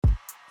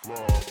Fly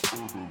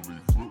orderly,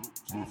 flip,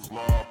 flip,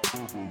 fly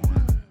orderly.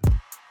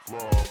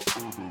 Fly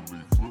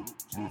orderly, flip,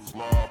 flip,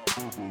 fly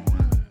orderly.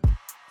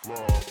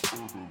 Fly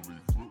orderly,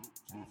 flip,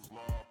 flip,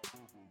 fly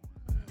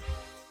orderly.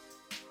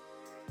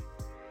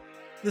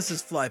 This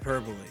is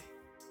Flyperbole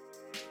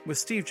with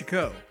Steve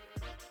Jaco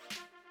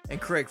and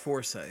Craig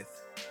Forsyth.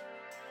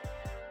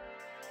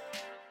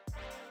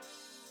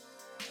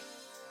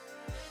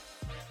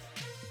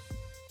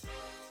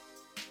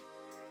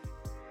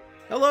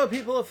 Hello,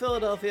 people of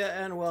Philadelphia,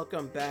 and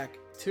welcome back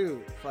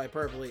to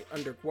Flyperbole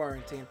Under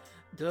Quarantine,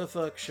 the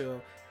fuck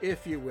show,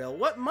 if you will.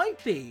 What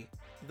might be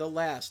the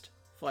last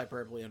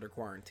Flyperbole Under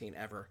Quarantine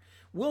ever.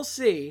 We'll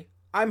see.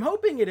 I'm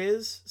hoping it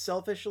is,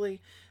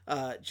 selfishly,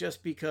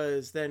 just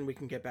because then we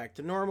can get back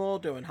to normal,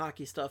 doing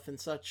hockey stuff and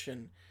such,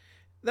 and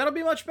that'll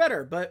be much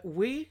better. But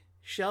we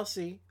shall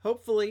see.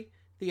 Hopefully,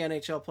 the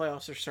NHL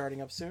playoffs are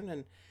starting up soon,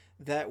 and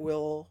that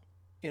will,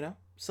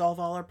 solve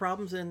all our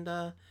problems and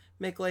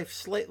make life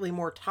slightly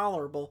more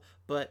tolerable.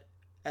 But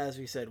as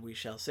we said, we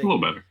shall see. A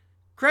little better.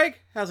 Craig,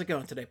 how's it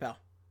going today, pal?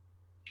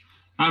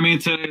 I mean,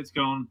 today it's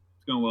going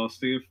well,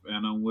 Steve,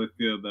 and I'm with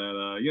you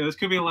that this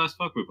could be the last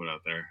fuck we put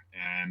out there,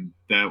 and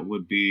that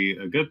would be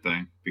a good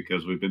thing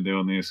because we've been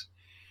doing these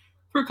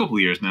for a couple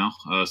of years now,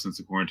 since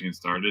the quarantine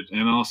started,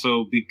 and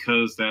also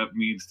because that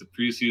means the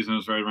preseason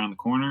is right around the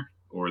corner,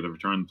 or the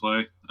return to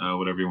play,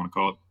 whatever you want to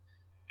call it.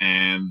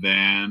 And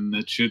then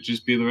it should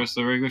just be the rest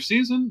of the regular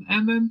season,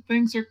 and then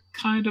things are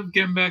kind of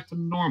getting back to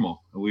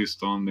normal, at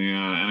least on the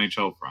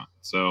NHL front.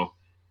 So,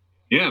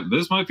 yeah,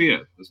 this might be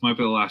it. This might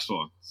be the last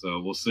one.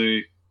 So we'll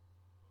see.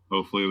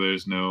 Hopefully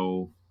there's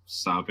no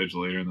stoppage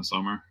later in the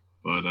summer,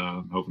 but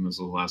I'm hoping this is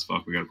the last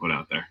fuck we got to put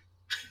out there.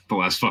 The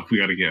last fuck we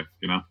got to give,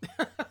 The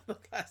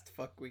last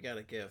fuck we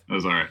gotta give. It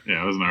was all right.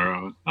 Yeah, it was an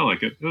hour. I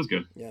like it. It was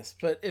good. Yes,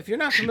 but if you're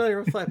not familiar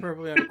with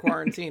Flyperbole Under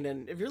Quarantine,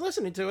 and if you're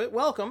listening to it,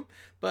 welcome.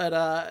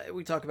 But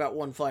we talk about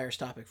one Flyers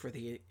topic for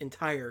the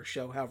entire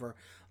show, however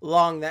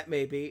long that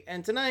may be.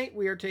 And tonight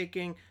we are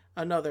taking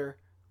another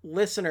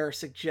listener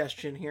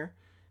suggestion here.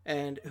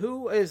 And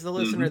who is the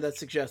listener that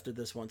suggested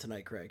this one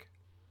tonight, Craig?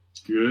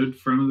 Good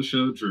friend of the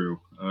show, Drew.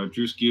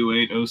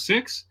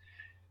 Drewskew806.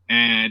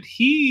 And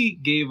he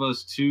gave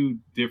us two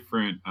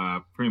different,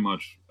 pretty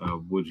much,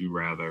 would you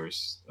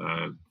rathers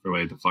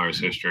related to Flyers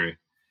history,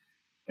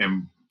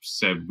 and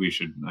said we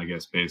should, I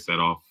guess, base that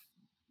off,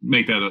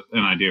 make that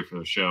an idea for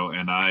the show.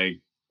 And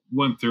I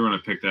went through and I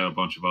picked out a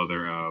bunch of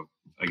other,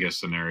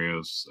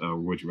 scenarios,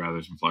 would you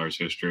rathers in Flyers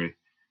history.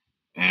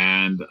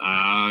 And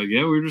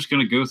we were just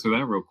going to go through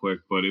that real quick,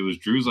 but it was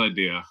Drew's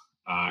idea,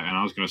 and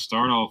I was going to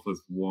start off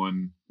with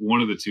one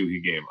of the two he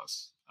gave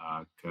us.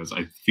 Because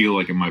I feel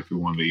like it might be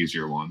one of the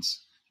easier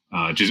ones,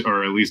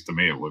 or at least to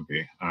me it would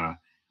be.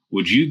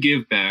 Would you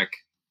give back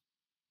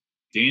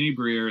Danny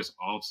Briere's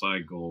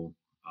offside goal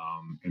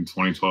in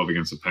 2012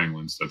 against the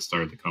Penguins that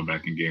started the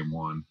comeback in Game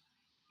 1?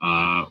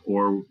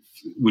 Or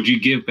would you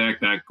give back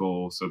that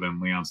goal so then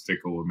Leon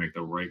Stickle would make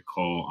the right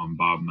call on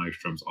Bob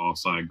Nystrom's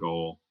offside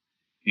goal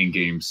in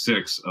Game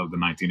 6 of the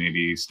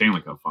 1980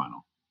 Stanley Cup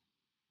Final?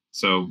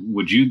 So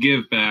would you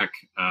give back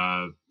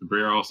the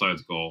Briere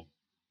offsides goal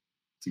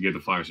to give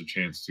the Flyers a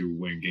chance to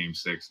win Game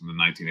 6 in the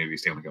 1980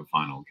 Stanley Cup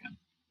Final again?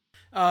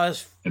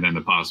 And then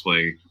to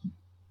possibly...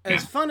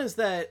 As fun as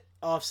that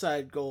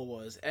offside goal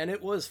was, and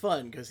it was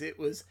fun because it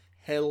was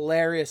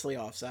hilariously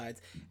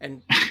offsides,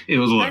 and it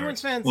was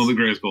Penguins fans, one of the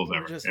greatest goals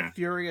ever. Just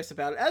furious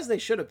about it, as they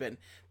should have been.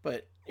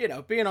 But,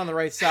 being on the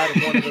right side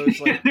of one of those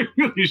it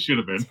really should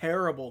have been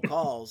terrible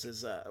calls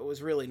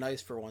was really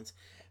nice for once.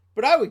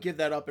 But I would give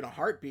that up in a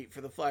heartbeat for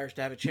the Flyers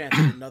to have a chance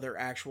at another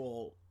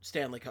actual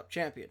Stanley Cup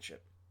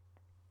championship.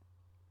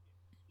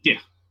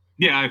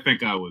 Yeah, I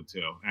think I would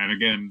too. And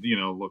again,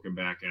 looking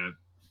back at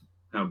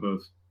how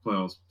both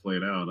playoffs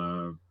played out,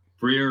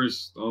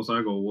 Briere's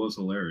offside goal was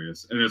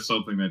hilarious. And it's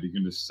something that you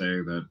can just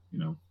say that,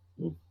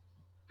 will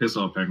piss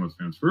off Penguins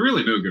fans for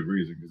really no good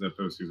reason, because that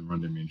postseason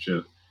run didn't mean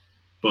shit.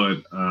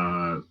 But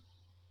I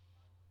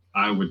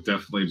would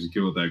definitely just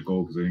go with that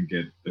goal because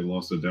they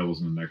lost the Devils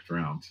in the next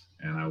round.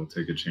 And I would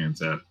take a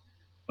chance at,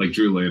 like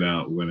Drew laid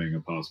out, winning a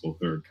possible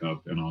third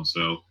cup, and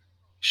also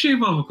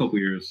shave off a couple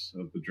years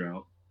of the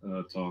drought.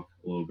 Talk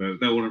a little bit.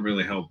 That wouldn't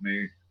really help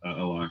me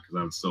a lot because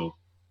I would still,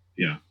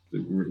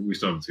 we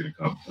still haven't seen a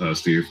cup,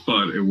 Steve,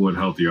 but it would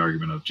help the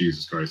argument of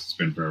Jesus Christ, it's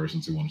been forever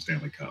since he won a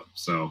Stanley Cup.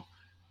 So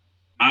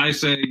I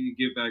say you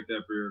give back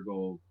that Briere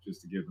goal just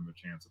to give them a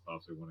chance of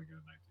possibly winning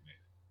in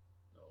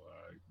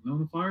 1980. So,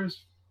 the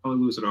Flyers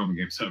probably lose at home in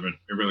Game 7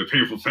 in really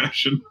painful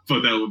fashion,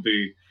 but that would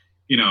be,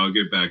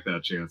 give back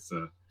that chance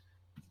to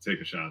take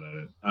a shot at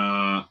it.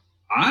 I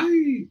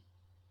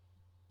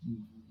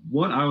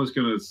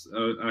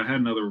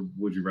had another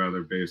would you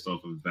rather based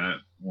off of that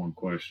one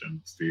question,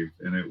 Steve,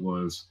 and it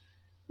was,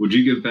 would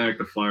you give back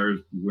the Flyers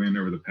win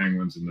over the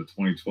Penguins in the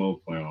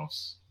 2012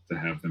 playoffs to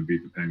have them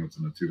beat the Penguins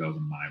in the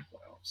 2009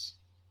 playoffs?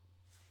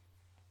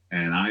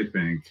 And I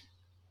think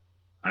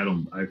I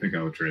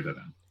would trade that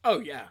in. Oh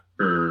yeah.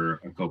 for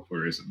a couple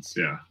of reasons.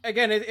 Yeah.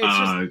 Again, it's just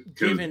 'Cause-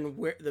 given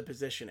where the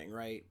positioning,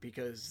 right?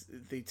 Because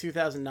the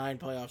 2009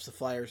 playoffs, the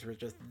Flyers were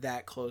just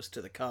that close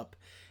to the cup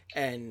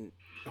and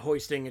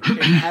hoisting and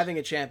having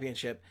a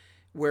championship,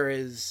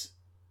 whereas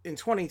in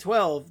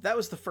 2012 that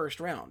was the first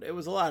round. It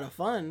was a lot of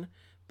fun,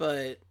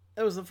 but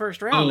that was the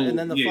first round, and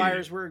then the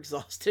Flyers were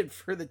exhausted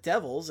for the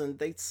Devils, and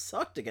they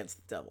sucked against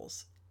the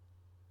Devils.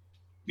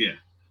 Yeah.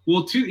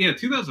 Well,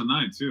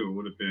 2009 too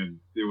would have been.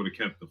 They would have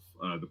kept the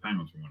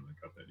Penguins from winning the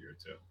cup that year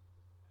too,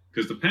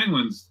 because the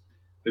Penguins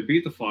they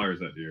beat the Flyers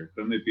that year,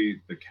 then they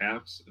beat the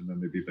Caps, and then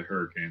they beat the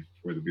Hurricanes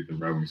before they beat the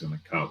Red Wings in the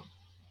cup.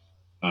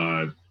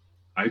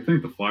 I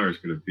think the Flyers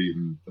had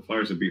beaten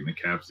the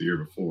Caps the year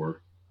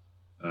before,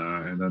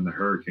 and then the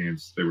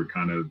Hurricanes. They were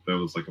that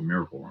was like a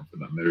miracle run for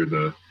them. They're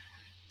the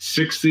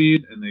 6th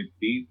seed, and they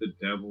beat the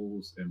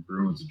Devils and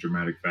Bruins in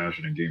dramatic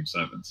fashion in Game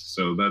 7.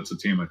 So that's a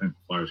team I think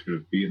the Flyers could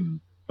have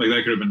beaten. Like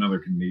that could have been other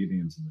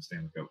Canadians in the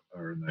Stanley Cup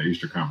or in the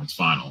Eastern Conference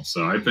Final.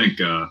 So I think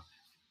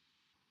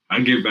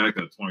I'd give back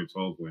that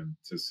 2012 win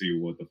to see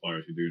what the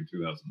Flyers could do in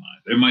 2009.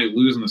 They might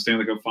lose in the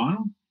Stanley Cup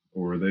Final,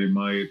 or they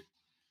might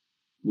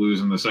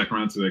lose in the second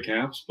round to the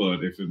Caps.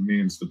 But if it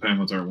means the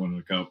Penguins aren't winning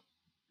the Cup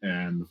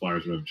and the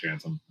Flyers would have a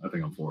chance, I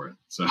think I'm for it.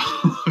 So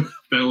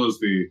that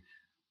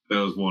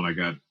was one I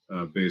got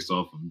based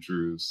off of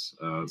Drew's.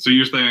 So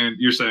you're saying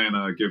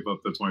give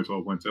up the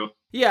 2012 win too?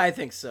 Yeah, I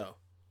think so.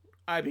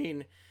 I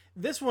mean,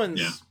 this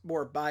one's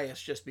more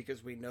biased just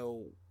because we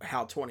know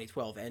how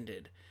 2012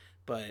 ended,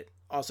 but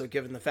also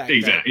given the fact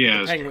that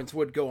the Penguins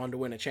would go on to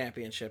win a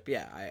championship,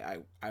 I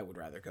would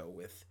rather go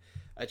with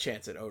a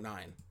chance at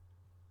 2009.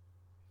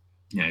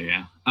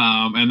 Yeah.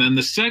 And then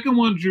the second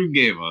one Drew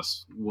gave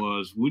us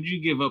was, would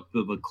you give up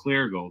the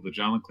LeClair goal, the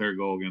John LeClair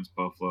goal against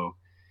Buffalo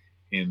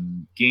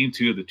in Game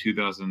 2 of the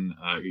 2000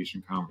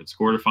 Eastern Conference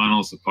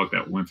quarterfinals, the puck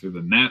that went through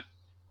the net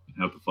and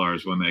helped the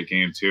Flyers win that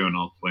Game 2 and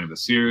ultimately the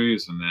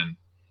series, and then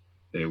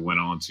they went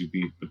on to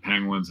beat the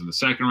Penguins in the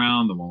second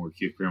round, the one where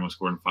Keith Primeau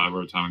scored in 5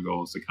 overtime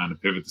goals to kind of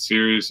pivot the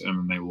series, and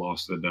then they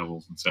lost to the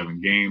Devils in 7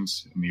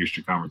 games in the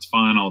Eastern Conference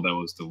Final. That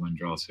was the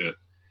Lindros hit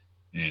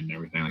and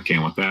everything that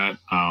came with that.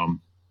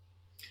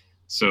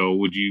 So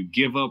would you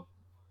give up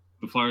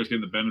the Flyers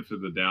getting the benefit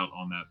of the doubt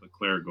on that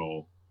LeClair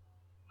goal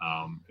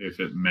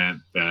if it meant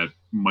that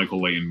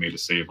Michael Leighton made a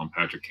save on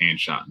Patrick Kane's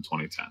shot in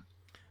 2010?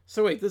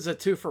 So wait, this is a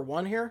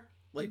 2-for-1 here?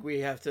 Like we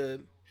have to...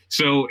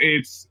 So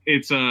it's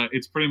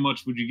pretty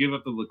much, would you give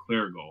up the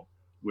LeClair goal,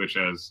 which,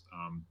 as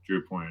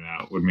Drew pointed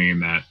out, would mean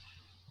that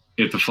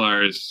if the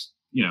Flyers,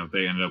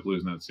 they ended up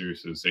losing that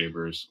series to the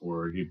Sabres,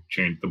 or you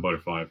change the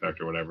butterfly effect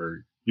or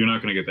whatever, you're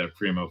not going to get that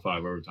Primo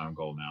 5 overtime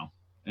goal now.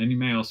 And you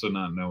may also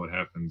not know what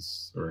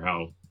happens or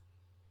how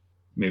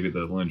maybe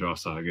the Lindros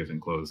saga isn't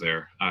closed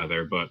there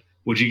either. But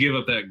would you give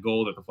up that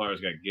goal that the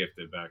Flyers got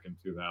gifted back in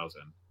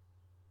 2000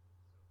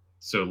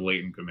 so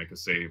Leighton could make a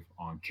save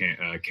on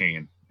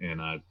Kane in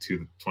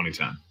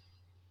 2010,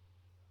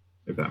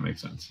 if that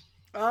makes sense?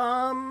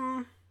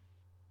 I'm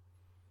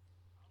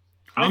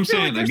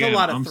saying there's again, a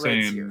lot of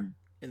threads here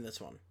in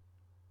this one.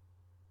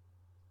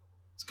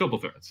 It's a couple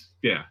threads.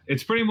 Yeah,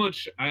 it's pretty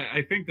much.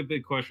 I think the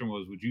big question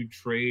was, would you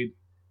trade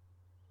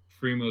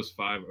Primo's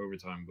 5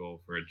 overtime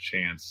goal for a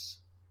chance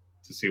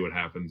to see what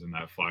happens in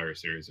that Flyer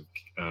series if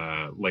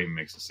Leighton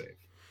makes a save?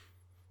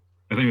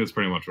 I think that's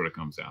pretty much what it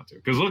comes down to.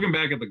 Because looking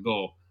back at the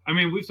goal, I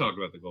mean, we've talked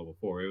about the goal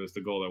before. It was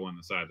the goal that went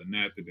inside the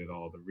net. They did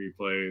all the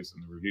replays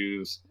and the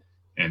reviews,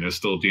 and it's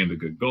still deemed a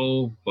good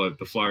goal. But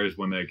the Flyers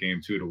won that game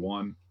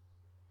 2-1.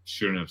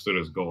 Shouldn't have stood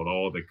as a goal at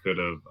all. They could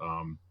have.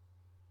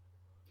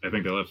 I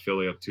think they left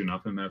Philly up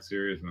 2-0 that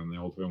series, and then they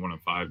ultimately won in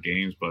 5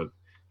 games. But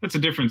that's a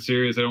different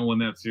series. They don't win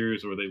that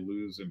series, or they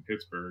lose in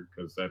Pittsburgh,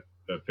 because that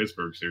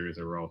Pittsburgh series,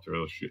 they were off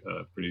to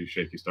a pretty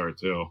shaky start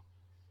too.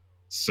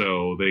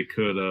 So they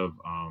could have.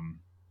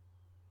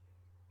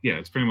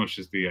 It's pretty much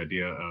just the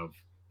idea of,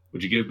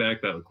 would you give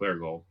back that LeClair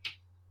goal?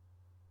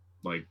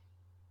 Like,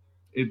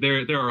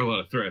 there are a lot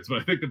of threats,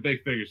 but I think the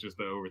big thing is just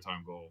the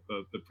overtime goal,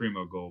 the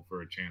Primo goal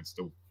for a chance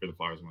for the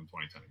Flyers to win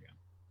 2010 again.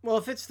 Well,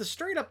 if it's the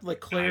straight up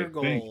LeClair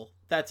goal,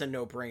 that's a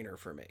no-brainer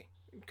for me.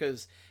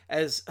 Because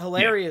as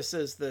hilarious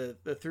as the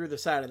through the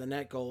side of the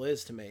net goal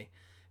is to me,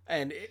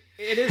 and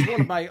it is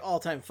one of my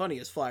all-time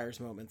funniest Flyers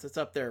moments. It's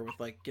up there with,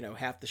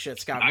 half the shit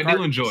Scott Hartnell. I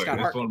do enjoy it.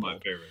 It's one of my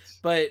favorites.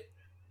 But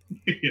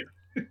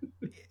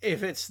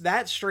if it's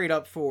that straight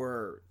up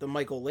for the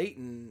Michael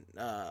Leighton,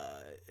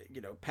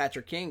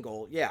 Patrick Kane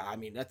goal, I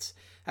mean, that's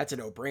a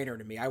no-brainer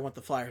to me. I want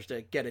the Flyers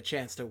to get a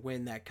chance to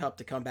win that cup,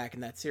 to come back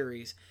in that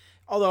series.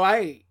 Although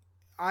I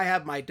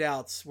have my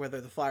doubts whether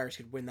the Flyers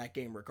could win that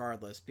game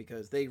regardless,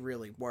 because they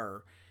really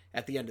were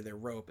at the end of their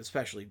rope,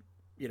 especially,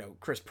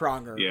 Chris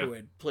Pronger, who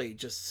had played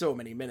just so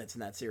many minutes in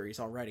that series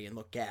already and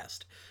looked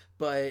gassed.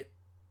 But,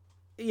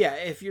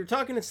 if you're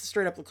talking it's the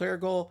straight-up LeClair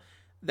goal,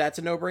 that's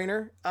a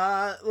no-brainer.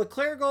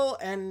 LeClair goal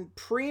and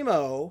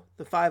Primo,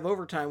 the 5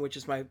 overtime, which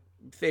is my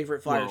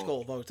favorite Flyers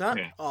goal of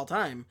all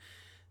time,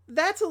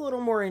 that's a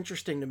little more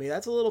interesting to me.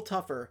 That's a little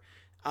tougher.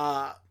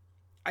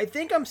 I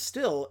think I'm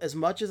still, as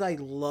much as I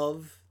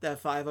love that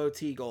 5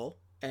 OT goal,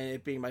 and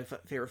it being my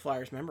favorite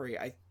Flyers memory,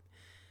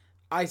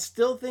 I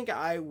still think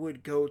I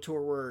would go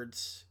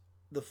towards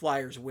the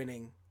Flyers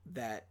winning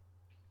that,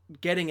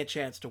 getting a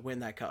chance to win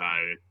that cup.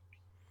 I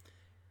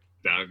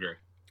agree.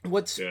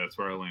 What's Yeah, that's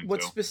where I lean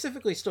what to.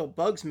 specifically still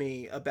bugs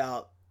me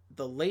about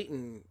the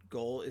Leighton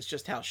goal is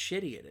just how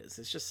shitty it is.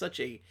 It's just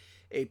such a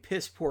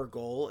piss poor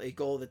goal, a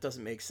goal that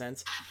doesn't make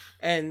sense,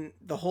 and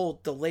the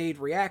whole delayed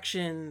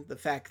reaction, the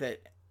fact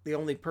that the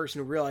only person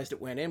who realized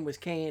it went in was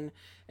Kane,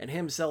 and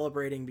him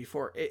celebrating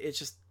before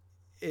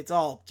it's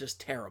all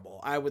just terrible.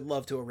 I would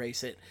love to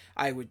erase it.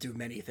 I would do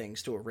many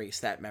things to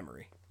erase that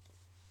memory.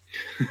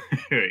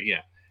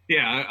 Yeah,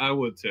 yeah, I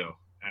would too.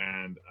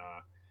 And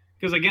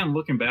because again,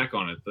 looking back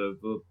on it,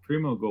 the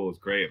Primo goal is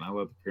great, and I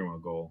love the Primo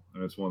goal,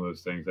 and it's one of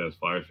those things that as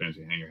Flyers fans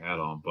you hang your hat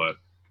on. But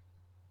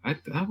I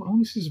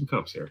want to see some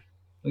cups here.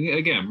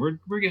 Again,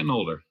 we're getting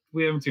older.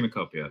 We haven't seen a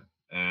cup yet,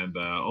 and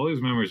all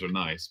these memories are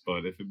nice.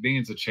 But if it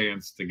means a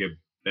chance to get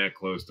that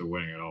close to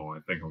winning it all, I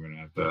think I'm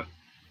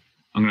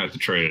gonna have to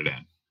trade it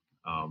in.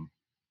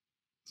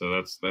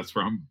 So that's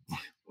where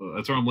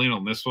I'm leaning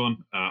on this one.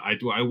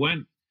 I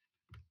went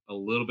a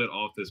little bit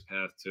off this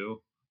path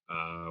too,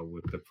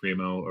 with the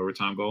Primo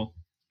overtime goal,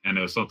 and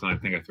it was something I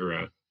think I threw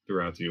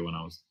out to you when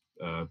I was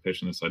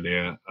pitching this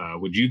idea.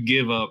 Would you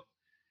give up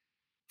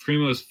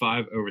Primo's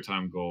 5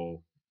 overtime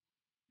goal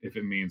if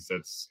it means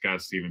that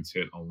Scott Stevens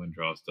hit on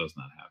Lindros does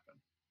not happen?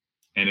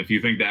 And if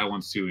you think that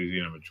one's too easy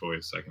of a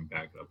choice, I can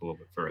back it up a little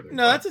bit further.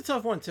 No, that's a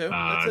tough one too.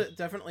 That's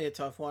definitely a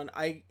tough one.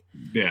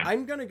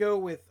 I'm gonna go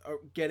with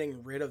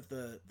getting rid of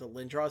the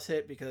Lindros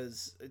hit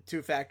because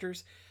two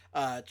factors.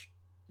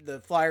 The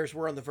Flyers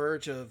were on the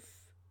verge of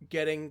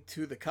getting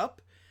to the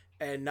cup,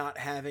 and not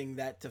having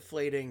that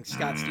deflating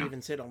Scott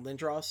Stevens hit on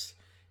Lindros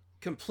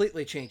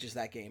completely changes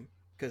that game,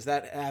 because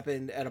that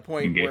happened at a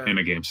point in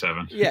a game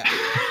 7. Yeah,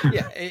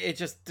 it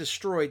just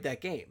destroyed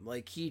that game.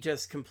 Like, he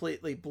just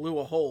completely blew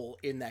a hole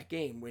in that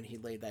game when he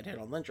laid that hit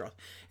on Lindros.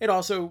 It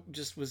also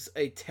just was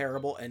a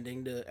terrible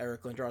ending to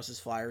Eric Lindros'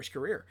 Flyers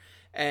career.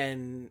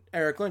 And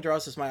Eric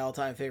Lindros is my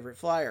all-time favorite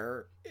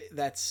Flyer.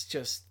 That's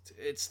just,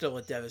 it's still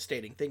a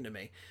devastating thing to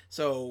me.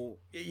 So,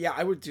 yeah,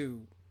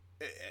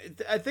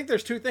 I think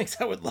there's two things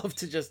I would love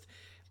to just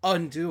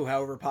undo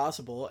however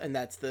possible, and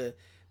that's the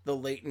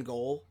Leighton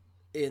goal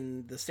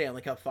in the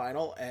Stanley Cup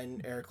final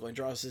and Eric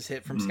Lindros'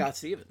 hit from Scott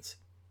Stevens.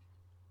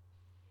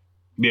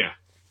 Yeah.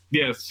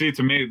 See,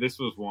 to me, this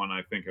was one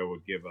I think I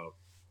would give up.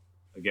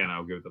 Again,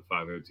 I'll give it the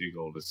 502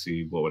 goal to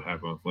see what would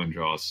happen with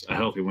Lindros, a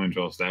healthy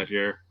Lindros that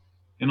year.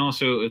 And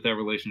also, if that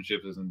relationship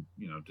isn't,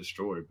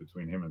 destroyed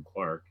between him and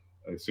Clark,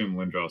 I assume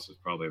Lindros is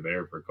probably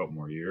there for a couple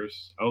more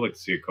years. I would like to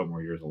see a couple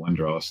more years of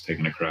Lindros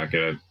taking a crack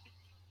at it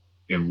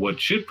in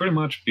what should pretty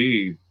much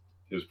be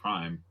his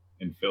prime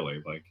in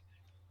Philly. Like,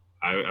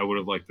 I would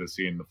have liked to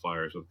see in the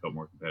Flyers with a couple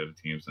more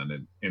competitive teams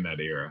than in that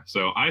era.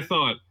 So I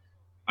thought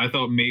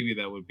maybe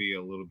that would be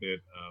a little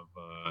bit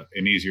of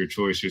an easier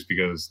choice, just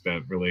because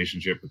that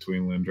relationship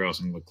between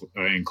Lindros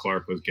and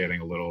Clark was getting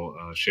a little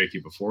shaky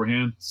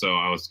beforehand. So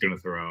I was going to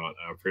throw out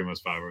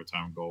Primo's 5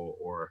 overtime goal,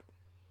 or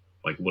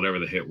like whatever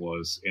the hit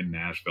was in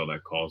Nashville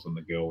that caused them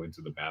to go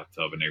into the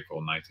bathtub in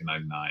April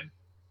 1999,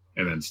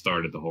 and then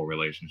started the whole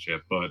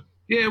relationship. But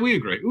yeah, we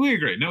agree.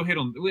 No hit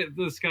on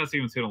the Scott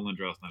Stevens hit on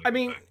Lindros.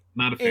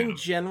 Not a fan. In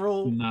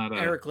general,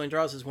 Eric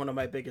Lindros is one of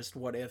my biggest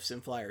what ifs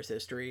in Flyers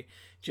history,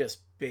 just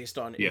based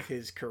on if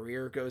his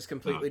career goes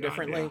completely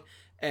differently,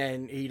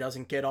 and he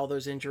doesn't get all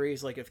those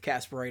injuries. Like if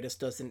Kasparaitis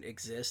doesn't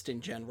exist in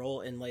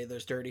general and lay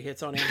those dirty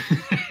hits on him,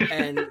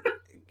 and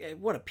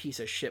what a piece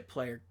of shit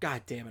player!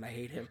 God damn it, I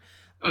hate him.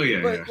 Oh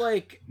yeah,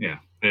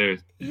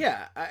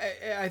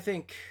 I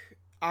think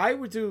I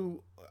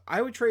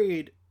would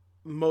trade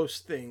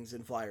most things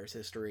in Flyers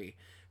history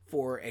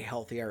for a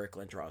healthy Eric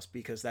Lindros,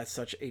 because that's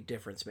such a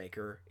difference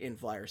maker in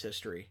Flyers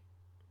history.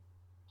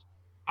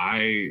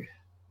 I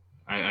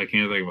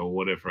can't think of a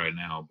what if right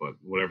now, but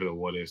whatever the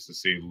what is to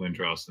see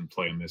Lindros and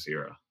play in this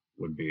era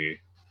would be,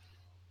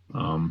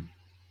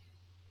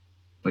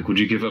 like, would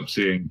you give up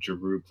seeing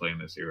Giroux play in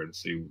this era to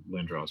see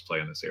Lindros play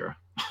in this era?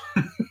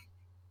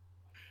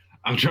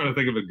 I'm trying to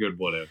think of a good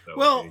what if.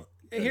 Well,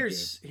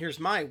 here's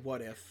my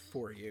what if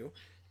for you,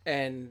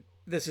 and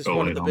this is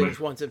one of the biggest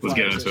ones in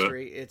Flyers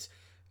history. It's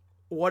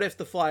what if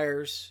the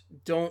Flyers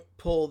don't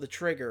pull the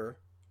trigger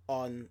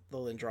on the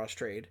Lindros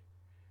trade,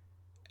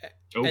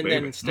 then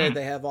instead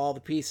they have all the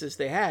pieces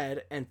they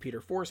had and Peter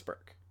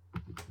Forsberg.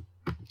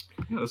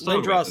 Yeah,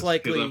 Lindros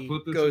likely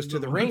goes to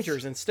the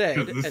Rangers instead,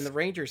 and the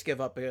Rangers give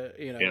up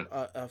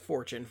a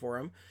fortune for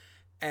him,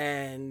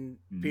 and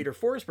Peter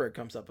Forsberg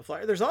comes up a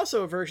Flyer. There's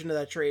also a version of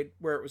that trade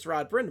where it was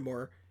Rod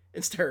Brind'Amour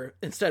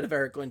instead of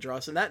Eric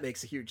Lindros, and that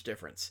makes a huge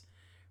difference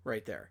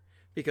right there,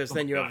 because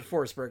then you have a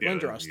Forsberg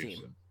Lindros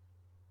team.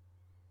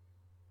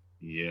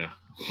 Yeah,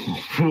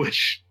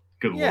 which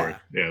good lord,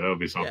 that would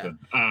be something.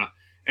 Yeah.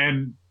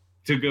 And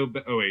to go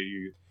back,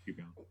 you keep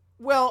going.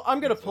 Well,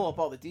 I'm going to pull up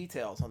all the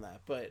details on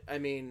that, but I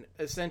mean,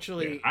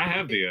 essentially, I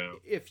have the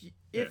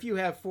if you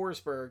have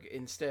Forsberg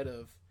instead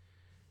of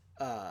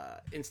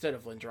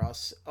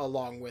Lindros,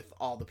 along with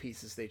all the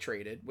pieces they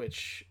traded,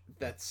 which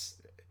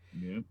that's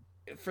Yep.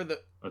 For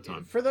the A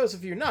ton. for those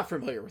of you not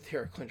familiar with the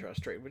Eric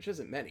Lindros trade, which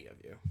isn't many of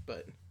you,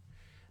 but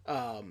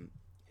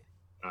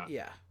Uh,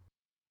 yeah,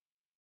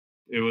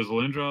 It was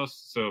Lindros.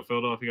 So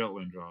Philadelphia got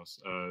Lindros.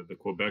 The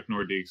Quebec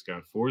Nordiques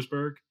got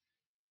Forsberg,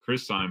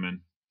 Chris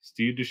Simon,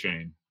 Steve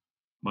Duchesne,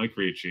 Mike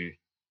Ricci,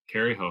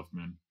 Kerry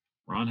Huffman,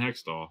 Ron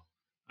Hextall,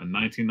 a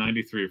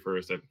 1993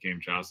 first that became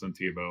Jocelyn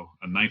Thibault,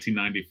 a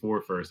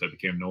 1994 first that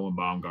became Nolan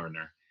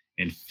Baumgartner,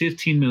 and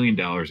 $15 million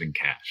in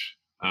cash.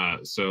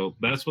 So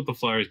that's what the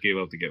Flyers gave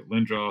up to get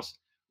Lindros.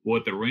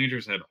 What the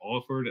Rangers had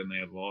offered, and they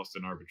had lost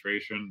in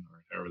arbitration,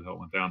 or however the hell it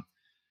went down.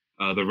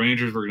 The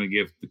Rangers were going to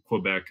give the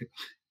Quebec,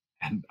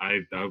 and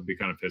I would be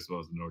kind of pissed if I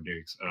was the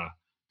Nordiques.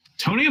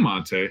 Tony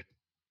Amonte,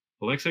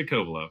 Alexei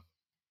Kovalev,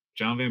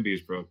 John Van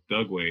Beesbrook,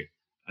 Doug Waite,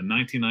 a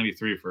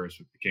 1993 first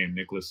that became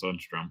Nicholas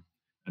Sundstrom,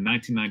 a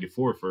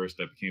 1994 first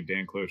that became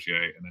Dan Cloutier,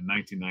 and a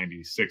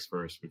 1996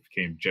 first which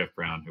became Jeff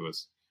Brown, who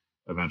was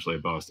eventually a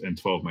bust, and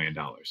 $12 million.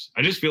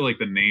 I just feel like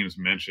the names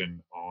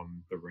mentioned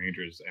on the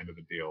Rangers end of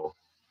the deal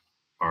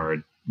are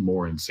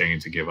more insane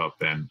to give up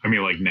than, I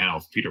mean, like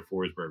now, Peter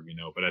Forsberg,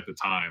 but at the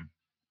time,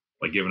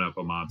 like giving up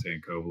Amonte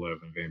and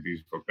Kovalev and Van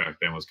Beesbrook back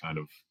then was kind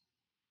of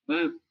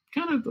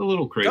a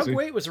little crazy. Doug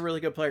Waite was a really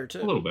good player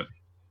too. A little bit.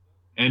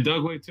 And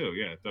Doug Waite too.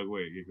 Yeah, Doug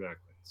Waite,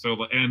 exactly. So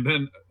and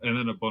then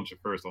a bunch of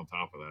firsts on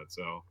top of that.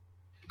 So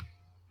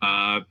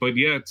but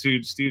yeah,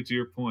 to Steve, to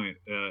your point,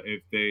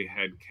 if they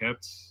had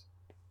kept,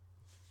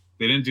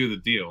 they didn't do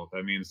the deal.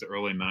 That means the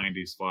early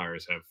 90s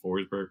Flyers have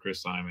Forsberg,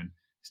 Chris Simon,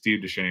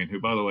 Steve Duchesne, who,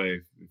 by the way,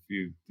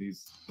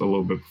 he's a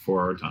little bit before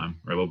our time,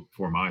 or a little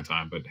before my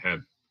time, but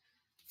had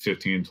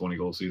 15, 20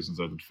 goal seasons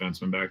as a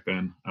defenseman back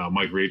then.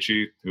 Mike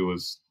Ricci, who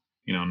was,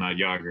 not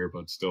Yager,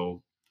 but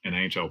still an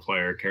NHL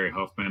player. Kerry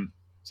Huffman,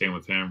 same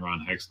with him.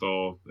 Ron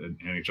Hextall, an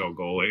NHL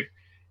goalie.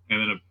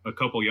 And then a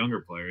couple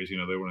younger players, they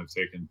wouldn't have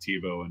taken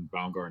Thibault and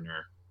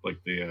Baumgartner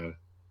like the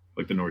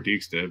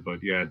Nordiques did,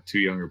 but you had two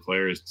younger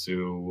players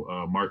to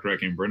Mark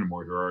Recchi and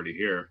Brind'Amour, who are already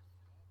here.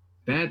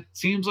 That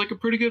seems like a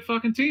pretty good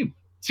fucking team.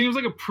 Seems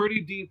like a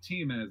pretty deep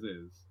team as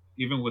is,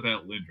 even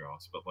without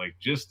Lindros. But like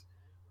just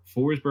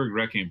Forsberg,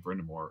 Recchi, and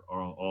Brind'Amour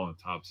are all in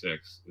the top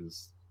six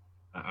is,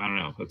 I don't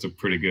know, that's a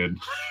pretty good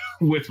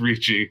with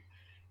Ricci.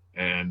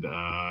 And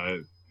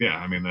yeah,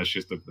 I mean, that's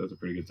a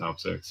pretty good top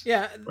six.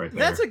 Yeah, right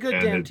that's there. a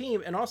good damn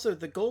team. And also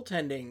the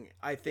goaltending,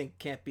 I think,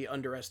 can't be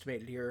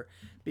underestimated here,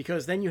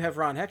 because then you have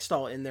Ron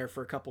Hextall in there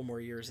for a couple more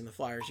years in the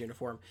Flyers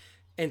uniform,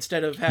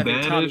 instead of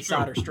having Tommy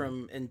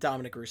Soderstrom and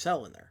Dominic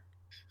Roussel in there.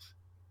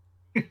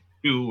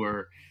 Who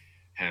were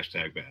 #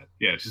 bad.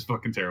 Yeah, just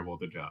fucking terrible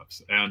at the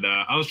jobs. And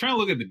I was trying to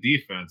look at the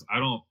defense.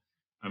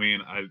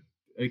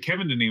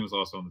 Kevin Dineen was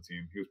also on the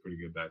team. He was pretty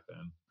good back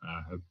then.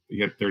 He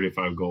had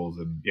 35 goals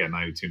in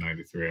 92,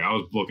 93. I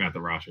was looking at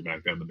the roster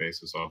back then, the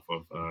basis off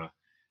of I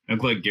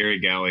looked like Gary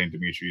Galley and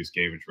Dmitry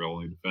Yuskevich were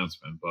only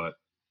defensemen. But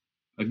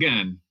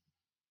again,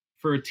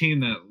 for a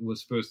team that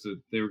was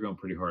they were going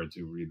pretty hard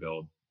to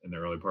rebuild in the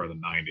early part of the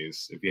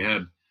 90s. If you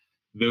had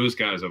those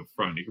guys up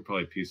front, you could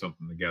probably piece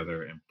something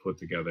together and put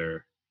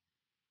together.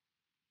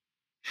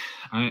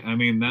 I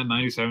mean, that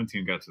 97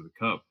 team got to the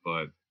cup,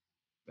 but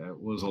that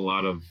was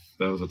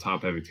a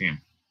top heavy team.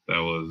 That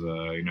was,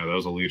 that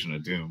was a Legion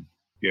of Doom.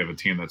 You have a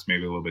team that's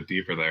maybe a little bit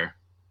deeper there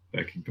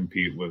that can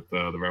compete with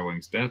the Red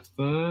Wings depth.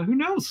 Who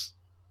knows?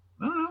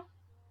 I don't know.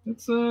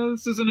 This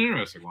is an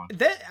interesting one.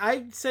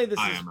 I'd say this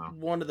is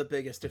one of the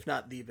biggest, if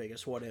not the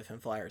biggest, what if in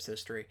Flyers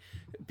history,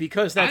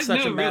 because that's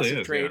such a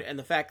massive trade, and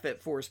the fact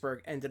that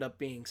Forsberg ended up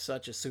being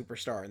such a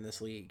superstar in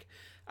this league.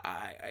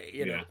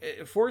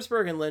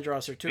 Forsberg and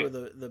Lindros are two of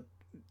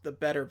the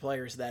better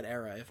players of that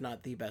era, if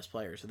not the best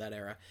players of that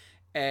era,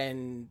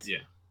 and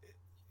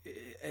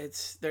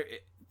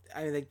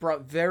they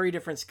brought very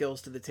different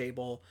skills to the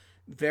table,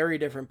 very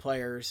different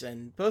players,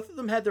 and both of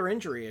them had their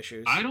injury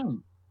issues.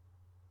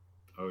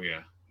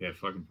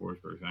 Fucking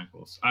Forsberg's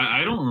ankles.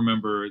 I don't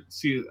remember.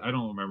 I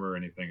don't remember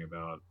anything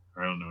about.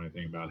 I don't know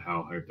anything about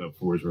how hyped up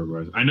Forsberg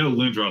was. I know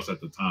Lindros at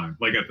the time.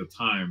 Like at the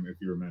time,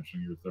 if you were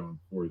mentioning you're throwing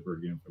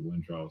Forsberg in for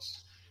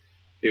Lindros,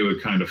 it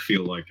would kind of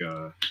feel like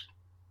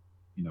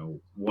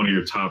one of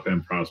your top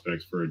end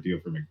prospects for a deal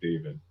for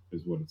McDavid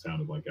is what it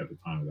sounded like at the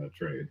time of that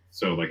trade.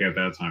 So like at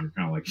that time, you're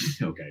kind of like,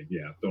 okay,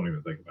 yeah, don't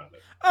even think about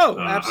it. Oh,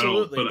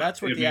 absolutely.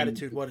 That's what the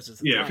attitude was at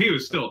the time. Yeah, if he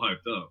was still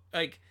hyped up.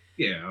 Like,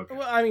 yeah, okay.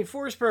 Well, I mean,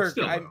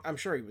 Forsberg, I'm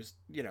sure he was,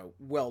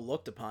 well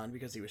looked upon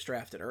because he was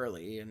drafted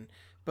early,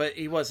 but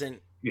he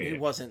wasn't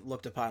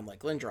looked upon like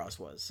Lindros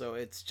was. So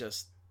it's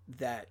just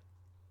that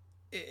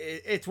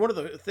it's one of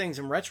the things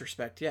in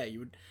retrospect. Yeah,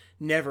 you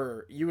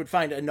would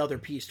find another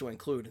piece to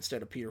include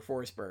instead of Peter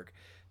Forsberg,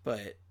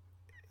 but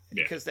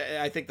because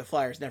I think the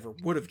Flyers never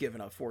would have given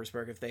up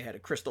Forsberg if they had a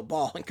crystal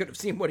ball and could have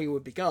seen what he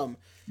would become.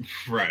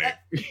 Right.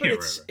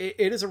 But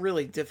it is a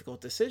really difficult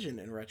decision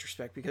in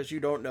retrospect because you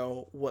don't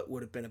know what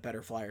would have been a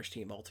better Flyers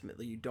team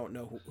ultimately. You don't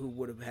know who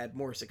would have had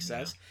more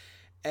success.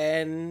 Yeah.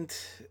 And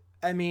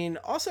I mean,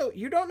 also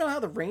you don't know how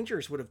the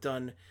Rangers would have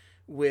done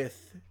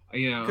with,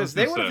 because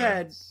they would have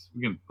had,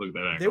 we can look at that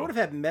angle. They would have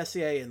had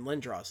Messier and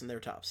Lindros in their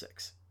top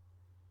six.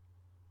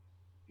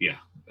 Yeah,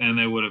 and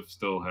they would have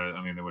still had.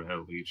 I mean, they would have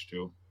had Leach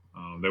too.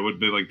 They would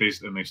be like they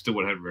still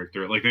would have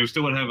Richter. Like they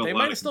still would have a They lot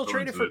might of have still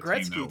components traded of for the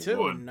team Gretzky that too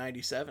won. in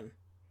 '97.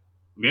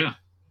 Yeah,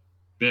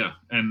 yeah,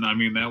 and I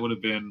mean that would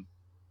have been.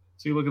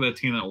 So you look at that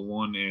team that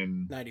won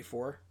in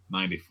 '94.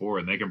 '94,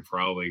 and they can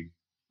probably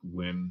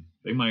win.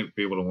 They might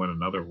be able to win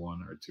another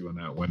one or two in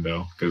that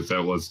window because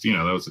that was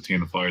that was the team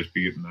the Flyers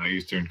beat in the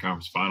Eastern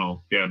Conference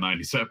Final. Yeah,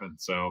 '97.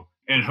 So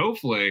and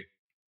hopefully,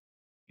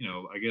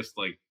 I guess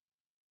like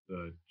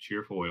the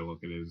cheerful way to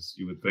look at it is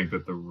you would think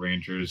that the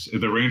Rangers,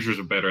 if the Rangers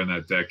are better in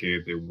that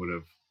decade, they would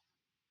have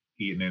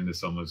eaten into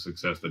some of the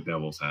success the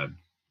Devils had.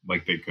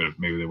 Like they could have,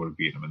 maybe they would have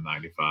beaten them in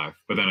 '95.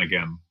 But then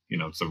again,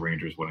 it's the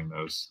Rangers winning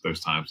those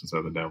times instead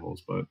of the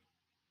Devils. But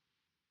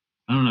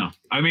I don't know.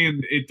 I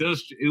mean, it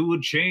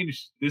would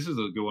change. This is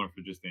a good one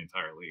for just the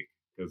entire league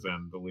because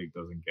then the league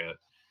doesn't get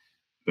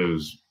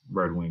those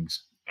Red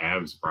Wings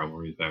Avs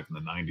rivalries back in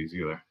the '90s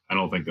either. I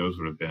don't think those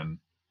would have been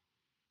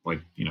like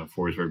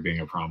Forsberg being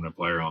a prominent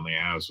player on the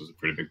Avs was a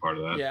pretty big part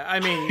of that. Yeah, I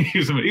mean, he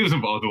was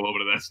involved in a little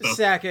bit of that stuff.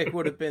 Sakic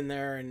would have been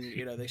there, and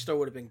they still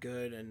would have been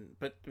good.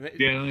 But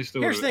yeah, they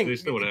still. Here's the thing: they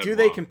still would have do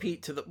they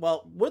compete to the?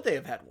 Well, would they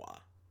have had Wah?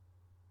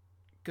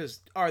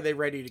 Because are they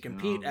ready to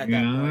compete at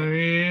that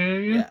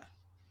point?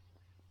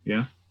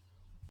 Yeah,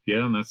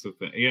 and that's the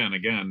thing. Yeah, and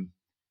again,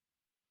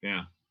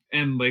 yeah,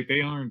 and like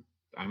they aren't.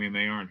 I mean,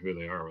 they aren't who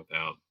they are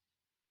without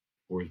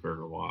Forsberg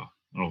or Wah.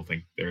 I don't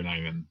think they're not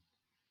even.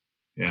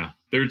 Yeah,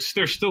 they're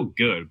still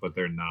good, but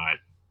they're not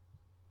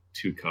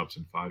 2 cups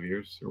in 5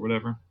 years or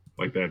whatever.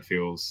 Like that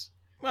feels.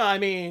 Well, I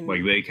mean,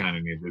 like they kind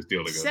of need this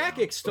deal to go.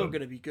 Sakic's still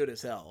going to be good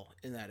as hell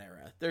in that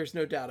era. There's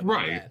no doubt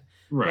about that.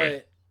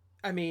 Right.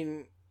 But I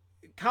mean,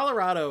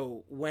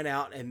 Colorado went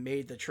out and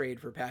made the trade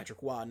for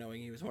Patrick Waugh,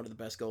 knowing he was one of the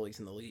best goalies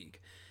in the league.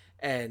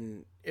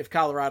 And if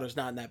Colorado's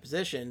not in that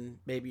position,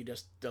 maybe he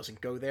just doesn't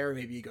go there.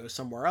 Maybe he goes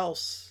somewhere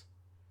else.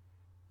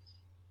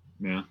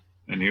 Yeah,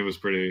 and he was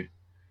pretty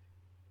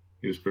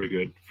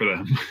good for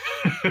them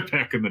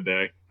back in the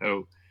day.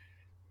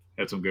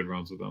 Had some good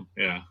runs with them.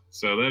 Yeah.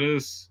 So that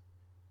is,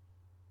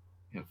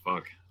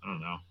 fuck. I don't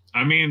know.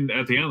 I mean,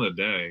 at the end of the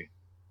day,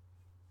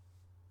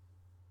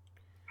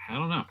 I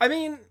don't know. I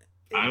mean,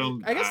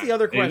 I guess the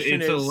other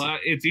question it's a lot.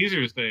 It's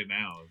easier to say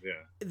now.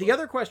 Yeah. The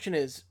other question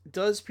is,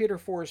 does Peter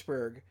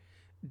Forsberg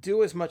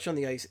do as much on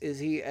the ice? Is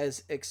he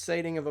as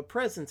exciting of a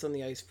presence on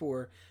the ice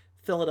for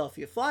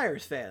Philadelphia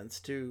Flyers fans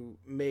to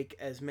make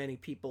as many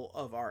people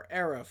of our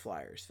era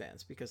Flyers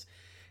fans? Because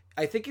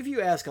I think if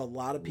you ask a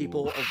lot of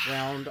people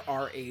around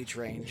our age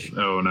range,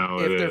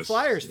 if they're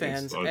Flyers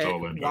fans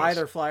and why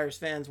they're Flyers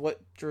fans,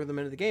 what drew them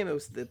into the game, it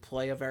was the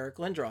play of Eric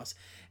Lindros.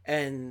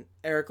 And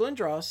Eric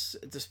Lindros,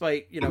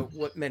 despite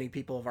what many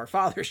people of our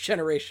father's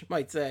generation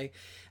might say,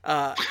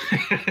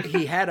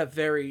 he had a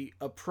very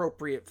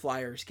appropriate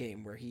Flyers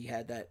game where he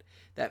had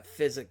that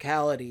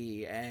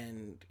physicality,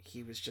 and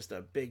he was just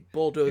a big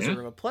bulldozer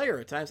of a player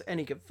at times,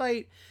 and he could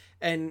fight,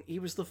 and he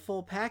was the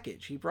full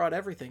package. He brought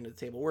everything to the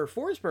table, where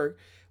Forsberg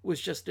was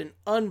just an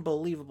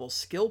unbelievable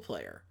skill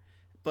player.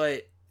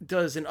 But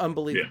does an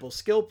unbelievable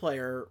skill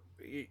player,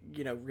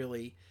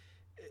 really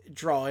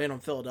draw in on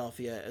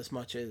Philadelphia as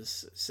much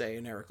as, say,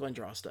 an Eric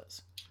Lindros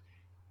does?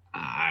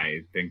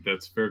 I think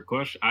that's a fair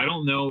question. I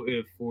don't know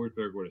if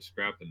Forsberg would have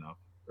scrapped enough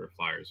for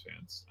Flyers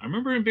fans. I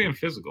remember him being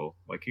physical.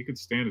 Like, he could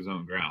stand his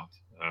own ground.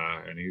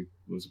 And he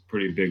was a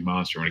pretty big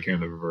monster when it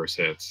came to reverse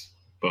hits.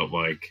 But,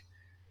 like,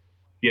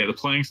 the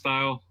playing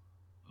style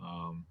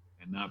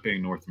and not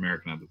being North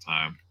American at the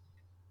time,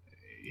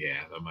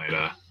 that might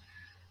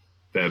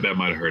that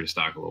might have hurt his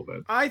stock a little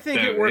bit. I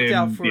think it worked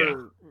out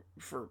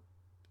for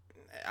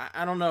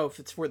I don't know if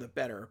it's for the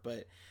better,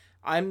 but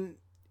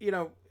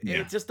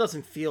it just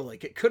doesn't feel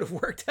like it could have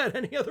worked out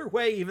any other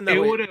way, even though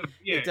it would have.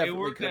 It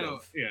definitely could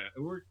have. Yeah, it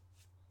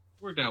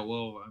worked out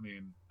well. I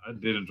mean, I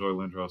did enjoy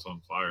Lindros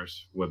on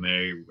Flyers when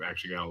they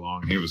actually got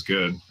along. He was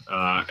good,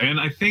 and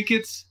I think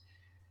it's.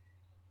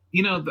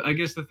 I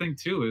guess the thing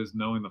too is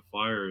knowing the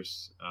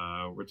Flyers.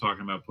 We're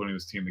talking about putting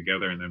this team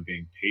together and then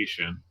being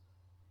patient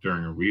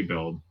during a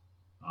rebuild,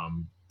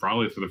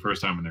 probably for the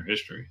first time in their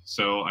history.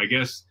 So I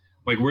guess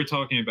like we're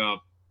talking about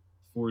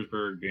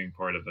Forsberg being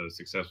part of a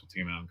successful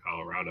team out in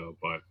Colorado,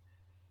 but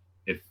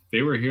if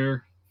they were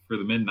here for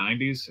the mid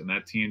 '90s and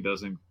that team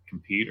doesn't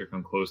compete or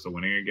come close to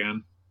winning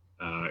again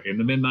in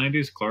the mid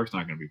 '90s, Clark's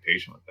not going to be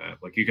patient with that.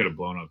 Like he could have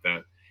blown up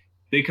that.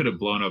 They could have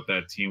blown up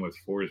that team with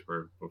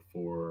Forsberg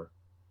before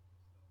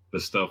the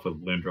stuff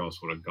with Lindros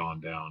would have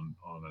gone down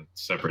on a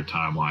separate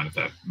timeline, if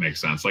that makes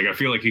sense. Like, I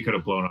feel like he could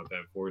have blown up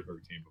that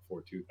Forsberg team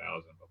before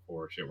 2000,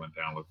 before shit went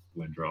down with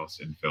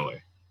Lindros in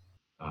Philly.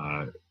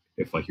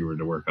 If, like, you were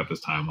to work up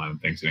this timeline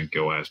and things didn't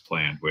go as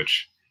planned,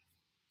 which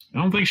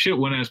I don't think shit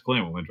went as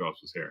planned when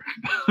Lindros was here.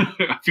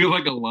 I feel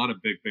like a lot of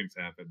big things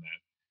happened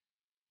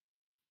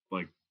that,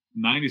 like,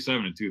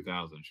 97 and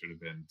 2000 should have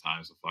been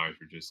times the Flyers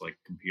were just like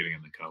competing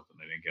in the cup and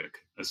they didn't get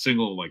a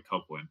single like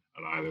cup win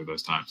at either of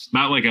those times.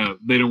 Not like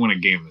they didn't win a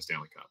game in the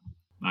Stanley Cup.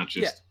 Not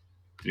just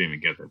didn't even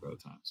get there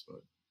both times.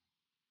 But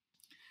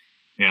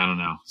Yeah, I don't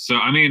know. So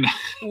I mean,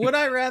 Would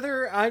I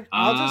rather?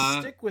 I'll just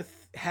uh, stick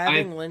with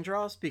having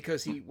Lindros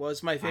because he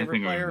was my I favorite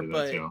think I'm player. gonna do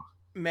that But too.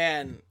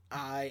 man,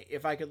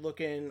 if I could look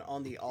in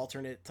on the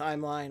alternate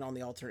timeline, on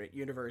the alternate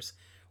universe,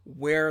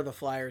 where the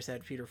Flyers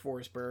had Peter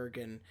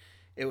Forsberg and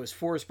it was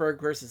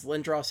Forsberg versus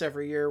Lindros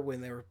every year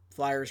when they were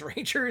Flyers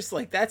Rangers,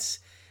 like that's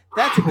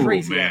a Oh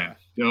crazy man.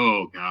 era.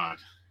 Oh god.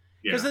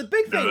 Because Yeah. the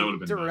big No, that would thing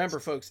have to been remember,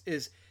 nuts. folks,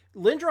 is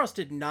Lindros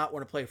did not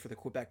want to play for the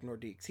Quebec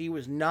Nordiques. He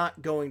was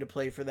not going to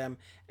play for them,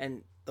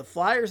 and the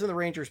Flyers and the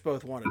Rangers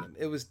both wanted him.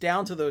 It was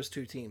down to those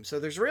two teams. So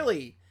there's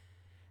really,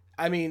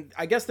 I mean,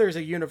 I guess there's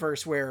a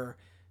universe where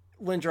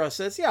Lindros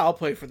says, "Yeah, I'll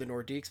play for the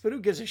Nordiques," but who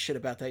gives a shit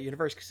about that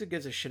universe? Because who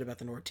gives a shit about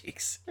the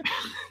Nordiques?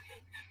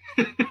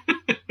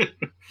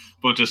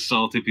 Bunch of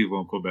salty people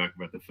in Quebec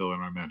about to fill in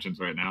our mentions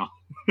right now.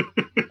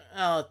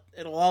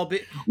 It'll all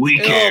be We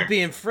it'll care. all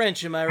be in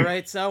French, am I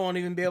right? So I won't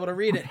even be able to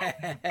read it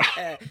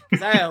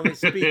because I only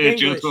speak English.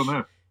 Just will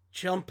know.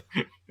 Chump.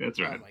 That's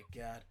right. Oh my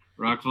god.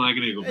 Rock, flag,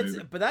 and eagle, baby.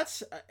 But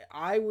that's,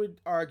 I would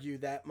argue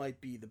that might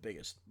be the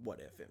biggest what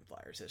if in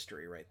Flyers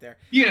history right there.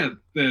 Yeah,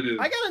 that is.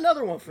 I got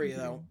another one for you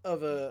though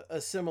of a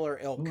similar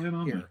ilk Right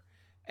on here, me.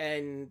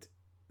 and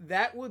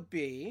that would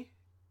be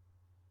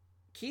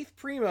Keith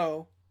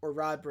Primo or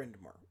Rod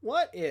Brind'Amour.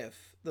 What if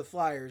the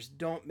Flyers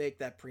don't make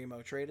that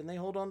Primo trade and they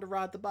hold on to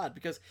Rod the Bod?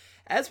 Because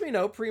as we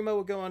know, Primo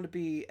would go on to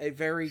be a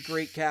very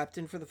great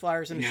captain for the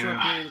Flyers in a short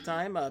period of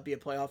time, be a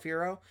playoff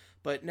hero,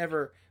 but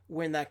never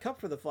win that cup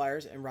for the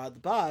Flyers. And Rod the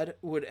Bod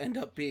would end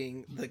up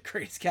being the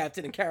greatest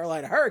captain in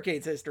Carolina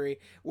Hurricanes history,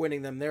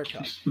 winning them their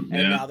cup, and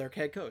now their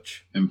head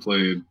coach. And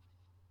played.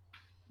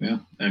 Yeah,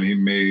 and he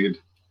made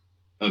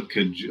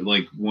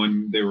like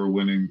when they were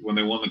winning, when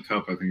they won the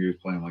cup, I think he was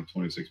playing like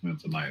 26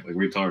 minutes a night. Like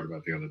we talked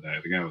about the other day,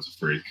 the guy was a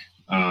freak.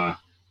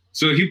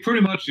 So he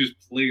pretty much just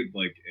played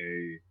like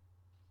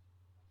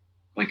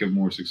a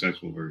more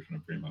successful version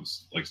of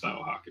Primo's like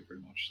style hockey,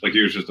 pretty much. Like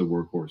he was just a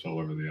workhorse all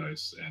over the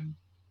ice, and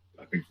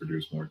I think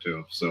produced more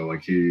too. So like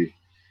I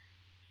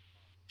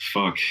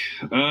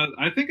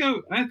think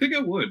I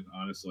would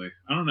honestly.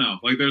 I don't know.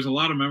 Like there's a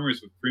lot of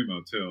memories with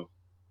Primo too,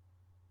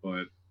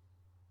 but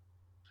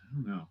I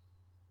don't know.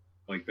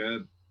 Like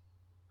that,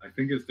 I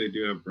think if they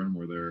do have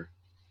Brind'Amour there,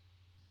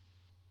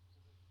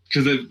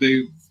 because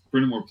they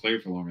Brind'Amour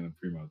played for longer than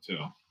Primo too.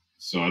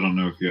 So I don't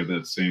know if you had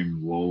that same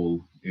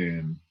lull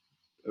in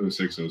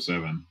 06,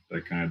 07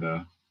 that kind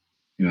of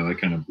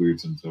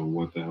bleeds into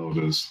what the hell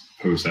does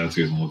post that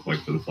season look like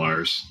for the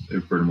Flyers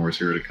if Brind'Amour's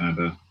here to kind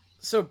of.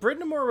 So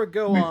Brind'Amour would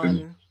go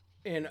on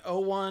in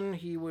 01.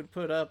 He would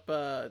put up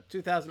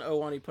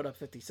 2001. He put up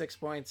 56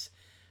 points.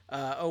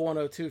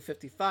 0102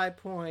 55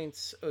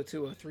 points,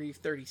 0203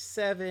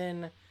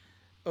 37,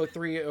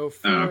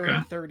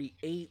 0304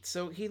 38.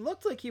 So he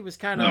looked like he was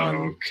kind of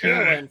on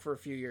tail end for a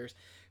few years.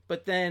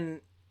 But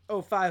then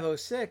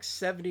 0506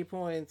 70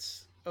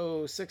 points,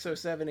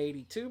 0607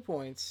 82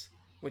 points,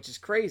 which is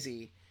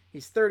crazy.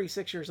 He's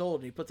 36 years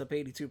old and he puts up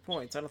 82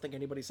 points. I don't think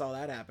anybody saw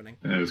that happening.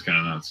 It was kind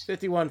of nuts.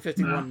 51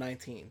 51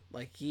 19.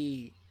 Like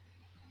he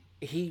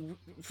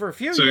for a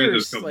few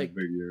years, like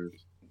big years.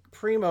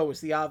 Primo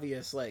was the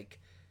obvious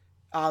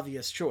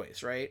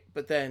choice, right?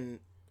 But then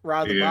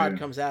Rod the Bod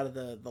comes out of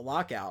the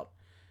lockout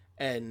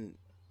and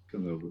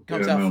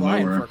comes out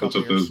flying for a couple puts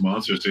up those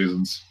monster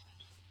seasons.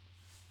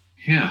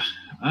 Yeah.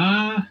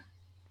 And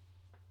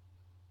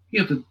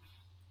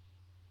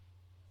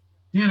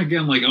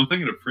again, like I'm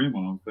thinking of Primo,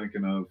 I'm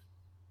thinking of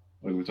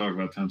like we talked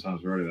about 10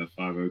 times already, that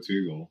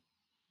 502 goal.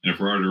 And if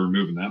we're already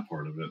removing that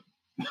part of it,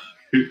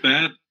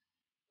 that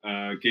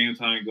game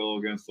tying goal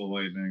against the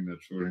Lightning, that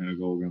shorthanded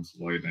goal against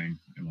the Lightning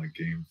in like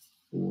game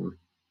 4.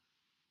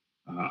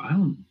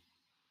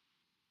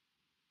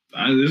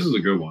 This is a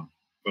good one,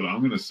 but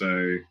I'm gonna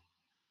say.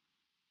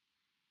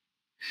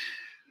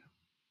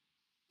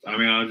 I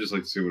mean, I'd just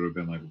like to see what it would have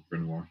been like with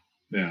Brind'Amour.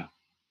 Yeah,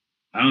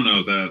 I don't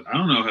know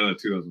how that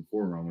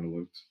 2004 run would have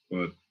looked,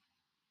 but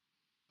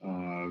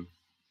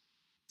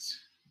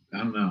I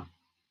don't know.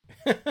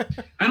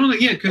 I don't know.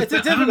 Yeah, because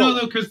I don't know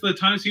though, because the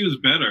times he was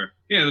better.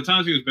 Yeah, the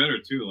times he was better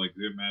too. Like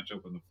the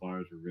matchup when the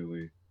Flyers were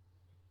really.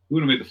 We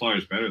would have made the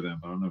Flyers better then,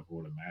 but I don't know if it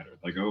would have mattered.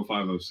 Like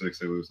 05, 06,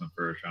 they lose in the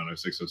first round.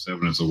 06,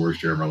 07 is the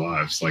worst year of our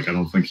lives. Like I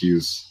don't think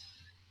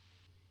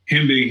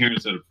him being here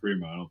instead of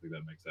Primo. I don't think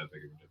that makes that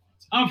big of a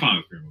difference. I'm fine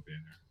with Primo being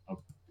here. I'll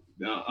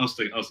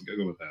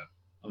go with that.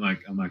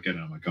 I'm not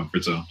getting out of my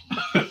comfort zone.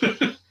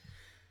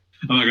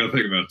 I'm not gonna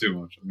think about it too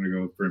much. I'm gonna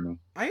go with Primo.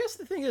 I guess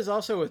the thing is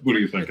also with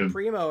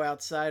Primo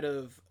outside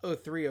of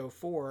 03,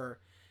 04,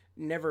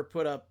 never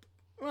put up.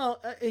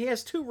 Well, he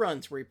has 2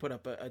 runs where he put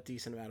up a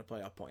decent amount of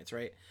playoff points,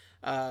 right?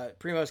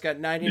 Primo's got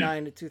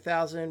 99 to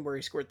 2000 where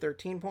he scored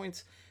 13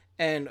 points,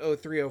 and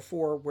 03,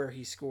 04 where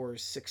he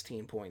scores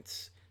 16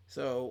 points.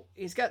 So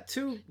he's got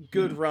 2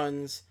 good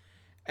runs,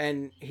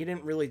 and he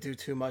didn't really do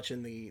too much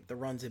in the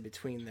runs in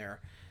between there.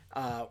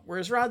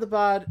 Whereas Rod the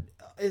Bod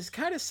is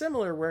kind of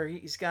similar where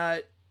he's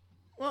got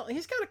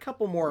a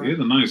couple more. Yeah,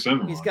 the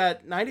 97 He's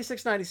got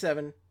 96,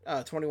 97,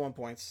 21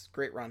 points.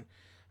 Great run.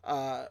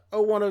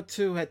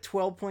 0102 had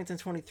 12 points in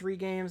 23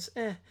 games.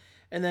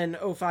 And then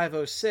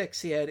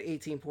 05-06, he had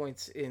 18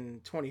 points in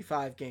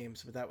 25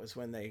 games, but that was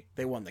when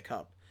they won the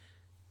cup.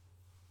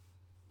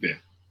 Yeah.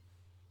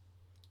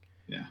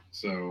 Yeah.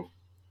 So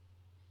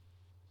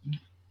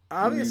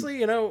obviously,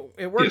 you know,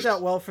 it worked Yes.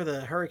 out well for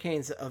the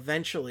Hurricanes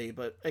eventually,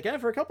 but again,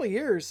 for a couple of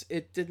years,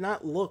 it did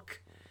not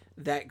look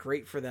that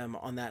great for them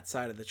on that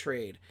side of the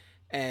trade.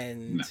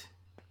 And No.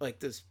 like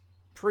this,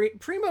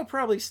 Primo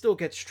probably still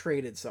gets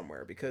traded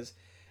somewhere because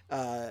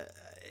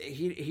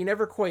he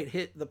never quite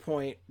hit the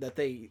point that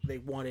they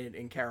wanted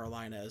in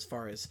Carolina as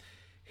far as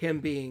him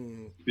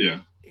being,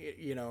 yeah.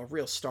 you know, a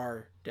real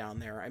star down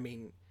there. I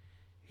mean,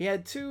 he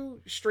had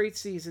 2 straight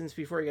seasons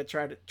before he got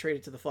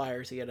traded to the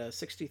Flyers. He had a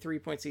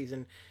 63-point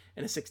season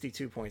and a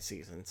 62-point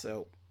season.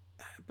 So,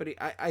 but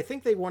I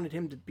think they wanted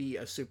him to be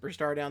a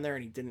superstar down there,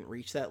 and he didn't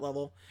reach that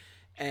level.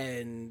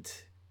 And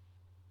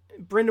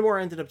Brind'Amour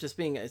ended up just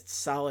being a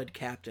solid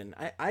captain.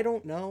 I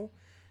don't know.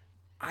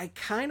 I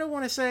kind of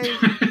want to say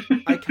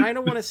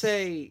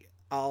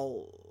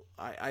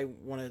I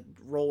want to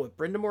roll with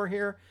Brind'Amour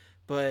here,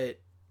 but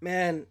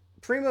man,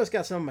 Primo's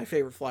got some of my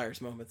favorite Flyers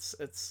moments.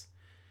 It's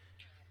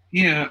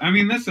Yeah, I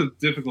mean that's the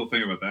difficult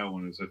thing about that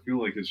one is I feel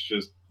like it's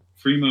just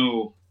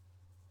Primo.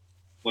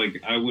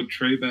 Like I would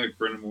trade back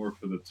Brind'Amour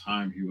for the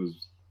time he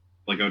was.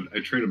 Like I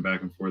trade him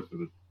back and forth for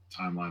the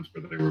timelines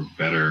where they were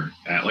better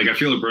at. Like I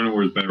feel like Brind'Amour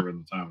was better in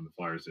the time when the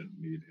Flyers didn't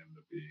need him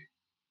to be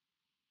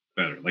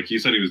better. Like you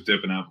said, he was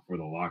dipping out before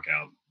the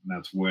lockout, and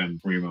that's when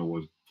Primo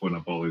was putting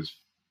up all these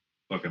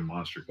fucking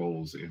monster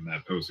goals in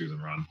that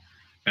postseason run.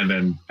 And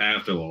then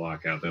after the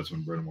lockout, that's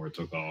when Brind'Amour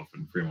took off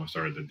and Primo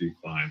started to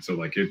decline. So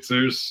like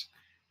there's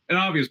an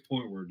obvious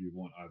point where you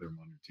want either of them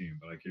on your team,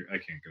 but I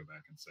can't go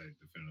back and say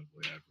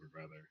definitively I would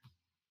rather.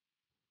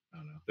 I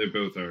don't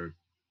know.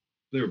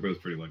 They were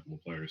both pretty likable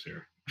players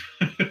here.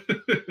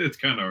 It's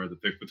kind of hard to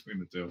pick between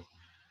the two,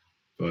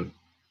 but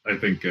I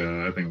think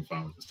I'm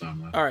fine with this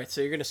timeline. all right.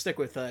 So you're gonna stick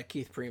with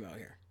Keith Primo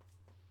here.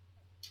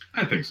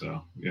 I think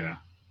so. Yeah.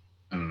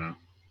 I don't know.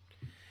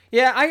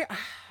 Yeah,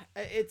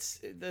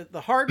 it's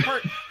the hard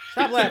part.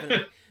 Stop laughing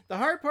at me. The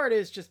hard part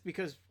is just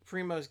because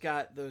Primo's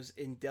got those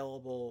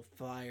indelible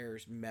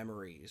Flyers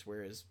memories,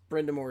 whereas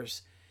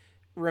Brind'Amour's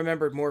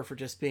remembered more for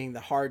just being the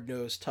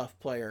hard-nosed, tough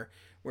player,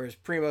 whereas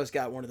Primo's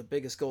got one of the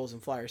biggest goals in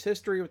Flyers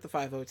history with the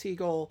 5-0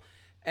 goal,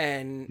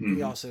 and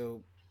he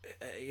also,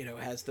 you know,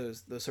 has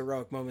those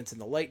heroic moments in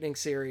the Lightning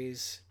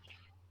series.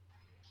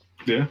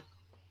 Yeah.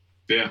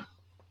 Yeah.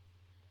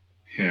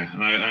 Yeah.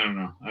 And I don't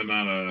know. I'm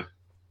not a.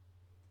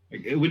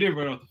 We did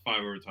write off the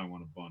 5 overtime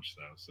one a bunch,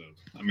 though. So,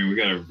 I mean, we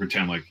got to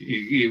pretend like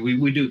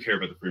we do care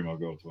about the Primo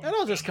goal. It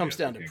all just comes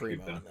down to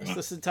Primo on this.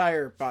 This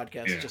entire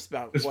podcast is just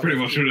about That's what pretty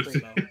much if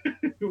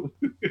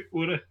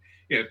what it is.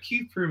 Yeah,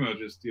 Keith Primo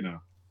just, you know,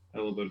 a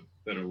little bit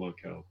better luck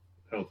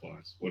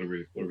health-wise. What are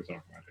we talking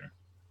about here?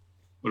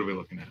 What are we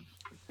looking at?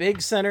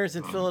 Big centers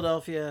in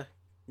Philadelphia,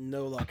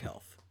 no luck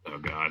health. Oh,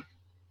 God.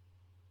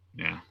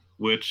 Yeah.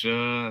 Which,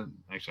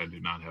 actually, I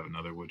do not have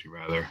another would you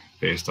rather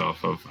based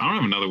off of. I don't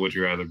have another would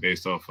you rather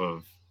based off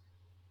of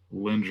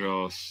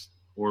Lindros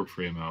or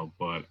Primo,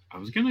 but I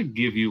was going to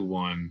give you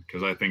one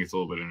because I think it's a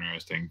little bit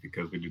interesting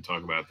because we do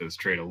talk about this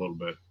trade a little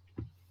bit.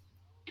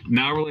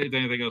 Not related to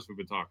anything else we've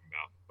been talking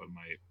about, but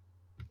might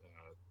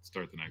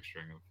start the next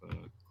string of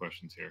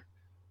questions here.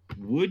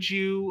 Would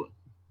you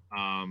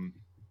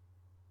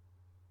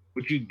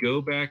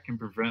go back and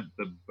prevent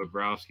the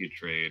Bobrovsky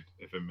trade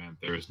if it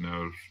meant there was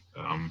no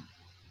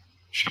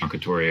Sean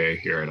Couturier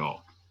here at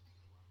all?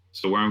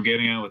 So where I'm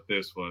getting at with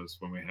this was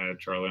when we had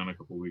Charlie on a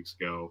couple of weeks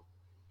ago,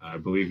 I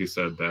believe he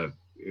said that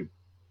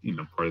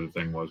part of the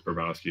thing was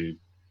Bobrovsky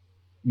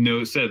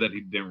said that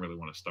he didn't really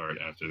want to start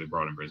after they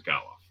brought in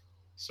Brizgalov.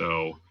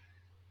 So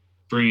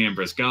bringing in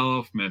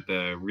Brizgalov meant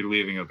the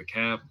relieving of the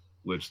cap,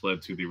 which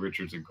led to the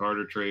Richards and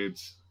Carter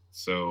trades.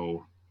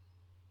 So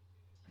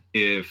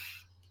if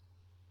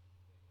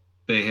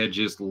they had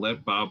just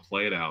let Bob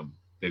play it out,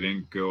 they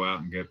didn't go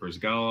out and get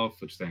Brizgalov,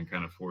 which then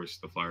kind of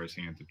forced the Flyers'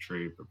 hand to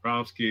trade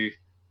Bobrovsky.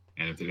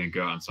 And if they didn't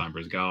go out and sign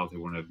Brizgalov, they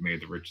wouldn't have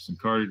made the Richards and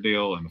Carter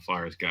deal, and the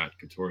Flyers got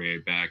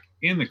Couturier back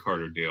in the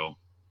Carter deal.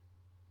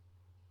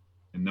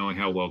 And knowing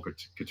how well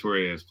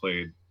Couturier has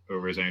played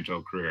over his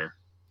NHL career,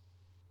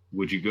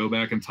 would you go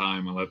back in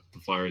time and let the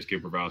Flyers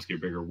give Bobrovsky a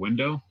bigger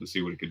window to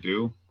see what he could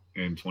do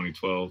in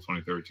 2012,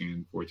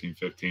 2013, 14,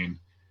 15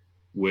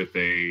 with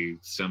a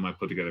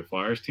semi-put-together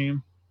Flyers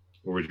team?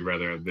 Or would you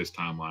rather have this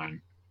timeline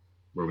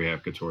where we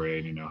have Couturier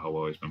and you know how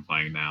well he's been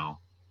playing now,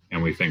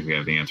 and we think we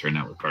have the answer in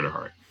that with Carter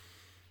Hart?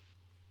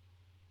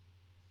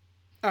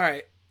 All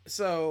right,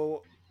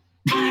 so...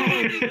 So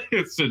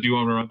do you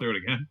want me to run through it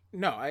again?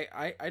 No,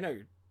 I know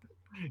you're...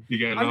 You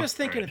got it. I'm just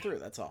thinking it through,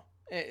 that's all.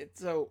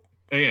 So...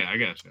 Yeah, I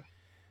got you.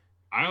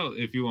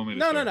 If you want me to...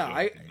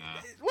 No.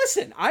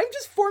 Listen, I'm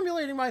just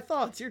formulating my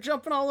thoughts. You're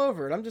jumping all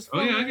over it. I'm just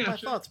formulating my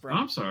thoughts, bro.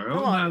 I'm sorry. Come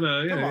I'm on.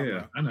 not, Come on, yeah.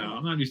 bro. I know.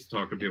 I'm not used to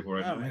talking to people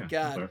right now. Oh, my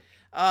Yeah,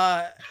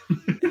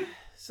 God.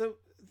 So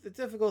the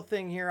difficult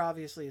thing here,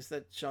 obviously, is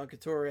that Sean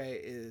Couturier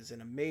is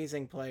an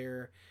amazing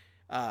player,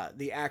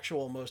 the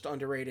actual most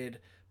underrated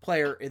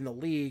player in the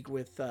league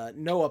with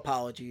no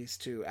apologies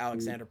to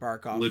Alexander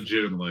Barkov.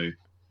 Legitimately,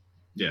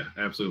 yeah,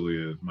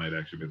 absolutely. It might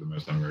actually be the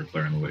most underrated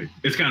player in the league.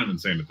 It's kind of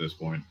insane at this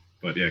point,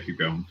 but yeah, keep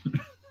going.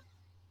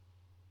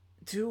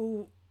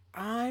 Do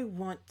I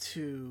want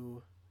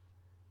to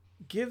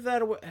give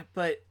that away?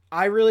 But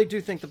I really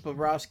do think the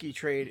Bobrovsky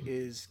trade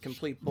is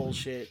complete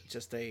bullshit.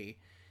 Just a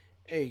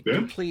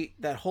complete,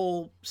 that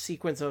whole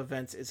sequence of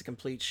events is a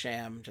complete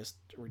sham. Just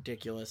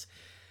ridiculous.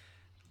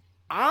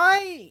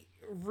 I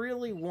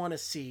really want to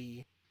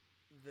see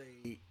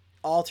the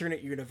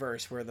alternate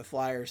universe where the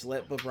Flyers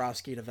let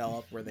Bobrovsky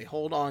develop, where they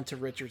hold on to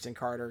Richards and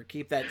Carter,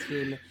 keep that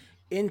team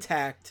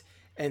intact,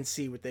 and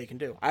see what they can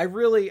do.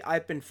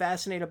 I've been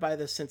fascinated by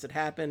this since it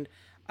happened.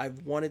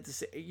 I've wanted to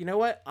say, you know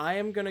what? I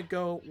am going to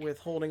go with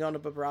holding on to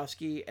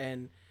Bobrovsky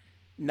and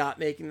not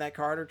making that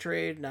Carter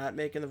trade, not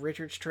making the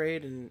Richards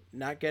trade, and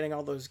not getting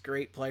all those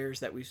great players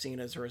that we've seen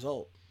as a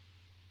result.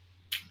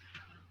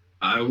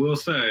 I will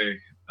say,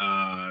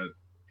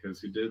 because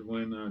he did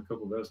win a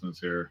couple of Vesnas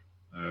here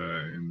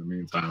in the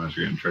meantime,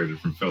 after getting traded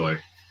from Philly.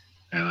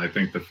 And I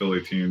think the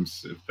Philly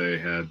teams, if they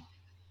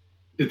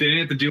didn't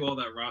have to do all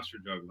that roster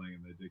juggling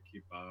and they did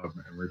keep Bob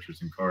and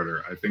Richards and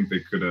Carter, I think they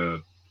could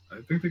have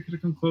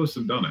come close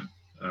and done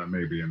it.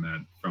 Maybe in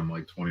that from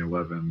like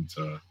 2011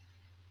 to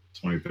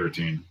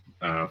 2013,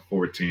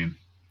 14.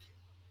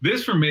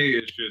 This for me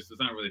is just, it's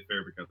not really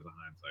fair because of the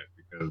hindsight,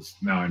 because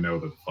now I know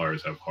that the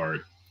Flyers have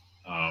heart.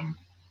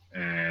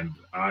 And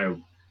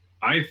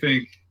I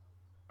think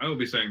I will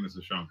be saying this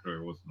if Sean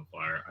Couturier wasn't a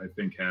Flyer. I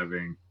think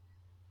having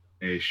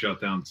a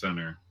shutdown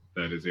center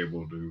that is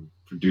able to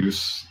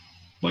produce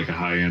like a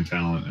high-end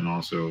talent and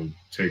also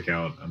take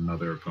out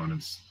another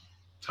opponent's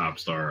top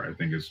star, I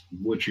think is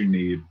what you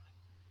need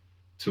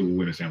to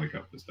win a Stanley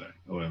Cup this day,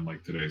 in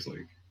like today's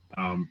league.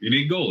 You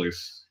need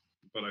goalies,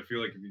 but I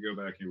feel like if you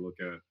go back and you look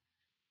at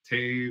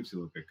Taves,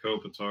 you look at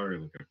Kopitar, you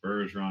look at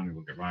Bergeron, you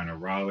look at Ryan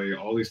O'Reilly,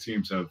 all these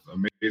teams have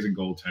amazing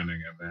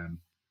goaltending, and then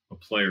a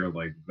player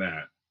like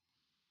that.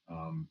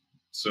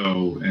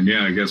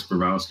 I guess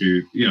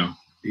Bobrovsky,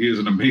 he is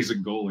an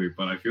amazing goalie,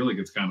 but I feel like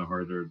it's kind of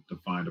harder to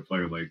find a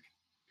player like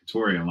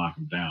Couturier and lock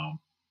him down.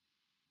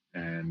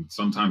 And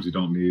sometimes you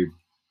don't need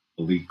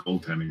elite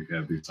goaltending. You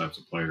have these types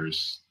of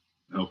players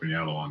helping you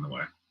out along the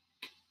way.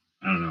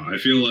 I don't know. I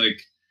feel like,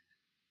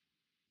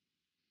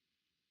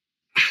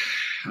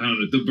 I don't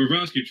know, the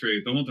Bobrovsky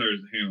trade, the whole entire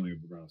handling of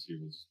Bobrovsky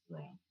was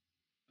wrong.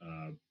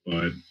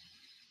 But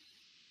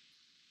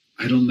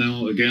I don't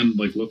know. Again,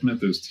 like looking at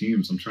those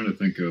teams, I'm trying to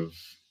think of,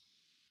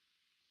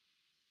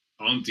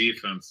 on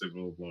defense, they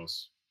would have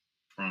lost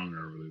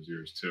Pronger over those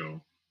years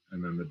too.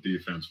 And then the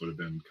defense would have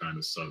been kind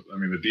of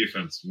the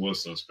defense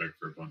was suspect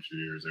for a bunch of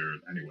years there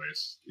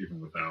anyways,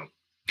 even without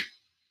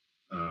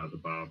the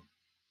Bob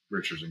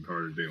Richards and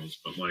Carter deals.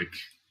 But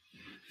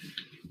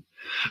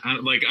I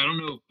don't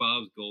know if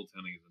Bob's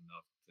goaltending is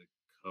enough to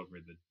cover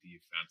the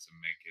defense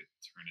and make it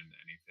turn into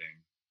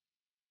anything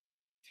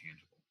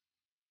tangible,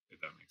 if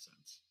that makes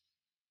sense.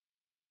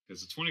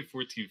 Because the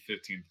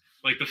 2014-15,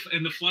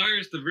 the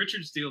Flyers, the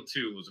Richards deal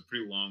too was a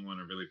pretty long one,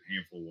 a really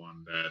painful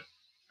one that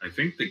I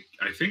think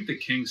the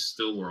Kings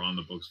still were on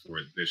the books for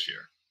it this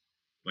year.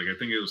 I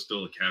think it was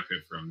still a cap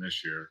hit for him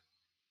this year,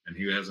 and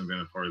he hasn't been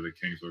a part of the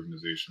Kings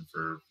organization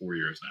for 4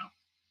 years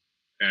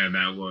now. And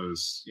that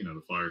was,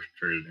 the Flyers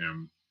traded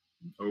him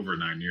over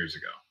 9 years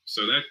ago.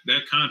 So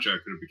that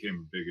contract could have became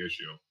a big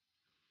issue.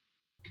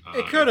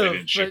 It could have. They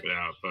didn't ship it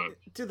out, but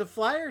do the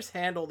Flyers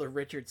handle the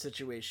Richards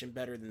situation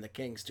better than the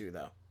Kings do,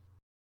 though?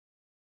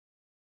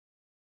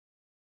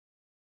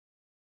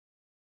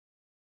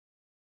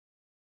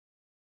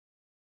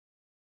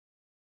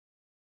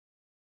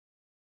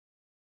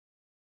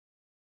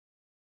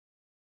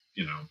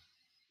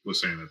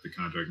 was saying that the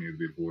contract needed to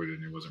be voided,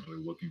 and he wasn't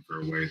really looking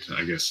for a way to,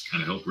 I guess,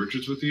 kind of help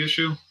Richards with the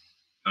issue.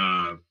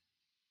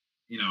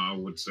 I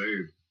would say,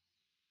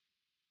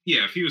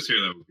 yeah, if he was here,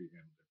 that would be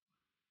him.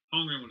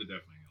 Holmgren would have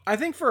definitely helped. I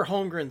think for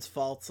Holmgren's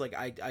faults,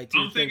 I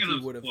do think he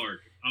would have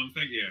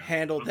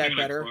handled that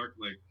better. Clark,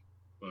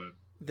 but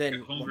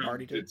than Holmgren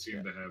Lombardi did.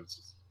 Seem to have.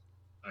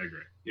 I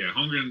agree. Yeah,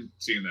 Holmgren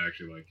seemed to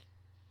actually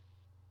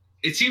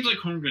It seems like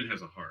Holmgren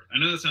has a heart. I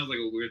know that sounds like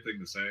a weird thing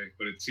to say,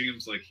 but it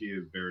seems like he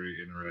is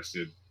very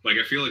interested.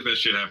 I feel like that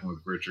shit happened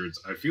with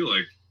Richards. I feel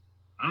like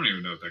I don't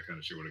even know if that kind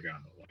of shit would have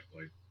gotten to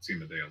light, seen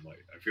the day of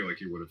light. I feel like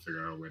he would have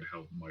figured out a way to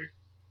help Mike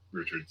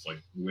Richards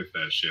with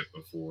that shit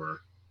before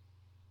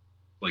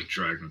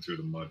dragging him through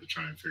the mud to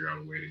try and figure out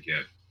a way to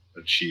get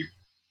a cheap,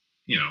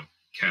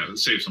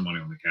 save some money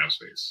on the cap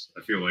space.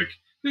 I feel like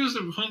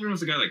Holmgren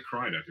was the guy that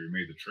cried after he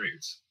made the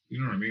trades. You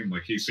know what I mean?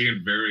 He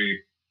seemed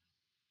very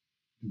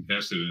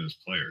invested in his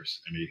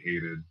players, and he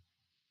hated.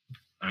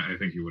 I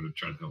think he would have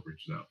tried to help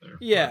Richards out there.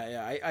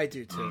 Yeah, I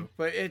do too.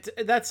 But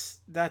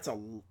that's a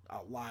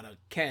lot of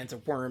cans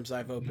of worms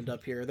I've opened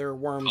up here. There are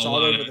worms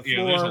all over the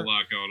floor. There's a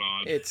lot going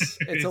on.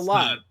 It's a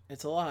lot.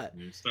 It's a lot.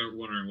 You start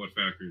wondering what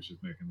factory is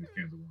just making these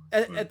cans of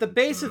worms. At the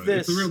base of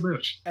this, it's a real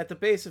bitch. At the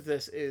base of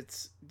this,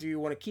 it's: do you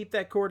want to keep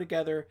that core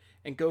together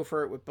and go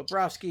for it with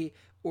Bobrovsky,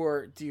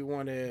 or do you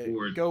want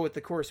to go with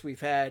the course we've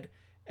had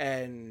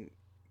and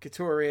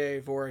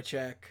Couturier,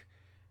 Voracek,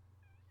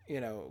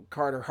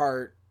 Carter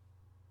Hart.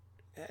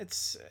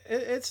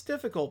 It's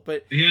difficult,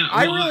 but Yeah,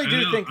 I well, really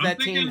do know. think I'm that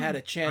team thinking- had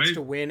a chance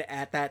to win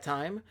at that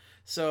time.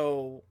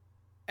 So,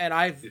 and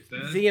I've If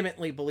that-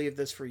 vehemently believed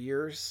this for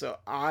years. So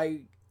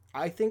I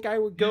think I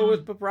would go Yeah.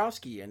 with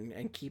Bobrovsky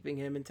and keeping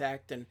him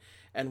intact and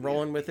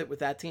rolling with it with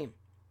that team.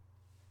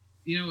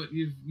 You know what?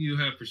 You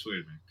have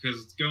persuaded me,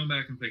 because going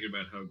back and thinking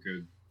about how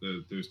good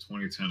those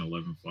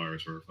 2010-11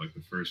 Flyers were for like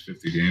the first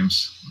 50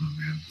 games. Oh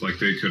man, like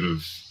they could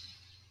have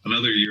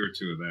another year or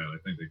two of that. I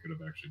think they could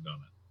have actually done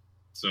it.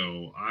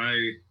 So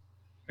I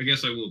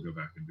guess I will go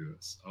back and do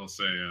this. I'll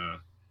say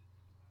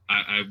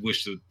I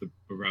wish that the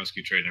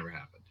Bobrovsky trade never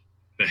happened.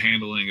 The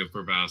handling of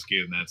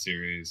Bobrovsky in that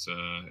series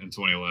in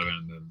 2011,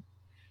 and then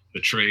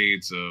the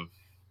trades of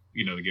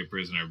to get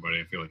Briz and everybody.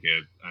 I feel like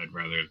I'd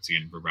rather have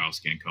seen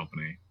Bobrovsky and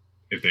company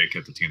if they had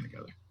kept the team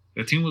together.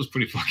 That team was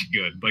pretty fucking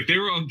good. Like they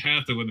were on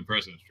path to win the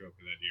President's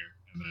Trophy that year,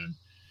 and then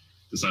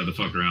decided to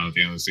fuck around at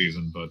the end of the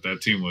season. But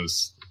that team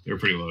they were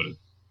pretty loaded.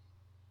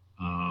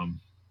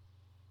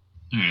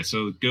 All right,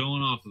 so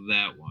going off of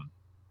that one,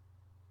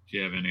 did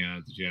you have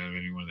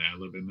anyone to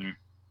ad-lib in there?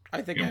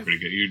 I think pretty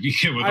good. You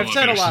came with I've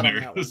said a lot on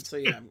scenarios. that one, so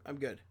yeah, I'm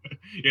good.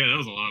 Yeah, that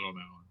was a lot on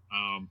that one.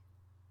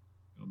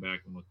 Going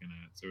back and looking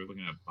at, so we're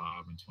looking at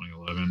Bob in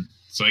 2011.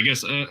 So I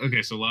guess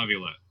okay, so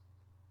Laviolette.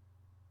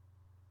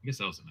 I guess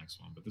that was the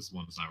next one, but this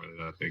one is not really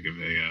that big of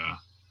a.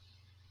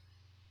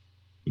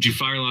 Would you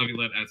fire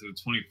Laviolette after the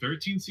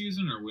 2013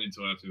 season, or wait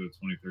until after the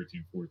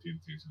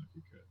 2013-14 season if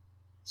you could?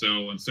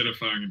 So instead of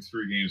firing him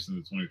 3 games in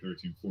the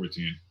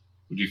 2013-14,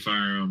 would you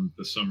fire him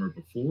the summer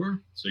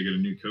before, so you get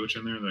a new coach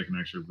in there that can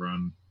actually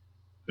run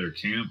their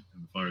camp,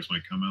 and the Flyers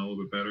might come out a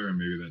little bit better, and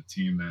maybe that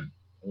team that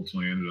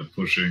ultimately ended up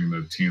pushing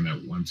the team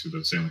that went to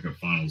the Stanley Cup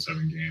Finals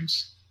 7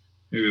 games,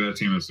 maybe that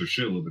team has their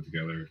shit a little bit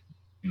together,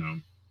 a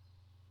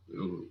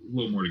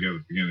little more together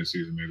at the beginning of the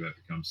season, maybe that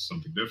becomes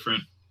something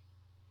different.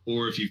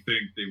 Or if you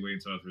think they wait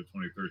until after the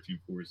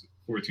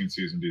 2013-14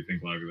 season, do you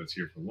think Laviolette's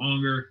here for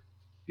longer?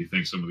 Do you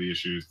think some of the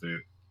issues that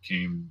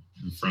came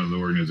in front of the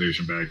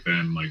organization back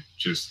then, like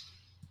just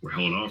were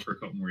held off for a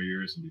couple more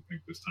years? And do you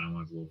think this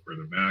timeline's a little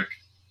further back?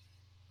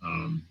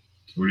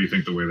 Or do you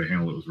think the way they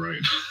handled it was right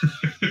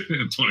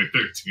in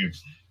 2013?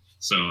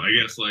 So I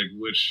guess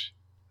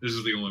this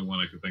is the only one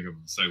I could think of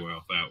to segue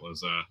off that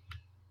was,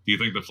 do you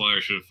think the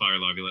Flyers should have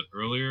fired Laviolette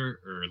earlier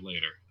or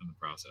later in the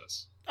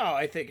process? Oh,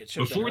 I think it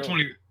should have Before been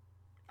 20. earlier.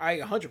 I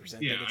 100%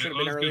 think Yeah, it should have I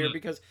been was earlier gonna-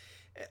 because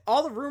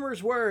all the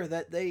rumors were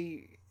that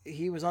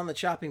he was on the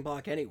chopping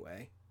block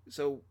anyway.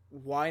 So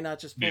why not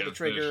just pull Yeah, the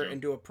trigger that's true.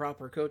 and do a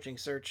proper coaching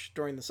search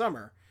during the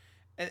summer?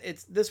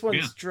 This one's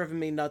Yeah. driven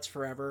me nuts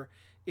forever.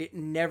 It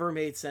never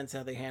made sense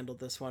how they handled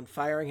this one.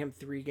 Firing him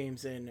 3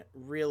 games in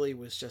really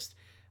was just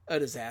a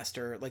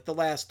disaster. Like the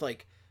last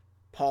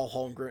Paul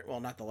Holmgren, well,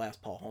 not the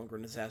last Paul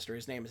Holmgren disaster.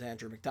 His name is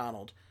Andrew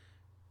McDonald.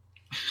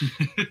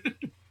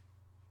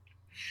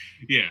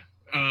 Yeah.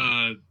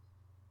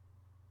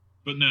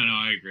 But no,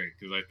 I agree,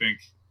 because I think,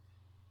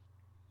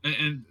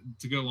 and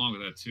to go along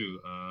with that too,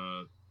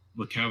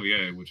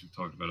 LeCavier, which we've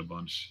talked about a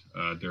bunch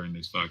during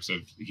these talks,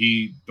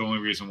 the only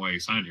reason why he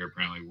signed here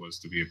apparently was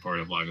to be a part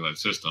of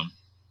Laviolette's system.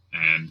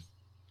 And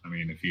I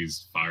mean, if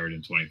he's fired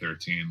in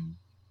 2013,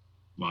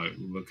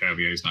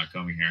 LeCavier's not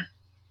coming here.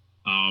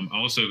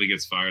 Also, if he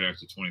gets fired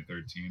after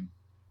 2013,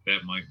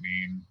 that might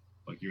mean,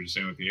 like you were just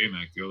saying with the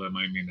AMAC deal, that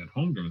might mean that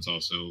Holmgren's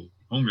also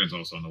on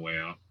the way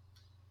out,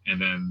 and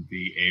then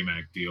the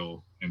AMAC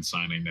deal and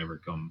signing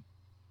never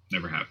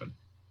happen,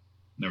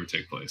 never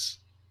take place.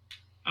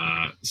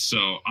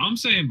 So I'm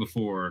saying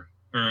before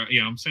the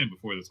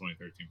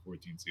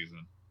 2013-14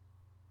 season,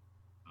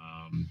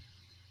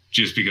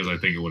 just because I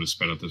think it would have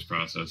sped up this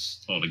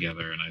process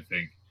altogether, and I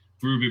think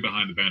Ruby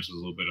behind the bench was a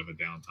little bit of a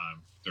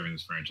downtime during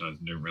this franchise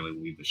and didn't really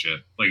lead the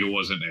shit. Like it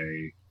was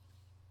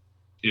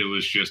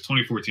just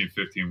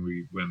 2014-15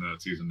 we win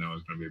that season. No,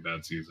 it's going to be a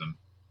bad season,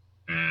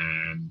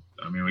 and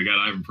I mean we got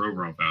Ivan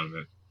Provorov out of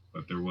it,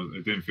 but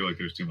it didn't feel like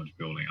there was too much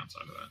building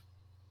outside of that,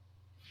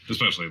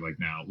 especially like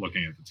now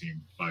looking at the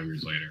team 5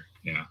 years later.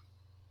 Yeah.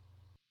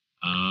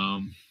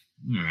 All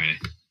right.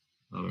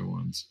 Other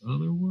ones.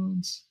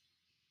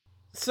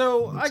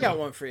 So What's I got up?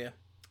 one for you.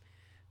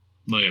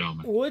 Lay it on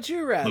me. Would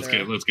you rather? Let's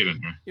get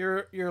in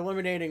here. You're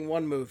eliminating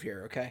one move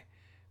here, okay?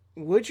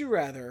 Would you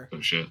rather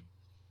Oh shit.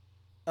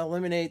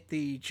 eliminate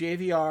the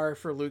JVR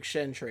for Luke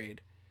Shen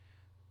trade,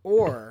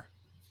 or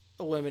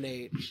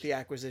eliminate the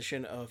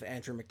acquisition of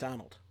Andrew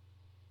McDonald?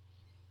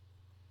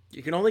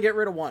 You can only get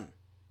rid of one.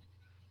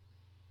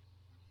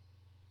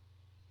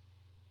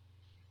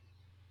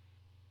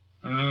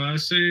 I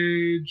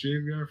say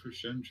JVR for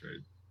Shen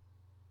trade.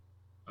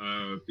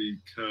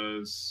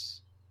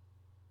 Because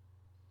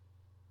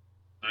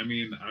I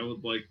mean, I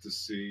would like to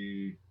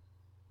see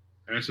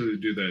after they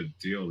do that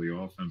deal, the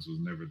offense was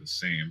never the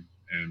same,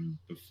 and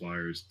the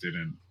Flyers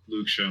didn't.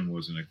 Luke Shen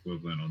was an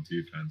equivalent on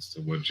defense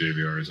to what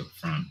JVR is up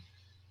front.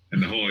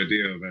 And the whole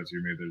idea of after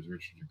you made those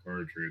Richard and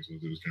Carter trades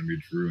was it was going to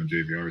be Drew and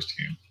JVR's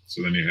team.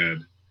 So then you had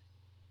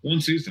one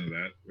season of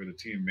that where the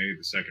team made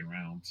the second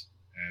round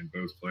and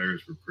both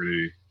players were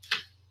pretty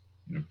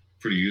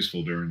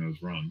useful during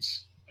those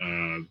runs.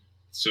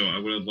 So I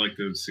would have liked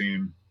to have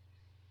seen.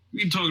 We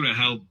can talk about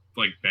how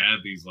like bad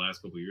these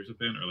last couple of years have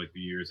been, or like the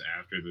years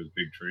after those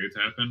big trades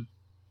happened.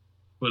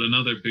 But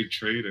another big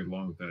trade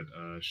along with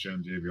that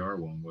Shen JVR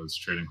one was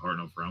trading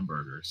Hartnell for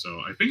Umberger. So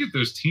I think if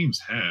those teams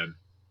had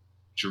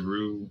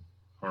Giroux,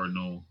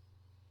 Hartnell,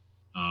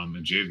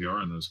 and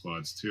JVR in those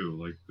squads too,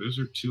 like those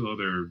are two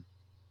other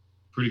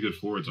pretty good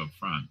forwards up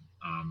front.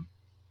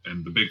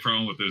 And the big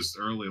problem with those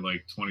early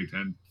like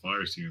 2010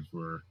 Flyers teams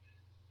were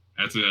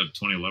after that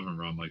 2011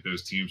 run, like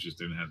those teams just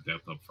didn't have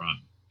depth up front.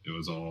 It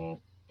was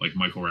all like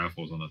Michael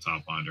Raffles on the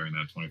top line during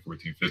that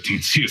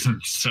 2014-15 season.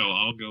 So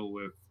I'm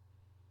going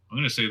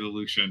to say the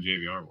Luke Shen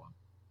JVR one.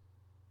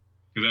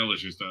 Because that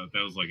was just,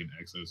 that was like an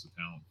exodus of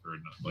talent for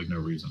like no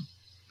reason.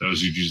 That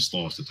was, you just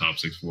lost the top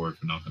six forward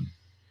for nothing.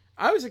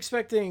 I was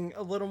expecting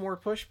a little more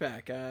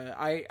pushback.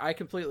 I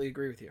completely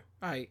agree with you.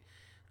 I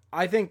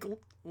think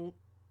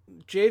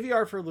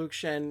JVR for Luke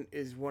Shen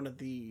is one of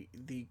the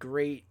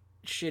great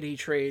shitty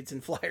trades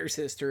in Flyers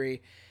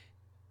history.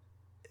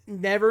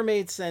 Never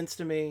made sense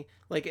to me.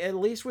 Like, at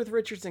least with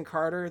Richards and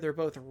Carter, they're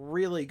both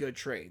really good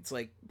trades.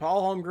 Like,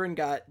 Paul Holmgren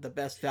got the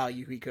best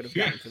value he could have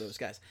gotten for those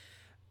guys.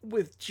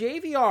 With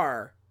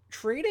JVR,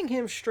 trading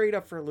him straight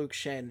up for Luke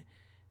Shen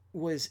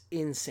was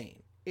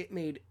insane. It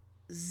made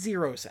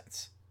zero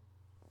sense.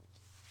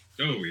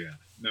 Oh yeah,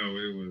 no,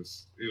 it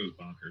was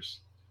bonkers.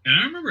 And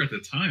I remember at the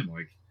time,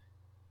 like,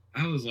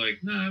 I was like,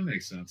 nah, that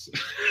makes sense.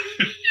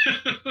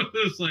 It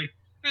was like,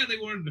 they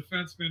wanted a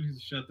defenseman who's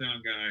a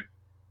shutdown guy.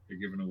 They're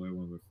giving away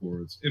one of their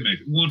forwards. It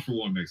makes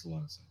 1-for-1 makes a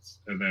lot of sense.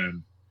 And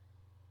then,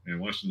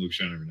 watching Luke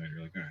Shen every night,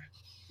 you're like, all right,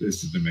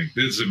 this doesn't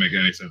make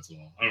any sense at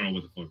all. I don't know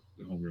what the fuck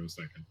the Holmgren was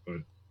thinking, but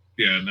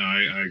yeah, no,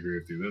 I agree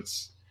with you.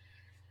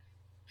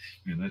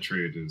 That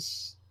trade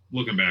is,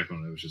 looking back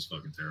on it, was just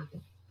fucking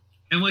terrible.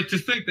 And like to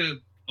think that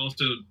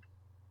also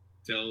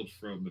dealt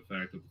from the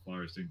fact that the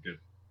Flyers didn't get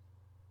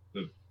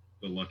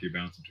the lucky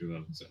bounce in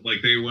 2007.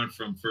 Like they went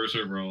from first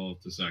overall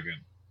to second,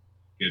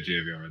 get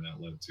JVR, and that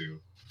led to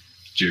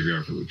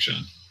JVR for Luke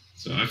Shen.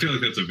 So I feel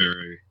like that's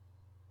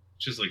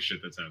just like shit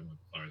that's happened with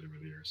the Flyers over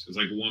the years. It's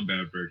like one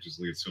bad break just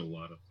leads to a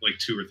lot of like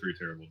 2 or 3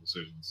 terrible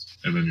decisions,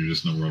 and then you're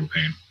just in a world of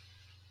pain.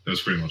 That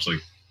was pretty much like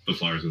the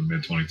Flyers in the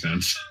mid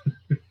 2010s,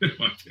 in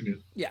my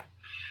opinion. Yeah.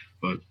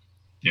 But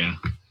yeah.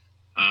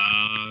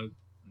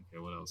 Okay,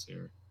 what else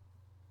here?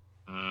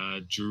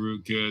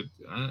 Giroux, good.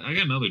 I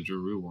got another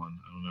Giroux one.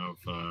 I don't know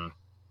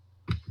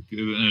if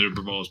it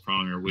revolves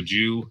Pronger. Would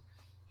you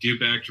give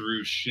back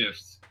Giroux's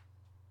shift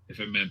if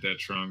it meant that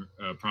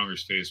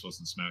Pronger's face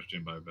wasn't smashed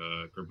in by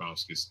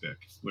Grabowski's stick,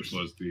 which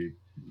was the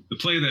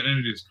play that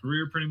ended his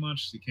career pretty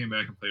much? He came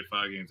back and played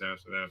 5 games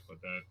after that, but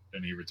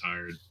then he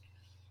retired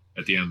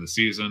at the end of the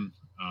season.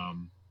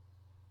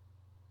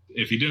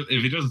 If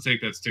he doesn't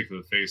take that stick to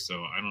the face,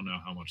 though, I don't know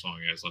how much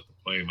longer he has left to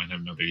play. He might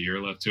have another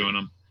year left to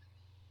him.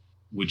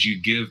 Would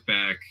you give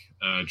back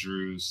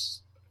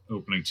Drew's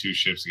opening 2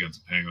 shifts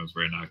against the Penguins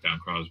where he knocked down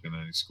Crosby and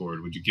then he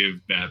scored? Would you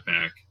give that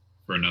back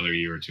for another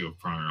year or 2 of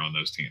Pronger on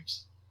those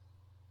teams?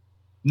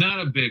 Not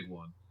a big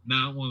one.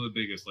 Not one of the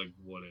biggest like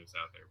what ifs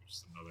out there, which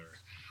is another,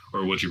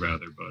 or would you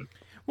rather? But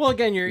well,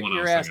 again,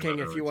 you're asking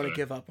if you want to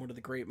give up one of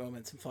the great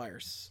moments in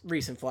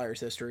recent Flyers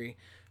history.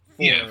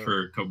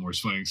 For a couple more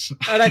swings.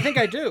 And I think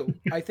I do.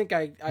 I think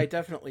I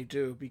definitely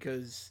do,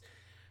 because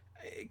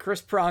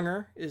Chris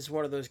Pronger is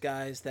one of those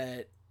guys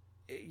that,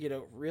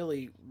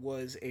 really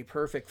was a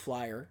perfect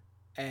Flyer,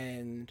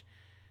 and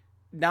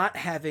not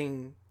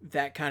having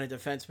that kind of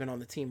defenseman on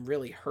the team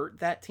really hurt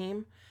that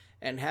team,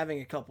 and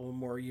having a couple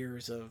more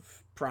years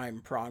of prime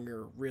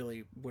Pronger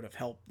really would have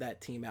helped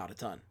that team out a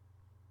ton.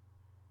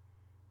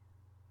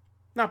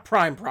 Not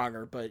prime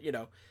Pronger, but,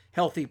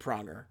 healthy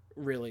Pronger.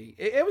 Really,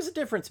 it was a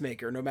difference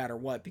maker no matter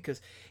what, because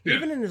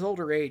even in his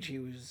older age,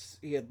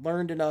 he had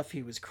learned enough,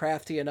 he was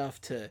crafty enough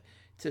to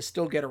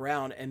still get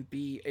around and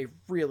be a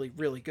really,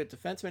 really good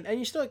defenseman. And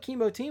you still had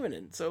Kimmo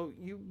Timonen, so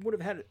you would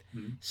have had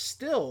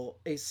still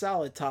a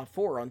solid top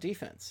 4 on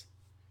defense.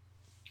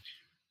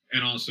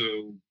 And also,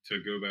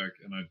 to go back,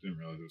 and I didn't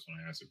realize this when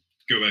I asked it,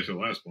 go back to the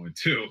last point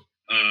too.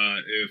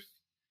 If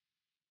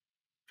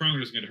Pronger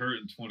doesn't get hurt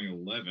in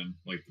 2011,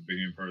 like the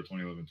beginning part of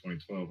 2011,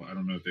 2012, I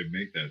don't know if they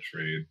make that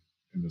trade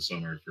in the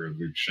summer for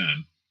Luke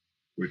Shen,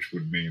 which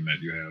would mean that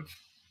you have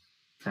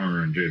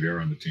Pronger and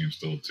JVR on the team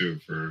still too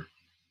for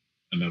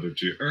another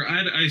 2. Or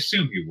I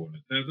assume he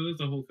wouldn't. That was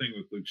the whole thing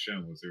with Luke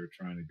Shen, was they were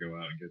trying to go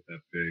out and get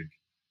that big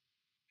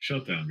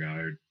shutdown guy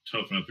or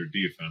toughen up their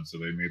defense. So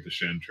they made the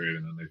Shen trade,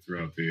 and then they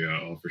threw out the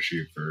offer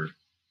sheet for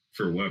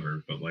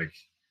Weber. But like,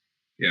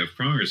 yeah, if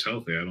Pronger's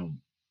healthy,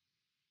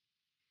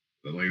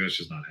 that's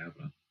just not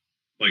happening.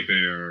 Like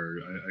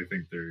I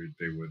think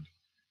they would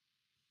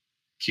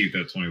keep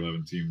that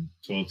 2011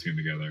 12 team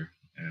together,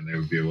 and they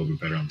would be a little bit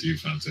better on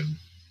defense and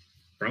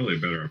probably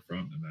better up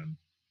front, and then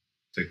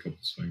take a couple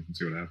swings and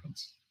see what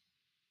happens.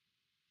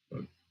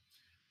 But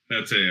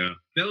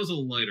that was a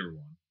lighter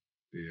one.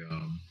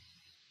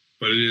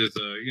 But it is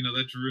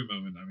that Giroux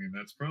moment. I mean,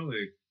 that's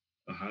probably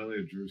a highlight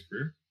of Drew's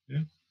career. Yeah.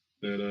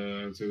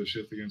 that I'd say the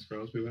shift against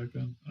Crosby back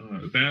then. I don't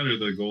know. That or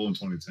the goal in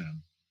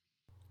 2010.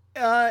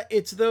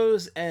 It's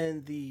those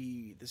and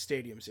the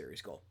Stadium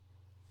Series goal.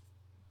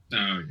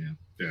 Oh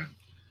yeah.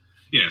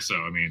 Yeah. So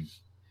I mean,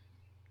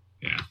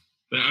 yeah.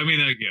 I mean,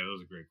 that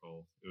was a great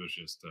goal. It was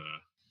just,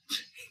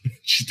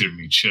 just didn't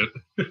mean shit.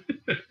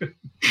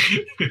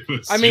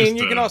 I mean,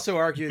 you can also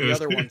argue the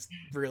other ones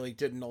really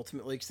didn't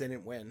ultimately because they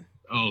didn't win.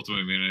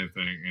 Ultimately mean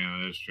anything.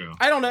 Yeah, that's true.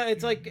 I don't know.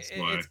 It's like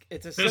That's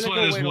it's a cynical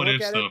way to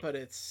look at it, but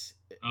it's.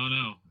 Oh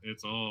no,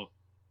 it's all.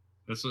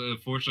 That's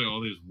unfortunately all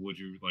these would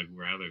you like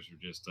rathers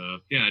are just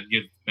I'd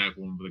give back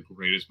one of the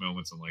greatest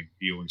moments in like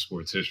viewing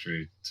sports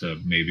history to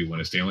maybe win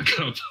a Stanley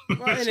Cup.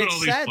 Well, and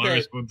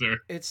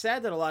it's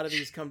sad that a lot of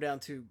these come down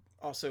to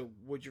also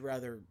would you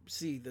rather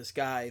see this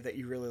guy that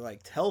you really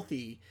liked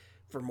healthy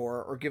for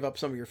more or give up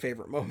some of your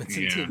favorite moments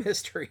in team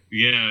history.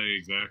 Yeah,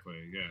 exactly.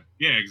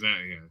 Yeah,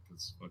 exactly. Yeah,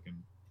 that's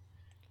fucking.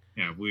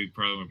 Yeah, we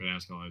probably would have been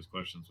asking all these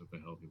questions with the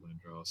healthy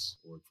Lindros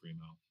or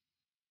Primo,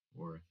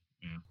 or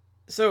yeah.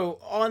 So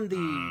on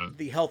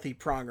the healthy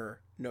Pronger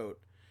note,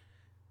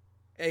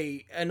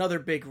 another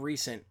big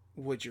recent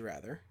would you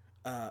rather?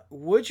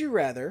 Would you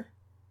rather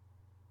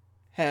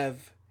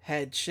have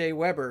had Shea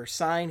Weber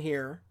sign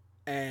here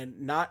and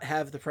not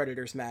have the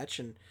Predators match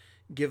and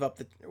give up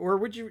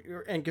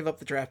give up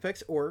the draft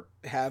picks, or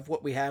have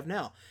what we have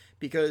now?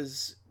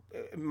 Because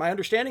my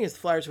understanding is the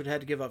Flyers would have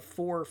had to give up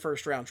 4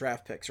 first-round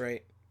draft picks,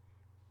 right?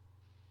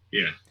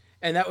 Yeah.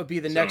 And that would be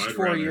the next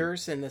 4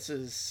 years. And this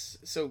is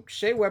so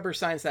Shea Weber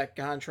signs that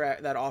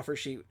contract, that offer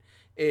sheet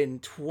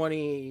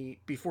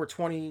before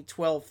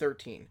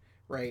 2012-13,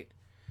 right?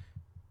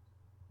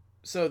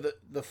 So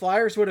the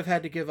Flyers would have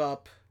had to give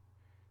up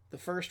the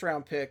first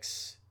round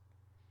picks.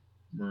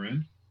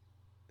 Marin.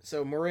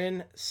 So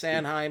Marin,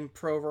 Sanheim,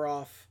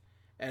 Provorov,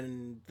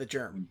 and the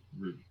Germ.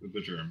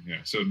 The Germ, yeah.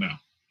 So no,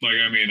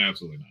 I mean,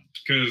 absolutely not.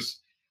 Because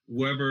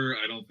Weber,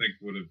 I don't think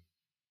would have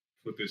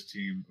put this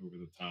team over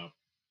the top.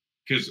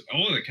 Because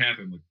all of the cap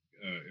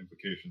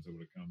implications that would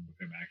have come with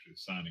him actually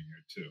signing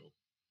here too.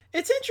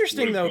 It's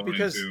interesting though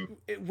because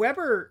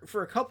Weber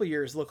for a couple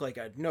years looked like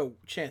no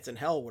chance in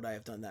hell would I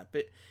have done that,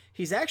 but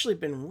he's actually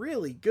been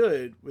really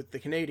good with the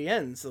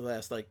Canadiens the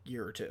last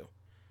year or two.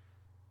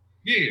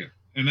 Yeah,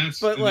 and that's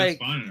fine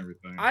and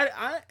everything.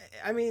 I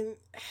mean,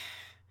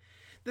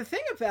 the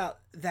thing about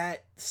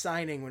that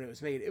signing when it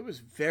was made, it was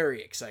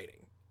very exciting.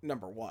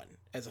 Number one,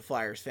 as a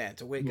Flyers fan,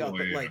 to wake up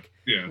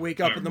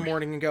in the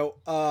morning and go,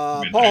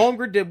 Paul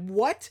Holmgren did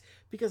what?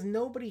 Because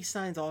nobody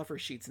signs offer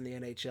sheets in the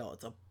NHL.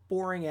 It's a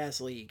boring ass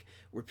league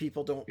where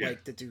people don't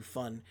like to do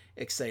fun,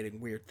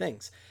 exciting, weird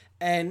things.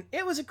 And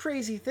it was a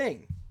crazy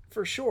thing,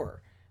 for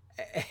sure.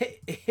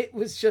 It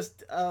was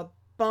just a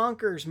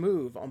bonkers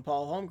move on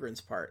Paul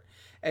Holmgren's part.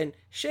 And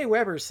Shea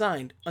Weber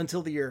signed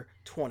until the year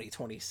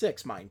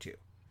 2026, mind you.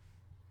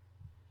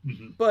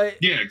 Mm-hmm. But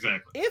yeah,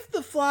 exactly. If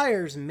the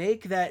Flyers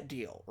make that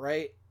deal,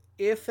 right?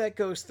 If that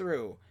goes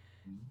through,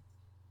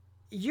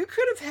 you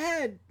could have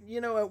had,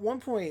 at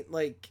one point,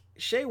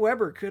 Shea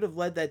Weber could have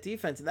led that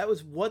defense, and that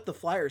was what the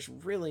Flyers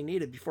really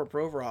needed before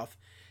Provorov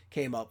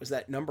came up, was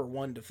that number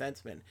one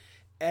defenseman.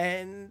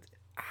 And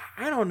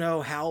I don't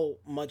know how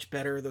much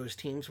better those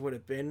teams would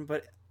have been,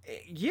 but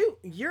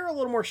you're a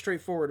little more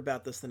straightforward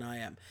about this than I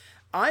am.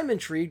 I'm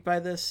intrigued by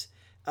this.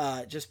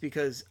 Just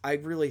because I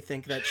really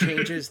think that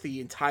changes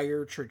the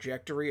entire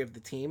trajectory of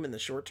the team in the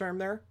short term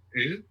there.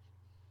 It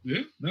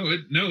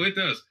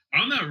does.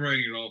 I'm not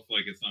writing it off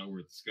like it's not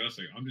worth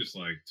discussing. I'm just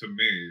to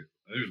me,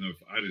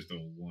 I just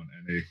don't want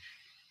any.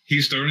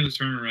 He's starting to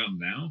turn around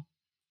now,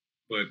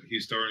 but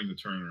he's starting to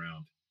turn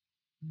around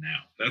now.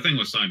 That thing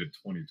was signed in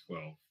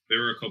 2012. There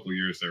were a couple of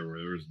years there where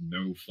there was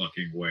no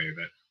fucking way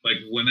that,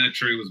 when that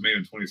trade was made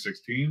in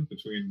 2016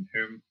 between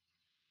him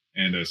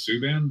and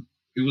Subban,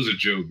 it was a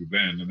joke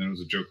then, and then it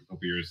was a joke a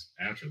couple years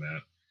after that.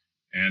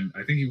 And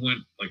I think he went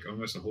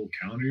almost a whole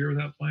calendar year with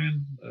that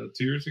plan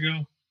 2 years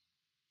ago.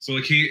 So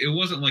it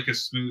wasn't a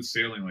smooth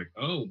sailing,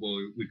 oh well,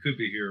 we could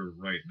be here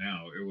right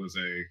now. It was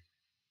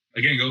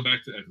again, go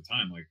back to at the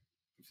time, the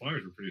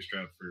Flyers were pretty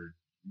strapped for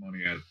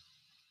money at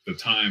the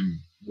time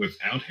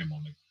without him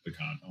on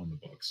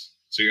the books.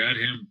 So you add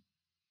him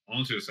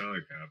onto the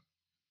salary cap,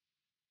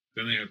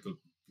 then they have to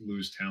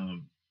lose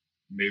talent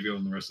maybe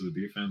on the rest of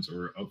the defense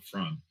or up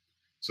front.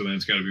 So then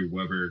it's got to be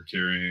Weber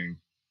carrying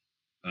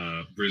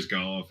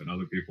Brizgalov and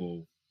other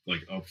people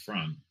up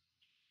front,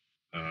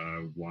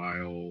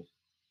 while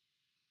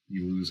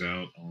you lose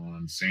out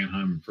on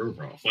Sanheim and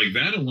Provorov.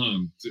 That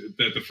alone,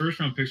 that the first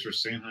round picks for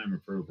Sanheim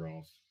and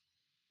Provorov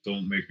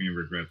don't make me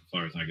regret the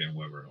Flyers not getting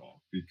Weber at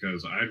all,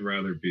 because I'd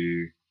rather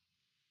be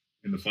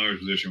in the Flyers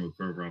position with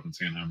Provorov and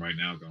Sanheim right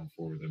now going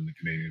forward than the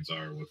Canadiens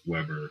are with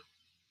Weber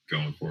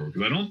going forward.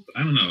 Because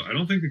I don't know. I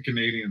don't think the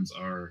Canadiens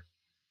are.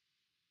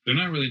 They're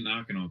not really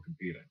knocking on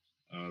competing.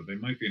 They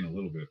might be in a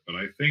little bit, but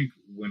I think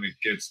when it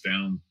gets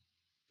down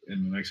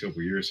in the next couple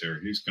of years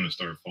here, he's going to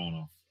start falling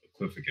off a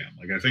cliff again.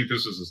 I think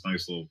this is this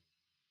nice little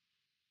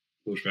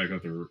push back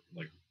up to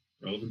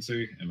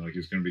relevancy, and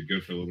he's going to be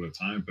good for a little bit of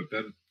time. But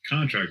that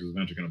contract is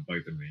eventually going to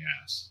bite them in the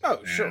ass. Oh,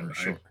 sure.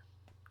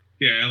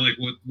 Yeah, and like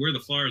where the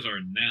Flyers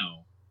are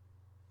now,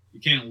 you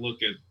can't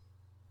look at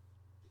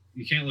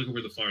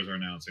where the Flyers are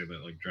now and say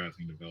that like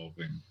drafting,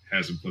 developing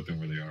hasn't put them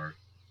where they are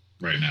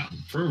right now.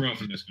 Provorov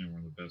and Niskanen are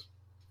one of the best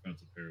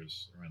defensive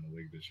pairs around the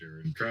league this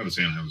year, and Travis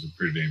Sanheim was a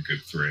pretty damn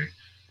good 3.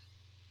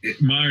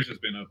 Myers has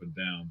been up and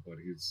down, but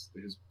his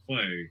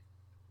play,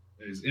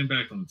 his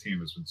impact on the team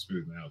has been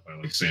smoothed out by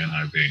like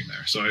Sanheim being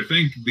there. So I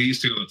think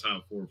these two in the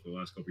top 4 for the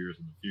last couple of years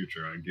in the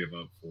future, I give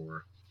up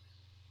for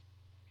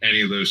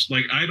any of those.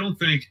 Like, I don't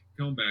think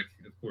going back.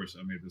 Of course,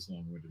 I made this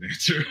long-winded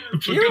answer.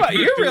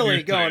 You're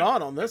really going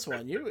on this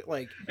one. You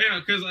like yeah,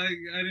 because I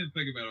didn't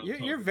think about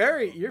it.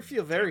 You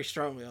feel very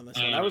strongly on this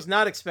one. I was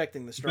not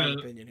expecting the strong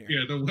opinion here.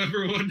 Yeah, the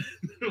Weber one.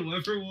 The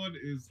Weber one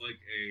is like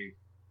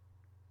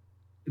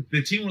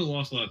the team would have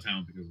lost a lot of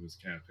talent because of his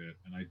cap hit,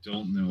 and I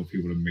don't know if he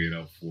would have made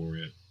up for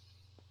it.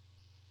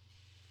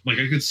 Like,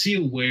 I could see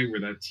a way where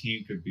that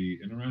team could be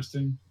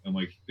interesting, and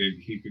like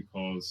he could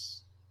cause,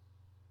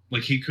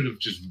 like he could have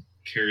just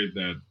carried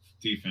that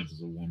defense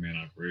as a one-man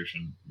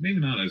operation. Maybe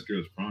not as good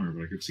as Pronger,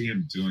 but I could see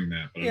him doing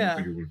that. But I don't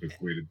think it would have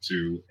equated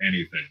to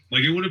anything.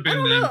 Like, it would have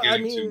been them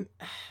getting to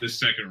the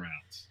second round.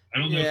 I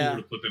don't know if it would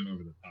have put them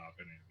over the top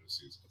in any of those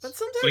seasons. But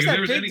sometimes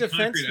that big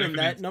defenseman,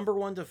 that number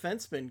one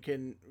defenseman,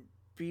 can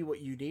be what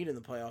you need in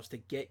the playoffs to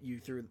get you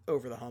through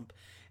over the hump.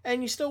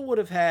 And you still would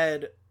have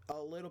had a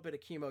little bit of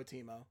chemo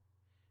Timo.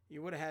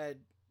 You would have had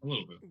a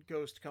little bit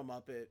Ghost come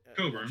up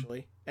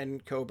Coburn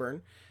and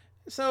Coburn.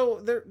 So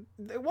there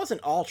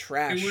wasn't all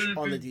trash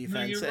on the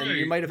defense, and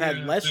you might have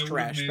had less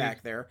trash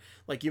back there.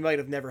 Like, you might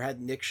have never had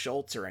Nick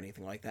Schultz or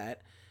anything like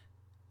that.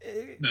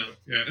 No,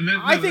 yeah, and then,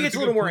 I think it's a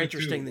little more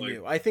interesting than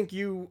you. I think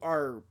you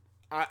are.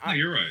 No,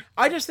 you're right.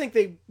 I just think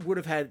they would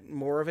have had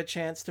more of a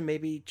chance to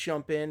maybe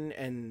jump in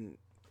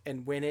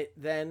and win it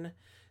then.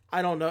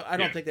 I don't know. I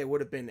don't think they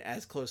would have been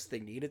as close as they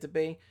needed to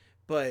be,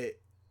 but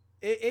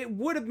it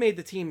would have made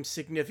the team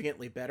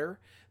significantly better.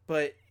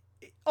 But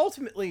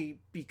ultimately,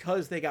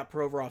 because they got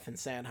Provorov and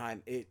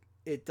Sanheim,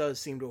 it does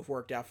seem to have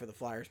worked out for the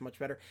Flyers much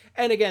better.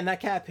 And again, that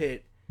cap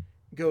hit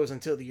goes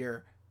until the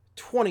year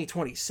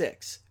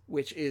 2026,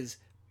 which is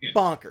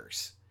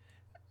bonkers.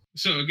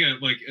 So again,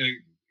 like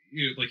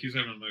he's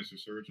having a nice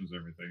resurgence and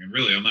everything. And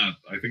really, I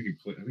think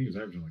he was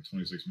averaging like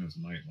 26 minutes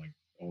a night, and like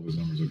all of his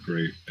numbers look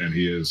great. And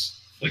he is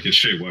like, it's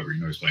Shea Weber,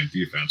 he's playing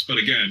defense. But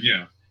again,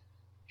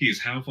 he's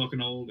how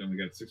fucking old, and we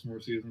got 6 more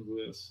seasons of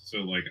this. So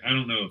like, I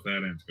don't know if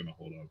that end's gonna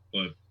hold up.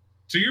 But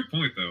to your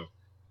point though,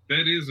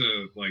 that is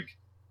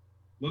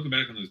looking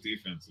back on those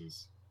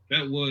defenses,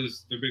 that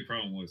was their big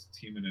problem. Was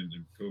Tiemann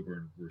and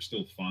Coburn were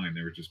still fine.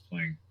 They were just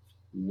playing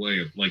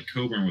way up. Like,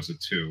 Coburn was a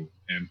 2,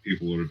 and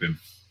people would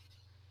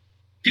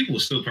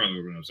still probably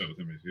would have been upset with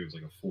him if he was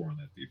like a 4 on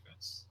that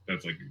defense.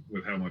 That's like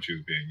with how much he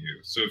was being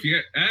used. So if you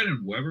add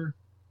in Weber,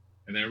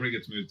 and then everybody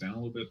gets moved down a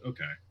little bit,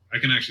 okay,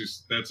 that's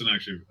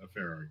actually a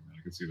fair argument.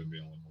 I could see them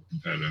being a little more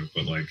competitive,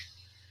 but like,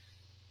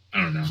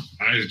 I don't know.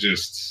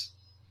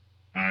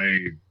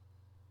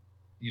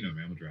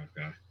 Man, I'm a draft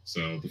guy.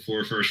 So the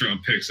 4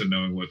 first-round picks and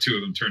knowing what 2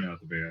 of them turned out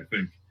to be, I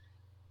think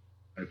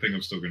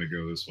I'm still going to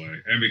go this way.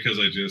 And because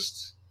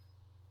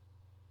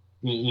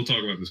we'll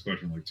talk about this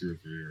question in like 2 or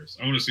 3 years.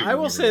 I want to see. I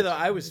will say though,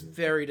 I was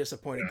very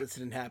disappointed this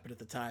didn't happen at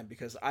the time,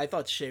 because I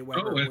thought Shea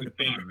Weber would have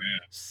been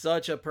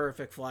such a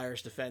perfect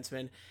Flyers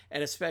defenseman,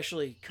 and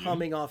especially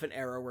coming off an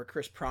era where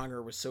Chris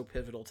Pronger was so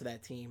pivotal to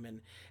that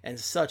team and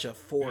such a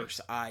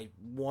force. I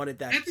wanted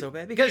that so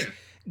bad, because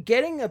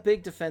getting a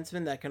big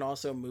defenseman that can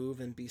also move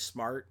and be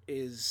smart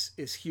is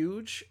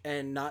huge,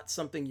 and not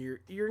something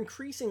you're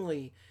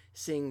increasingly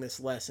seeing this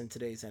less in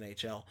today's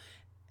NHL,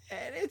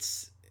 and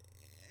it's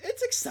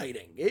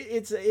exciting.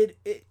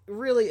 It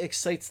really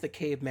excites the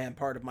caveman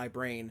part of my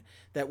brain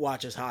that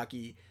watches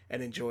hockey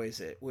and enjoys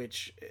it,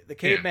 which the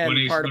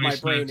caveman part of my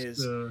brain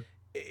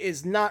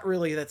is not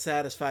really that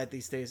satisfied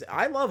these days.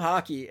 I love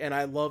hockey and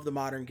I love the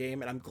modern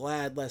game, and I'm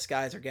glad less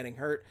guys are getting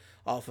hurt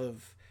off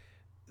of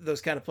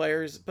those kind of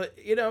players. But,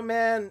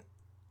 man,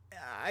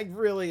 I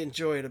really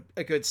enjoyed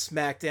a good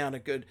smackdown, a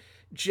good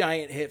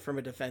giant hit from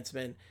a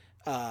defenseman,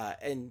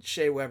 and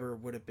Shea Weber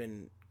would have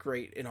been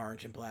great in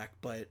orange and black,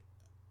 but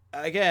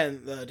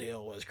again, the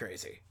deal was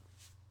crazy.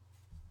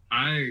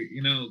 I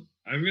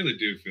really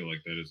do feel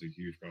like that is a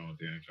huge problem with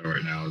the NHL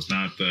right now. It's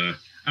not I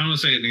don't want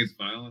to say it needs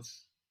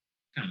violence.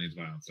 It kind of needs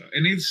violence, though.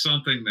 It needs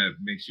something that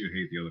makes you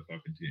hate the other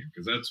fucking team,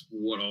 because that's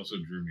what also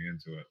drew me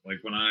into it.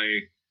 Like,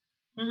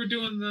 when we're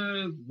doing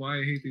the Why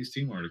I Hate These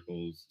Team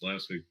articles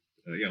last week.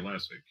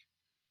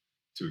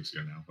 2 weeks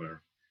ago now,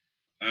 whatever.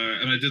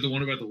 And I did the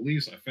one about the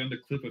Leafs. I found a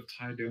clip of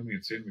Ty Domi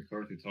and Sandy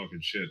McCarthy talking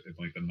shit in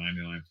like the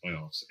 '99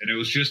 playoffs, and it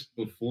was just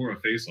before a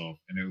face-off,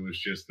 and it was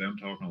just them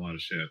talking a lot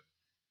of shit.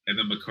 And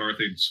then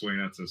McCarthy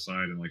swinging out to the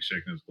side and like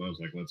shaking his gloves,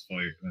 like, let's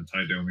fight. And then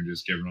Ty Domi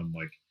just giving him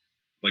like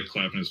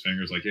clapping his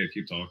fingers, like, yeah,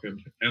 keep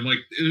talking. And like,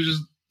 it was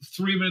just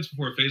 3 minutes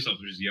before a face-off,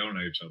 they're just yelling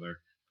at each other.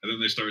 And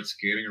then they start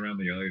skating around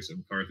the ice, and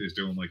McCarthy's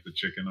doing like the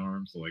chicken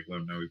arms to like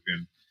let him know he's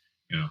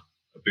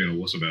being a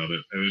wuss about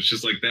it. And it's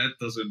just like, that's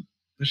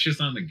just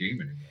not in the game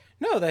anymore.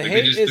 No, the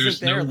hate isn't there's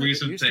there. No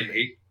reason to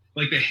hate.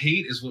 like the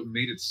hate is what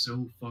made it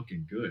so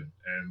fucking good.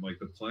 And like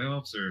the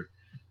playoffs are,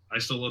 I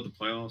still love the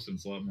playoffs and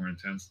it's a lot more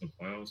intense than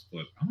the playoffs,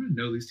 but I want to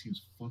know these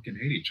teams fucking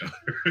hate each other.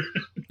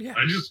 Yeah.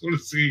 I just want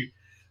to see,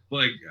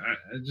 like,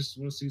 I just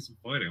want to see some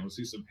fighting. I want to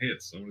see some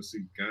hits. I want to see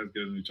guys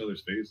get in each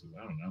other's faces.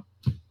 I don't know.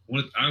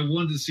 I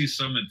wanted to see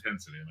some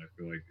intensity, and I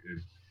feel like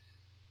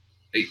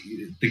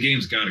the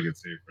game's got to get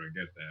safer. I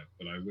get that,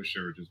 but I wish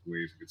there were just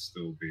ways it could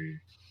still be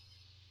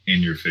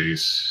in your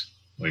face,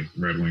 like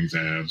Red Wings,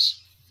 Avs,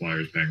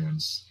 Flyers,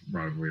 Penguins,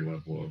 rivalry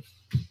level of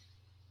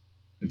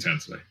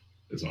intensity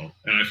is all.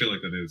 And I feel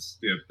like that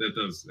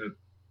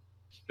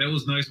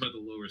was nice about the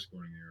lower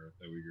scoring era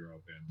that we grew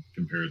up in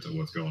compared to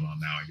what's going on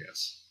now, I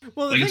guess.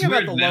 Well, the Like, thing it's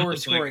about weird the now, lower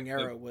it's scoring like-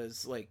 era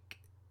was like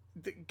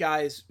the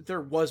guys,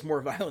 there was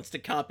more violence to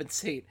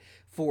compensate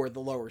for the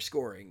lower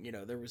scoring. You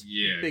know, there was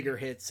Yeah. bigger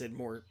hits and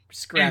more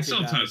scrappy. And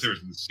sometimes guys.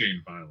 there's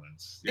insane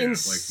violence. Yeah,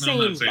 insane like,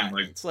 no, I'm not saying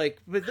violence. Like,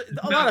 but a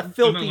not- lot of I'm not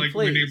filthy like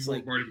we need plays. more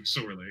Like, Marty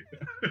McSorley.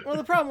 well,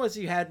 the problem was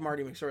you had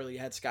Marty McSorley, you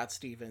had Scott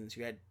Stevens,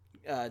 you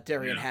had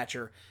Darian Yeah.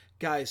 Hatcher,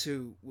 guys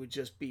who would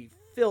just be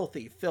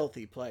filthy,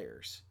 filthy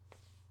players.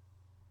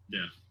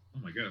 Yeah. Oh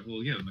my god.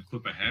 Well, yeah, in the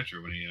clip of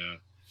Hatcher when he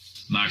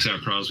knocks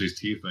out Crosby's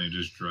teeth and he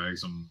just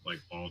drags him like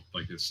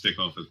his stick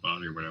off his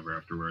body or whatever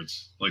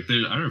afterwards. Like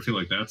I don't feel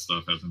like that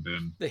stuff hasn't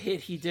been. The hit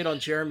he did on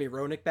Jeremy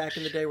Roenick back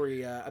in the day, where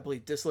he, I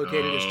believe,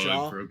 dislocated his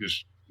jaw. Broke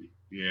his,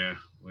 yeah,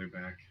 way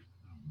back.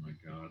 Oh my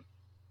god.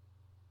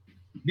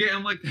 Yeah,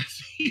 I'm like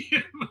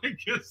I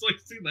guess like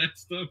see that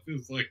stuff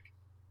is like.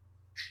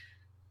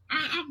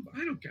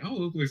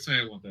 I'll openly say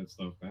I want that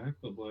stuff back,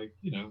 but like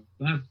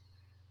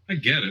I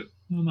get it.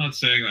 I'm not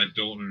saying I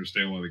don't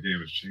understand why the game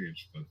has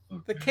changed, but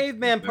The man,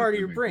 caveman that part of did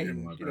your make the game a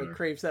brain, lot you know, better.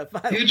 craves that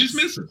violence. You just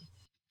miss it.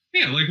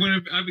 Yeah, like when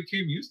I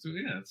became used to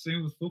it. Yeah,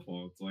 same with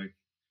football. It's like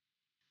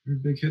every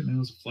big hit now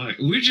is a flag.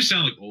 We just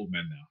sound like old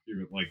men now.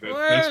 You're like that's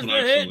Where's what the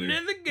I hitting feel.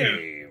 in the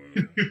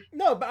game?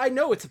 No, but I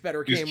know it's a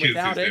better These game kids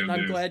without these it, and damn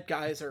I'm days. glad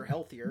guys are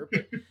healthier.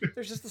 But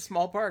there's just a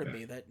small part of Yeah.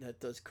 me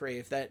that does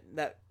crave that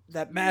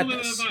That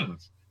madness.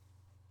 violence.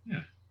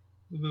 Yeah.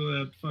 A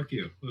little fuck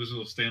you. Those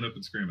little stand up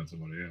and scream at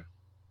somebody. Yeah.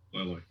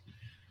 Well, like.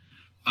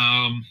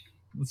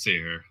 Let's see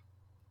here.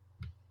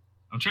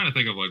 I'm trying to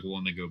think of like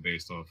one that go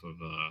based off of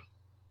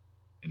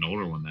an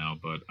older one now,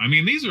 but I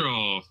mean these are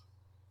all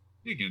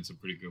again some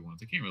pretty good ones.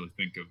 I can't really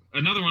think of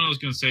another one I was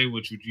going to say.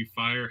 Which would you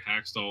fire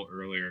Hackstall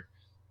earlier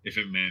if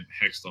it meant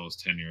Hextall's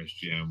tenure as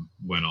GM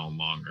went on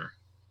longer?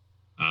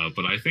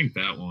 But I think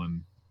that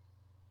one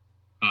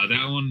I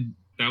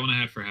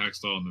had for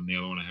Hackstall, and then the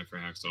other one I had for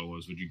Hackstall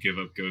was: would you give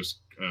up Ghost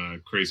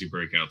crazy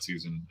breakout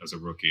season as a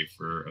rookie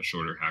for a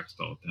shorter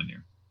Hackstall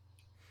tenure?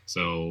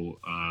 So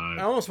I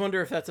almost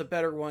wonder if that's a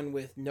better one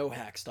with no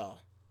Hackstall.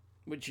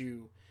 Would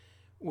you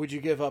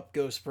give up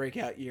Ghost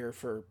breakout year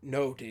for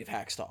no Dave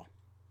Hackstall?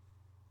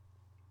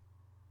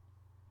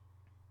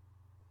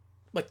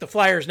 Like the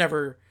Flyers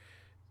never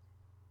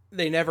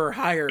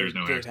hired There's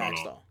no Dave Hackstall at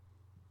Hackstall. all.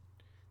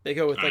 They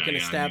go with like an Yeah, I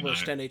mean,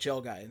 established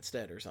NHL guy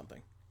instead or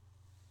something.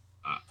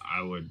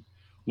 I would.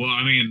 Well,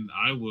 I mean,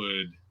 I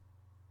would.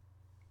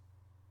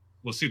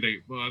 Well, see, they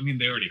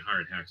already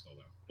hired Hackstall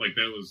though. Like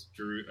that was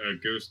Drew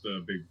Ghost.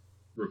 Big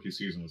rookie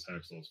season was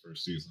Hackstall's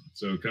first season,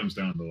 so it comes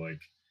down to like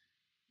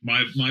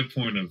my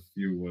point of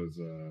view was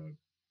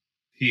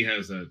he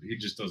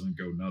just doesn't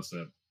go nuts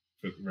at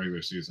the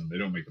regular season. They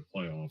don't make the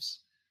playoffs,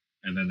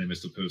 and then they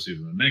miss the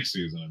postseason the next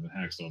season, and then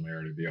Hackstall may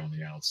already be on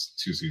the outs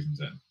 2 seasons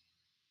in.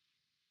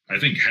 I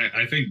think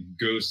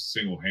Ghost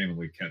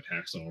single-handedly kept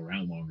Hackstall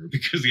around longer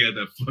because he had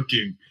that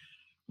fucking.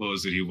 What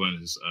was it? He won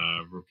his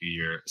rookie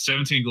year.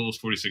 17 goals,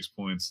 46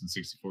 points in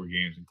 64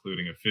 games,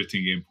 including a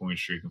 15-game point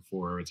streak and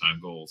 4 overtime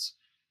goals.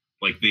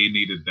 Like, they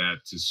needed that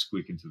to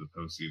squeak into the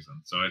postseason.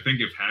 So I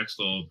think if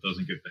Hackstall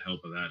doesn't get the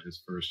help of that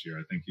his first year,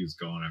 I think he's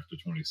gone after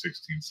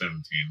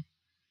 2016-17.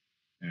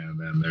 And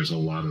then there's a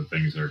lot of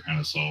things that are kind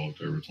of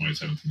solved over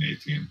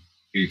 2017-18,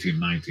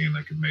 18-19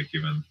 that could make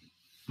even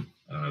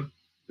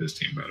this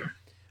team better.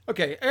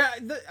 Okay,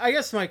 I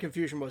guess my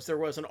confusion was there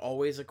wasn't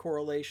always a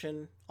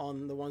correlation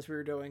on the ones we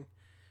were doing.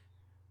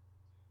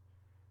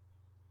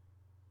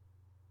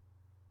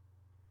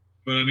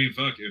 But I mean,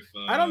 fuck, if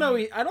I don't know.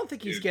 I don't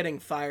think he's if- getting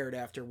fired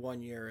after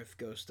 1 year if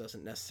Ghost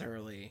doesn't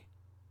necessarily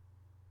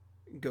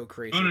go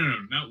crazy. Oh, no,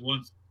 not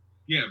once.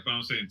 Yeah, but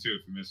I'm saying too,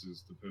 if he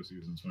misses the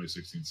postseason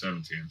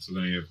 2016-17, so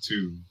then you have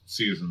 2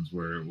 seasons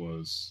where it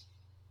was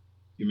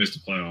he missed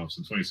the playoffs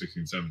in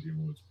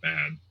 2016-17 was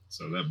bad.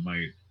 So that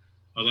might,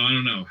 although I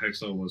don't know,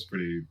 Hextall was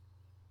pretty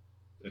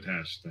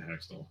attached to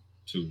Hextall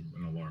to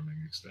an alarming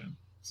extent.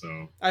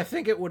 So I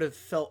think it would have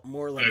felt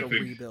more like I a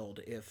think- rebuild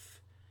if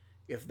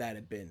that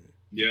had been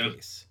Yeah. the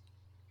case.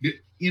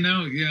 you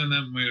know, yeah, and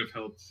that might have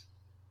helped.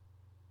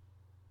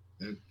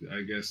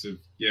 I guess if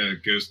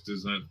Ghost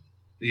does not,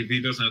 if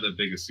he doesn't have that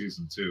big a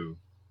season too,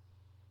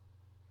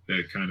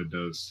 that kind of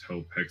does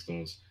help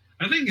Hextall's.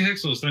 I think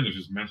Hextall's thing is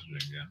just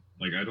messaging. Yeah,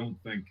 like I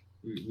don't think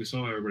we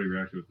saw how everybody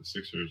reacted with the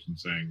Sixers and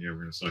saying, "Yeah, we're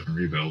gonna suck and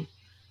rebuild."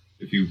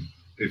 If you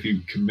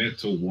commit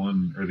to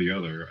one or the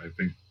other, I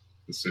think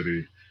the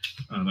city.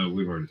 Oh no,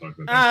 we've already talked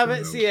about that.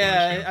 But see,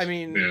 yeah, I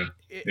mean, yeah,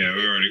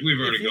 we've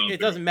already gone. It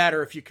doesn't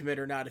matter if you commit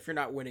or not. If you're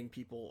not winning,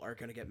 people are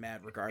going to get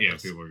mad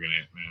regardless. Yeah, people are going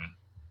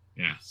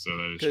to. Yeah, so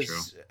that is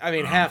true. I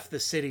mean, half the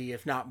city,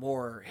 if not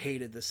more,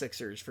 hated the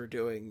Sixers for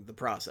doing the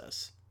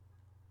process.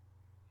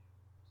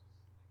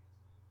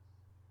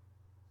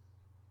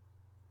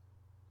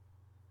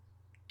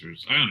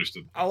 I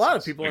understood. A lot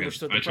of people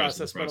understood the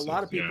process, but a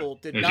lot of people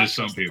did not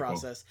trust the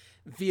process.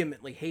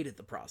 Vehemently hated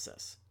the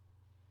process.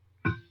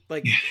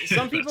 Like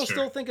some people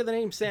still think of the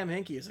name Sam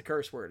Hinkie as a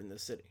curse word in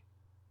this city.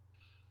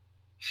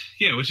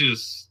 Yeah, which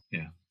is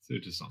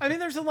just something. I mean,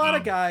 there's a lot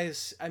of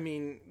guys. I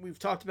mean, we've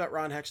talked about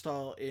Ron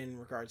Hextall in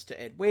regards to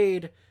Ed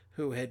Wade,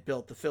 who had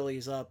built the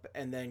Phillies up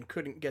and then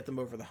couldn't get them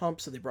over the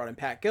hump, so they brought in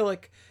Pat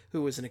Gillick,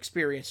 who was an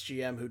experienced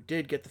GM who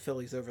did get the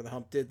Phillies over the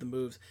hump, did the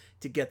moves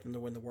to get them to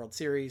win the World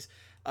Series.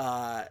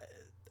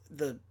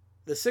 The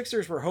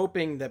Sixers were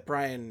hoping that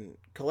Brian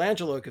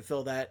Colangelo could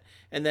fill that,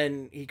 and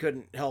then he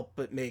couldn't help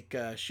but make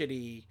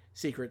shitty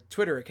secret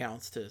Twitter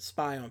accounts to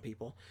spy on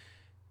people.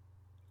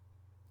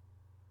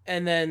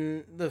 And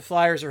then the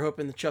Flyers are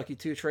hoping the Chucky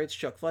 2 trades,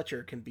 Chuck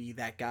Fletcher, can be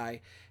that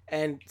guy.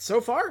 And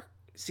so far,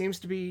 seems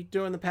to be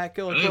doing the Pat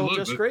Gillick role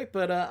just great,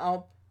 but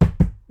I'll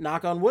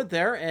knock on wood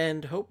there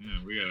and hope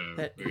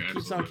that he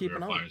keeps on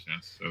keeping on.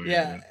 Fans, so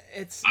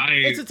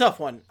it's a tough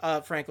one,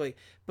 frankly,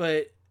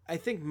 but I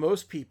think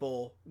most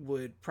people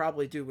would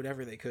probably do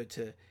whatever they could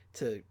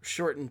to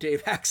shorten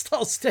Dave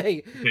Haxtell's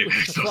stay. Dave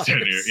Haxtell's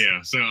tenure,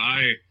 yeah. So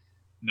I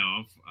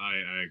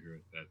agree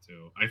with that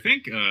too. I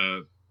think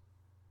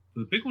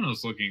the big one I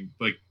was looking,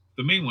 like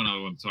the main one I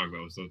want to talk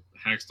about was the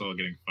Haxtell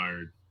getting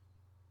fired,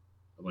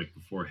 like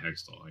before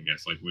Hextall, I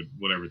guess, like with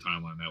whatever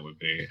timeline that would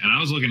be. And I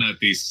was looking at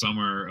the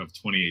summer of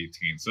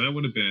 2018, so that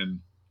would have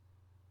been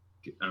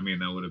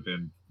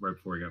right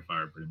before he got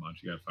fired, pretty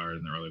much. He got fired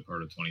in the early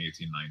part of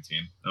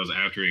 2018-19. That was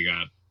after he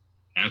got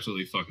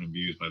absolutely fucking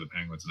abused by the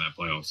Penguins in that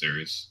playoff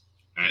series.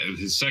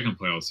 His second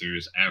playoff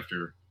series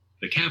after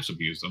the Caps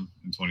abused him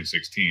in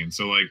 2016.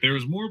 So, like, there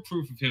was more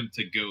proof of him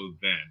to go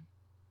then.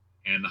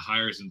 And the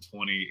hires in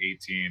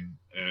 2018,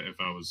 if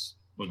I was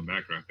looking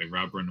back correctly,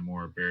 Rob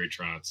Brind'Amour, Barry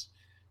Trotz,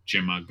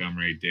 Jim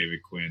Montgomery,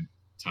 David Quinn,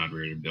 Todd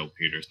Reeder, Bill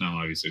Peters. Now,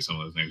 obviously, some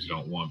of those names you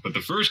don't want. But the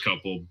first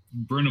couple,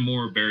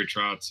 Brind'Amour, Barry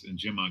Trotz, and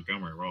Jim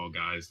Montgomery were all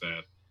guys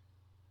that,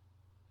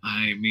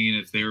 I mean,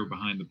 if they were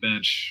behind the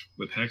bench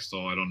with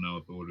Hextall, I don't know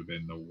if it would have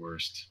been the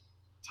worst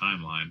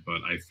timeline.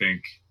 But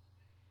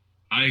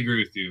I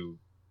agree with you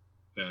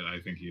that I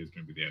think he is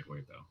going to be the Ed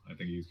Wade, though. I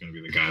think he's going to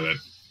be the guy that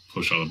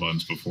push all the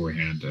buttons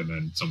beforehand, and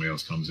then somebody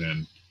else comes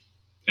in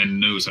and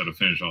knows how to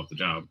finish off the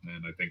job.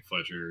 And I think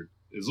Fletcher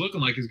is looking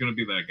like he's going to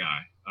be that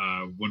guy.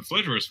 When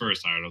Fletcher was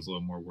first hired, I was a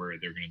little more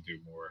worried they're going to do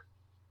more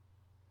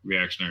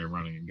reactionary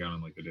running and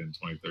gunning like they did in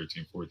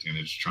 2013-14.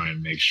 They just try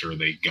and make sure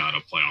they got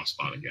a playoff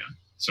spot again.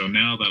 So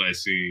now that I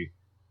see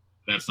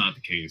that's not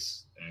the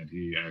case, and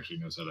he actually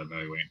knows how to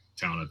evaluate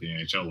talent at the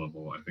NHL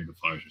level, I think the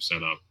Flyers are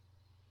set up.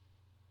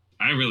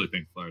 I really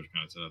think the Flyers are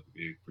kind of set up to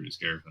be pretty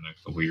scary for the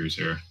next couple of years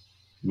here.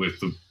 With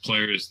the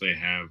players they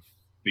have,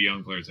 the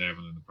young players they have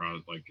in the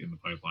product, like in the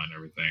pipeline and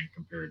everything,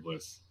 compared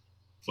with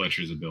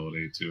Fletcher's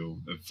ability to.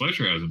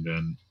 Fletcher hasn't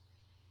been.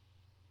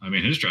 I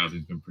mean, his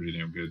drafting's been pretty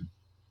damn good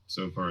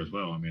so far as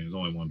well. I mean, there's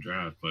only one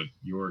draft, but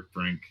York,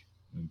 Brink,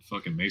 and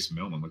fucking Mason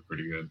Millman look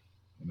pretty good,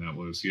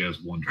 and he has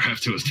one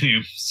draft to his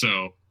name.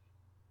 So,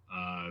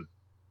 I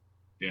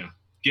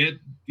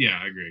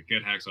agree.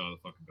 Get Haxtell out of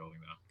the fucking building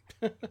now.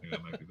 I think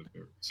that might be the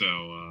favorite.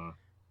 So,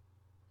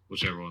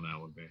 whichever one that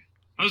would be.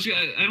 I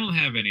don't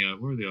have any.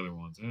 Where are the other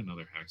ones? I had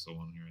another Haxtell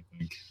one here, I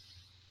think.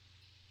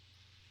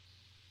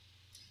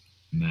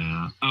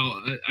 Nah.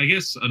 Oh, I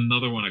guess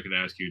another one I could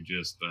ask you,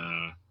 just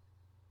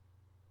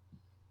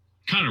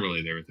kind of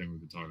related to everything we've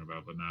been talking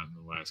about, but not in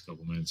the last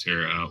couple minutes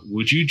here.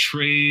 Would you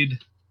trade?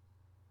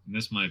 And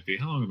this might be,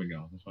 how long have we been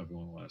going? This might be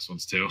one of the last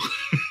ones too,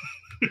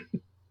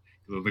 because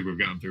I think we've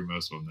gotten through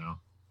most of them now.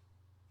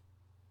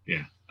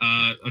 Yeah.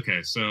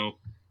 Okay. So,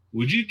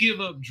 would you give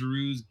up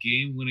Drew's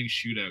game-winning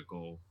shootout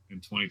goal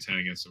in 2010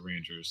 against the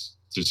Rangers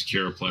to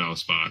secure a playoff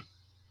spot?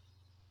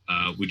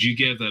 Would you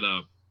give that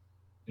up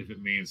if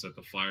it means that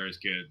the Flyers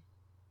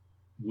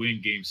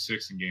win Game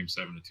 6 and Game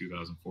 7 of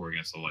 2004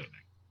 against the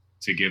Lightning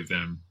to give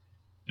them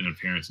an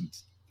appearance in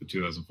the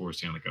 2004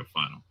 Stanley Cup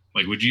Final?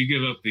 Like, would you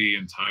give up the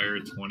entire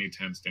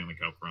 2010 Stanley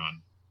Cup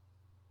run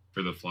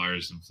for the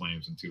Flyers and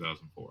Flames in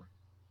 2004?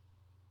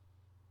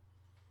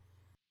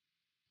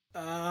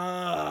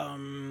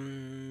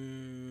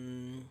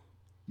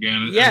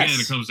 Yes. Again,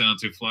 it comes down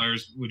to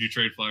Flyers. Would you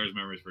trade Flyers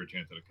memories for a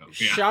chance at a cup?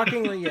 Yeah.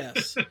 Shockingly,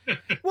 yes.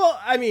 Well,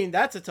 I mean,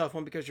 that's a tough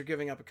one because you're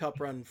giving up a cup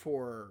run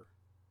for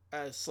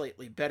a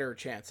slightly better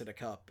chance at a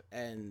cup,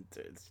 and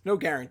it's no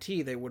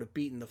guarantee they would have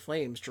beaten the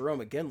Flames.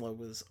 Jarome Iginla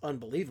was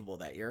unbelievable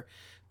that year,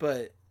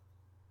 but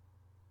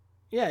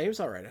yeah, he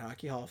was all right at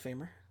hockey, Hall of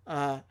Famer.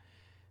 I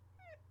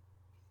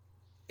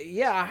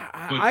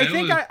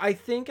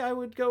think I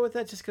would go with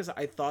that just because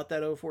I thought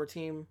that 2004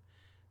 team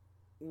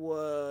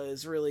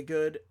was really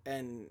good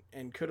and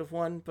could have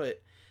won,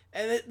 but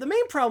And the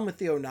main problem with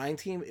the '09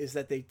 team is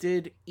that they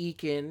did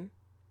eke in,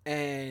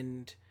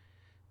 and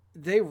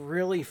they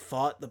really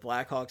fought the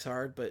Blackhawks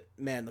hard, but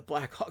man, the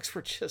Blackhawks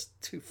were just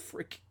too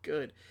freaking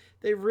good.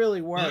 They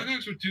really were.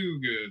 Blackhawks were too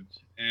good,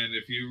 and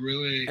if you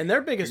really And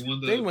their biggest you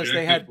want the thing was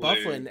they had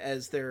objective Bufflin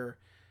as their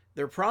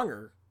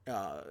pronger.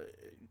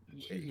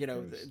 You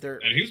know, their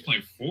and he was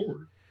playing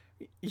forward.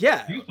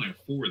 yeah, He was playing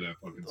forward that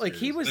fucking. like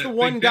he series. was That- the like,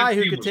 one that guy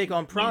who team could was take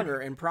on loaded.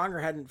 Pronger, and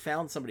Pronger hadn't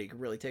found somebody who could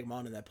really take him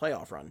on in that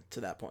playoff run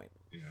to that point.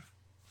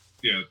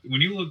 Yeah.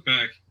 When you look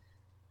back,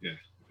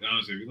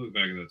 honestly, if you look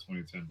back at that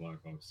 2010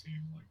 Blackhawks team,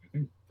 like I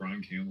think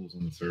Brian Campbell's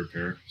on the third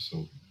pair.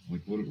 So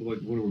like what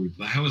are we?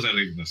 How is that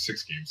even a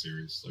 6-game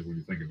series? Like when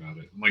you think about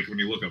it, like when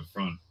you look up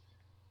front,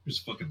 there's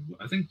fucking.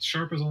 I think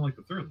Sharp is on like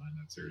the third line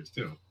that series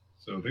too.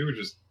 So they were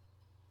just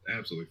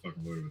absolutely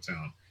fucking loaded with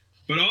talent.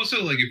 But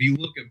also, like if you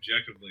look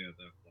objectively at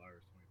that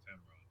Flyers 2010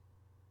 run,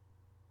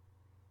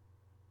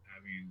 I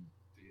mean,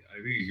 I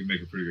think you can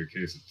make a pretty good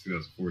case that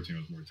 2014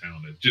 was more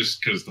talented,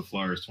 just because the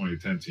Flyers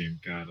 2010 team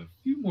got a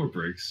few more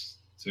breaks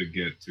to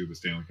get to the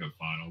Stanley Cup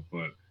final.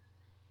 But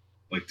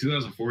like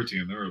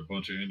 2014, there were a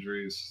bunch of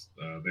injuries.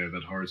 They had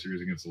that hard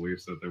series against the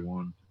Leafs that they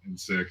won in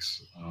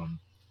 6.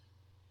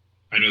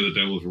 I know the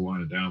Devils were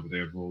winding down, but they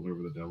had rolled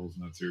over the Devils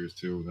in that series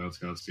too without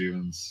Scott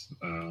Stevens.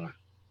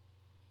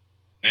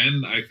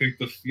 And I think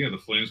the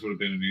Flames would have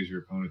been an easier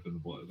opponent than the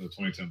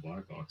 2010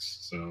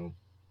 Blackhawks. So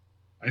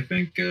I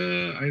think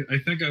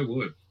I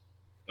would.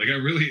 Like I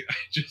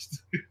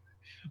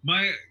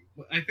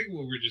think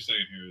what we're just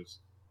saying here is,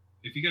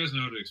 if you guys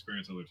know how to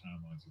experience other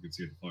timelines, you can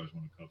see if the Flyers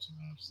won a cup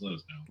somehow. Just let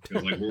us know,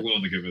 because like we're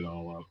willing to give it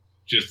all up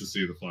just to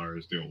see the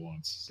Flyers do it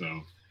once.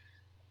 So,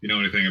 you know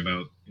anything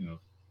about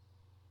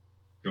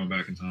going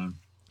back in time,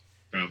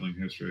 traveling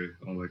history,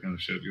 all that kind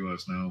of shit, you let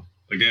us know.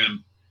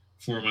 Again,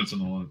 4 months in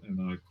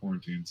the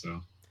quarantine,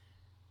 so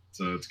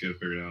let's get it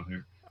figured out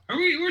here.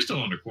 We're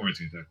still under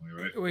quarantine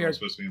technically, right? We are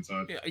supposed to be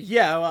inside.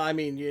 Yeah, well, I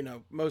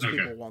mean, most Okay.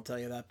 people won't tell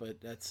you that,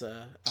 but that's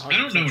I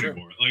don't know true.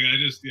 anymore. Like I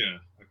just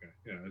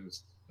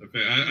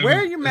I'm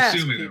Wear your mask,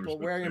 assuming they were people.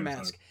 supposed Wear to your be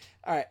mask. inside.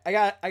 All right, I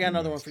got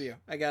another one for you.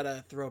 I got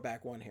a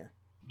throwback one here.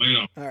 Bring it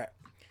on. All right.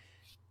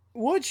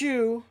 Would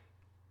you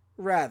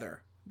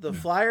rather the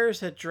Flyers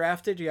had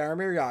drafted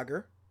Jaromir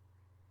Jagr,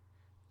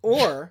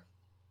 or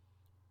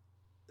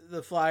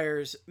the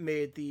Flyers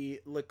made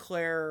the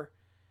Leclerc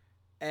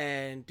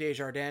and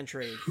Desjardins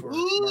trade for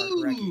Mark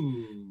Recchi?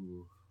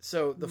 Ooh.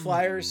 So the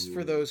Flyers,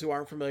 for those who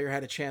aren't familiar,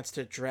 had a chance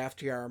to draft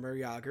Jaromir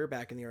Jagr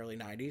back in the early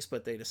 90s,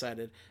 but they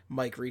decided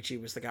Mike Ricci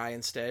was the guy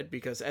instead,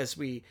 because as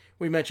we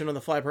mentioned on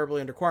the Fly Purpley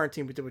Under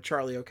Quarantine we did with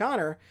Charlie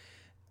O'Connor,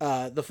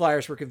 the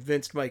Flyers were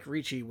convinced Mike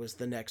Ricci was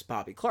the next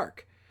Bobby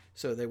Clarke,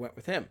 so they went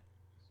with him.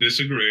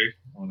 Disagree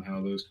on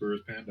how those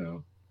careers panned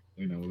out.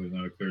 There's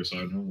not a clear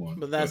side who won.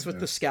 But that's what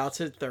the scouts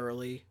had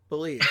thoroughly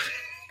believed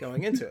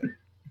going into it.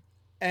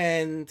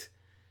 And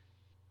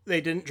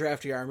they didn't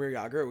draft Jaromir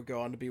Jagr. It would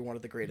go on to be one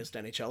of the greatest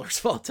NHLers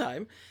of all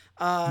time.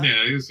 He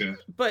is, yeah.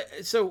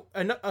 But so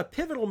a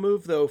pivotal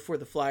move, though, for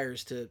the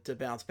Flyers to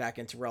bounce back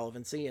into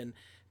relevancy and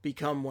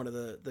become one of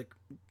the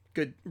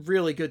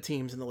really good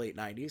teams in the late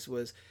 90s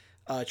was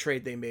a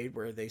trade they made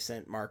where they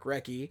sent Mark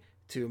Recchi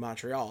to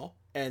Montreal,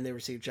 and they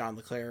received John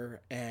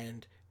Leclerc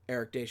and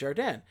Eric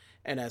Desjardins.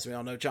 And as we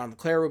all know, John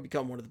Leclerc would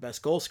become one of the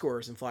best goal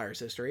scorers in Flyers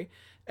history,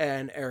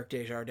 and Eric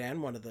Desjardins,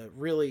 one of the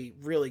really,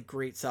 really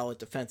great, solid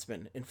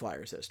defensemen in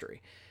Flyers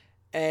history.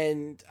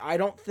 And I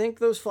don't think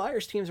those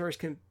Flyers teams are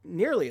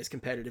nearly as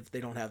competitive if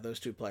they don't have those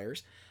two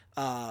players.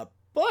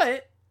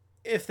 But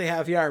if they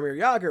have Jaromir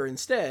Jagr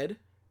instead,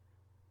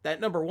 that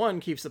number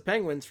one keeps the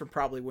Penguins from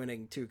probably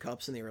winning 2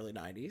 cups in the early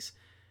 90s.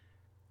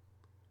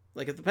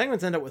 Like, if the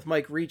Penguins end up with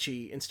Mike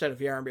Ricci instead of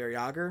Jaromir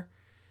Jagr,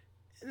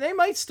 they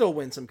might still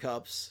win some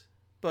cups,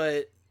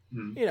 but,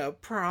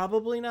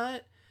 probably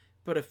not.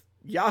 But if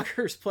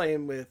Jagr's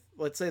playing with,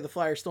 let's say the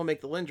Flyers still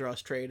make the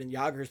Lindros trade and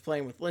Jagr's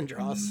playing with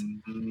Lindros.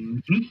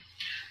 Mm-hmm.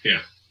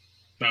 Yeah.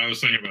 I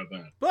was thinking about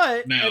that.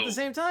 But now, at the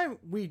same time,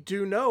 we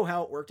do know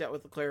how it worked out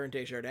with Leclerc and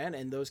Desjardins,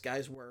 and those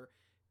guys were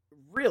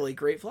really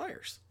great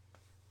Flyers.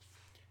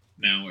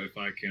 Now, if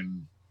I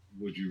can,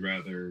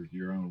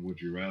 your own would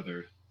you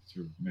rather,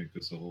 to make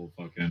this a whole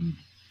fucking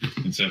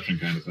Inception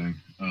kind of thing.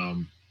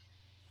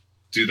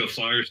 Do the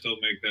Flyers still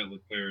make that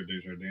Leclerc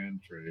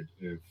Desjardins trade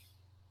if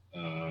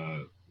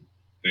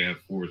they have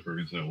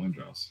Forsberg instead of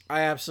Lindros?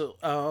 I absolutely.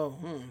 Oh,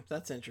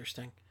 that's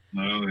interesting.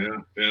 Oh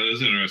yeah,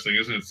 that's interesting,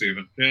 isn't it,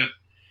 Steven? Yeah.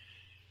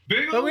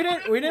 But we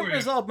didn't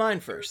resolve mine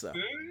first, though.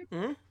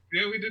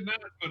 Yeah, we did not.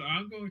 But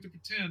I'm going to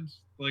pretend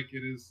like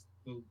it is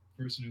the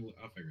person who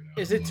I'll figure it out.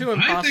 Is it too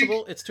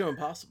impossible? It's too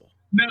impossible.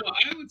 No,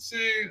 I would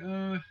say.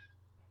 I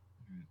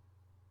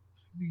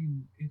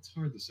mean, it's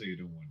hard to say you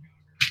don't want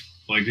Jagr.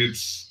 Like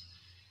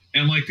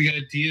and like the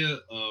idea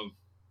of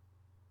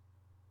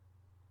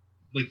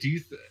like,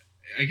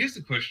 I guess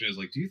the question is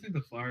like, do you think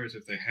the Flyers,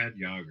 if they had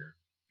Jagr,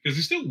 because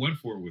they still went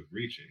for it with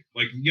Ricci,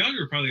 like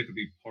Jagr probably had to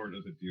be part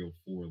of the deal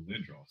for Lindros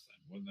then,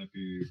 wouldn't that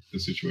be the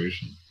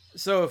situation?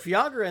 So if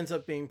Jagr ends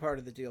up being part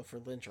of the deal for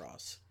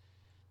Lindros,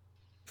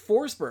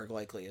 Forsberg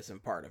likely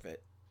isn't part of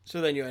it. So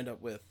then you end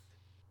up with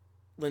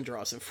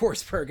Lindros and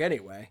Forsberg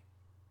anyway.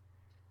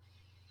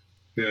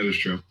 Yeah, that is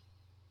true.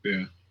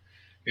 Yeah.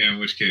 Yeah, in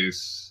which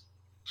case.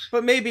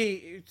 But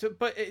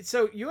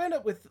so you end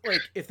up with,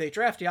 like, if they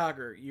draft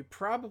Yager, you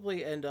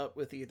probably end up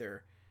with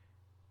either.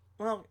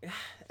 Well,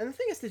 and the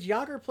thing is, did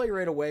Yager play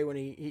right away when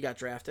he got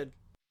drafted?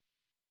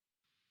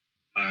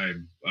 I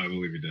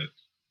believe he did.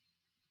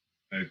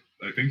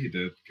 I think he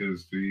did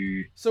because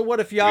the. So what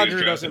if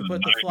Yager doesn't put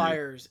the 90s.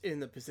 Flyers in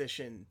the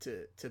position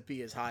to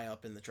be as high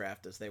up in the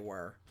draft as they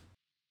were?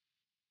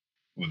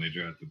 When they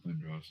drafted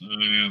Lindros. Oh,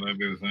 yeah, that'd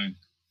be the thing.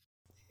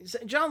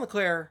 John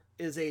LeClair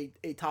is a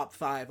top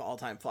 5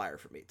 all-time Flyer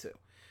for me, too.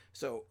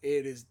 So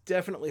it is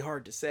definitely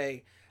hard to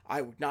say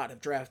I would not have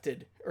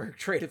drafted or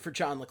traded for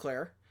John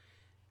LeClair.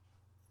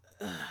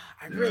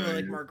 I really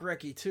like Mark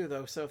Recchi, too,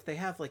 though. So if they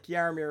have, like,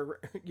 Jaromir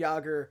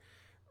Yager,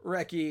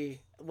 Recchi,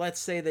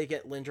 let's say they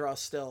get Lindros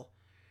still.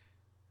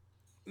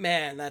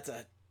 Man, that's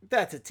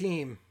a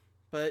team.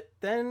 But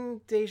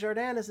then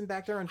Desjardins isn't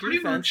back there on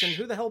defense, and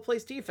who the hell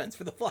plays defense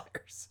for the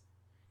Flyers?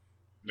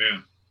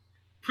 Yeah.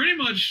 Pretty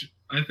much,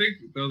 I think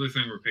the other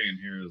thing we're paying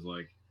here is,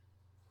 like,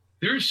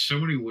 there's so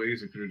many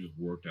ways it could have just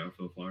worked out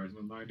for the Flyers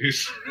in the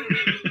 90s.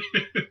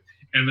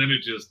 And then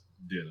it just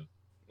didn't.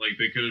 Like,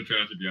 they could have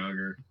drafted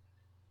Yager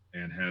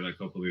and had a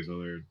couple of these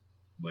other,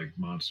 like,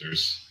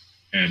 monsters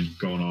and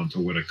gone on to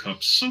win a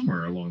cup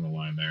somewhere along the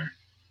line there.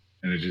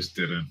 And it just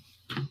didn't.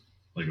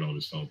 Like, it all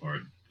just fell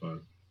apart.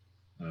 But,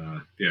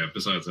 yeah,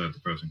 besides that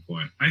depressing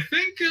point, I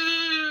think,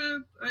 I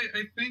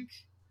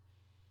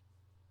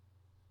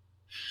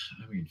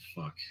mean,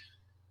 fuck.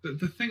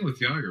 The thing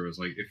with Yager is,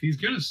 like, if he's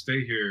going to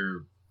stay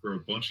here for a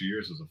bunch of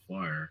years as a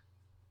Flyer.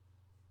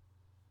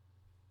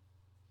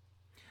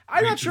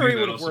 I'm not sure he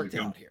would have worked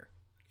out here.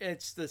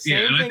 It's the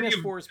same thing as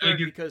Forsberg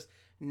because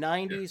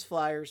 90s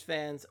Flyers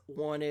fans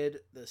wanted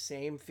the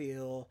same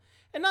feel.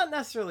 And not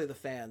necessarily the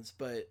fans,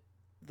 but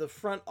the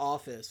front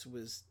office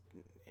was,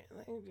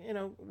 you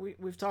know,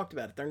 we've talked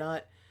about it. They're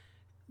not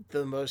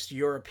the most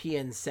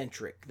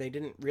European-centric. They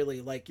didn't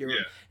really like Europe.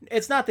 Yeah.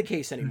 It's not the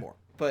case anymore.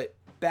 But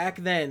back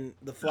then,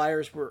 the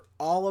Flyers were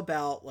all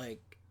about, like,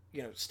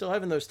 you know, still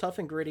having those tough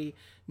and gritty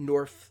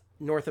North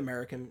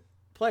American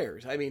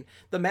players. I mean,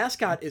 the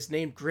mascot is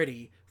named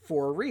Gritty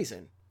for a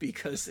reason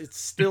because it's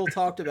still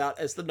talked about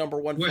as the number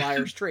one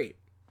Flyers trait.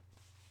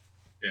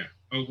 Yeah.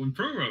 Oh, when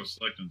Provorov was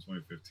selected in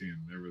 2015,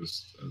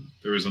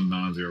 there was a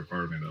non-zero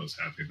part of me that was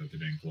happy that they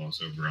didn't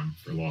gloss over him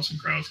for Lawson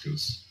Krause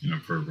because, you know,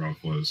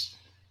 Provorov was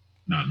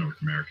not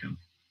North American.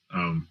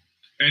 And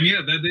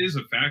yeah, that is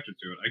a factor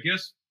to it. I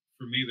guess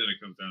for me, then it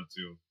comes down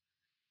to,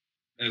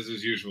 as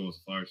is usual as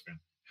a Flyers fan,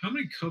 how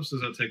many cups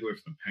does that take away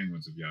from the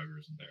Penguins if Yager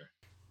isn't there?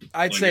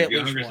 I'd say at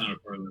least Yager's one. Not a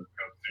part of the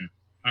cup team.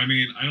 I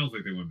mean, I don't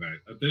think they win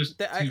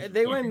back.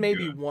 They win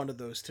maybe one of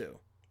those two,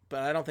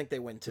 but I don't think they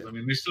win two. I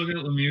mean, they still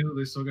got Lemieux,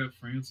 they still got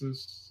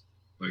Francis,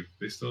 like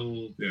they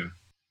still, yeah.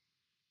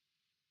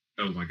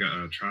 Oh my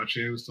God,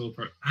 Trache was still a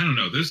part. I don't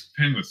know. This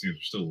Penguins teams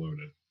are still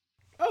loaded.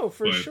 Oh,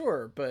 for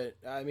sure. But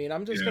I mean,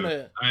 I'm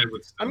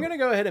gonna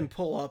go ahead and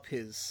pull up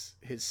his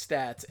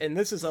stats, and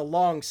this is a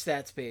long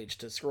stats page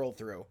to scroll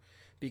through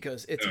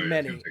because it's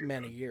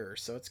many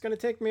years. So it's gonna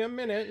take me a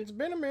minute. It's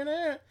been a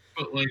minute.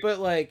 But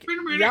like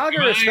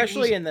Yager,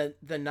 especially in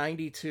the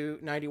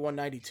 91,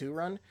 92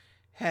 run,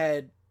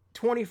 had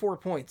 24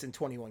 points in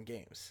 21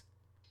 games.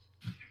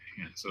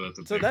 Yeah,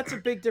 so that's a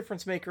big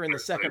difference maker in the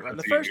second run.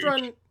 The first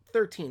run,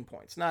 13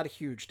 points, not a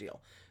huge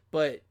deal,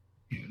 but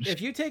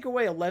if you take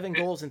away 11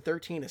 goals and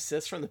 13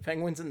 assists from the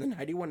Penguins in the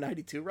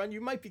 91-92 run,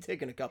 you might be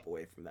taking a cup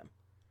away from them.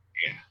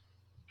 Yeah.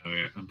 Oh,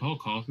 yeah. And Paul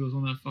Caulfield was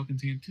on that fucking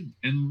team, too.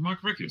 And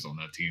Mark Recchi was on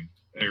that team.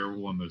 Or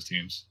one of those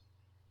teams.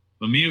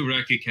 Lemieux,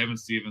 Recchi, Kevin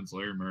Stevens,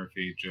 Larry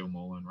Murphy, Joe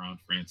Mullen, Ron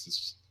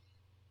Francis,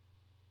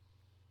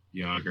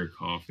 Yager,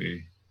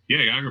 Coffey.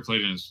 Yeah, Yager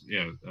played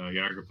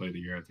Yager played the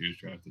year after he was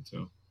drafted,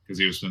 too. Because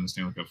he was in the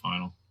Stanley Cup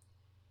final.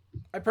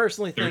 I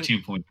personally think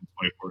 13 points in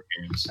 24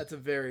 games. That's a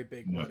very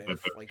big what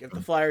if. Like if the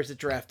Flyers had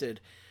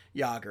drafted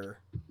Yager,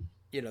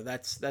 you know,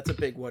 that's a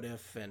big what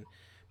if.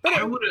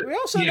 But we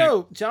also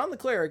know John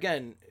LeClair,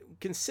 again,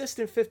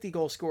 consistent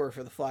 50-goal scorer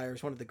for the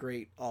Flyers, one of the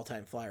great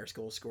all-time Flyers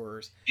goal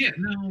scorers. Yeah,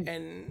 no.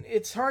 And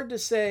it's hard to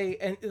say.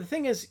 And the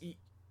thing is,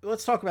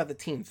 let's talk about the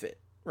team fit,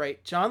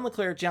 right? John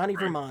LeClair, Johnny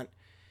Vermont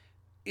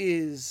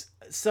is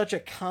such a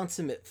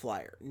consummate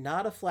Flyer,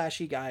 not a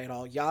flashy guy at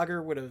all.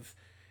 Yager would have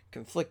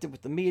conflicted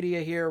with the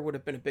media here, would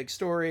have been a big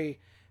story.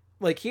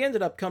 Like, he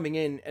ended up coming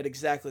in at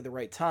exactly the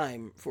right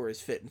time for his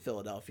fit in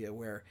Philadelphia,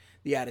 where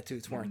the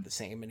attitudes weren't the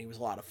same, and he was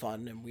a lot of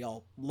fun, and we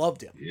all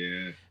loved him.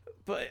 Yeah.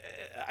 But,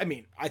 I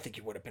mean, I think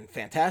he would have been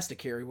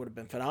fantastic here. He would have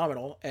been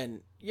phenomenal.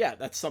 And, yeah,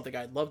 that's something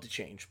I'd love to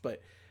change.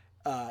 But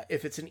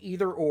if it's an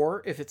either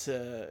or, if it's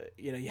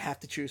you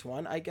have to choose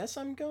one, I guess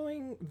I'm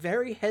going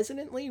very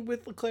hesitantly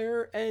with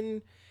LeClair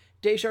and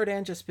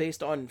Desjardins just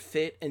based on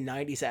fit and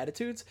 90s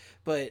attitudes.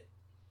 But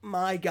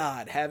my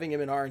God, having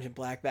him in orange and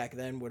black back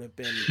then would have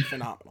been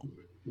phenomenal,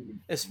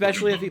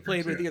 especially if he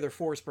played with either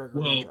Forsberg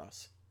or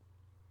Lindros.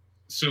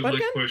 So but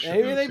my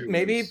question,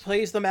 maybe he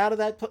plays them out of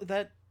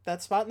that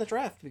that spot in the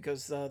draft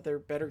because they're a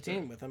better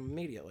team with him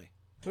immediately.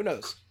 Who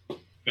knows?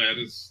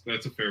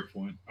 That's a fair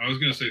point. I was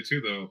gonna say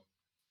too, though,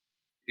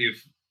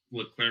 if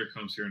Leclerc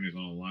comes here and he's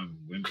on a line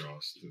with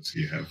Lindros, does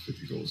he have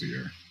 50 goals a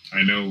year?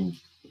 I know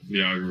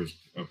Yager was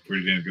a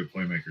pretty damn good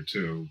playmaker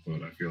too,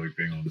 but I feel like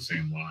being on the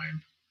same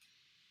line,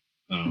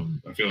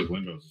 I feel like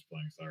Lindros is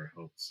playing style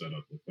helped set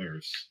up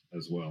Leclerc's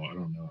as well. I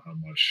don't know how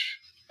much.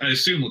 I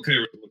assume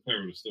Leclerc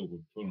would still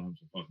put on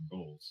some fucking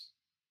goals,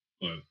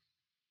 but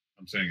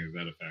I'm saying is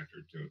that a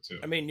factor to it too?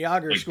 I mean,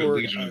 Yager Like the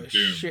scored Legion a of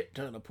Doom. shit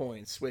ton of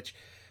points, which,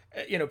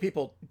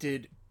 people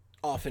did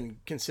often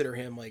consider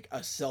him like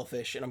a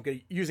selfish, and I'm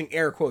using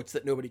air quotes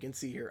that nobody can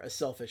see here, a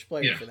selfish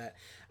player Yeah. for that.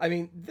 I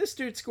mean, this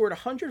dude scored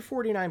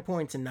 149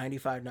 points in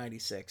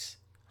 95-96.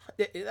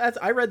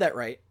 I read that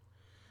right.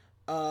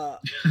 Oh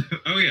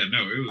yeah,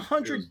 no, it was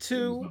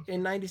 102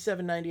 in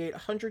 97-98,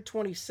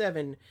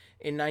 127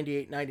 in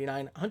 98-99,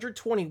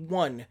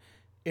 121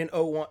 in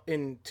 01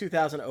 in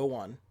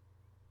 2001,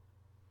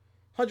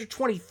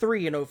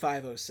 123 in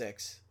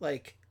 05-06.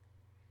 Like,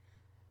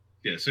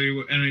 yeah. So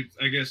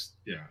I guess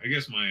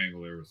my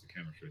angle there was the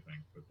chemistry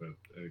thing, but that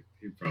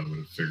he probably would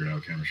have figured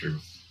out chemistry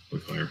with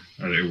Leclerc.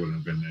 It wouldn't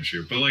have been an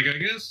issue. But like I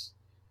guess,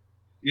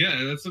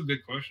 yeah, that's a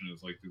big question.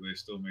 Is like, do they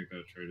still make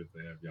that trade if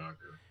they have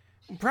Yager?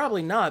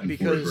 probably not, And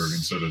because Forsberg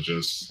instead of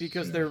just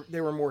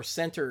they were more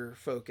center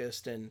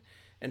focused and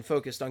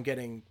focused on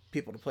getting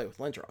people to play with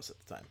Lindros at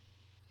the time.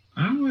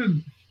 I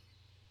would.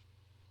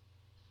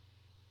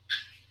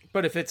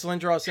 But if it's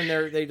Lindros in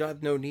there, they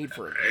have no need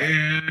for it.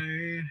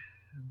 Yeah.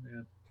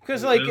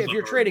 Because That like is if a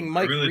you're hard trading one.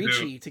 I Mike really do.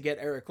 Ricci to get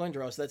Eric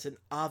Lindros, that's an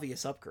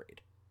obvious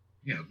upgrade.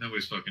 Yeah,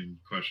 nobody's fucking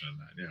questioning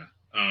that. Yeah.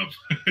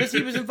 Because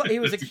he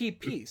was a key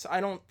piece.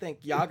 I don't think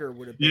Yager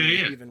would have been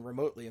Yeah. even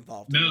remotely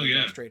involved in No, the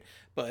yeah. Lindros trade.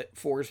 But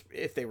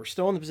if they were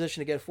still in the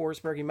position to get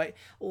Forsberg, a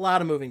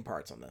lot of moving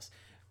parts on this.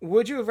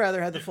 Would you have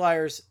rather had the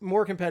Flyers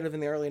more competitive in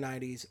the early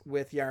 90s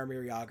with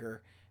Jaromir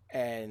Yager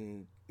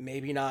and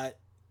maybe not,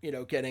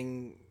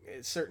 getting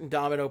certain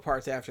domino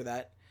parts after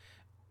that?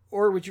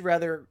 Or would you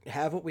rather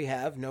have what we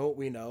have, know what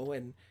we know,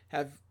 and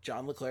have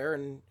John Leclerc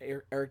and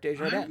Eric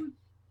Desjardins?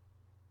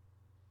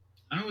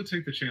 I would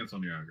take the chance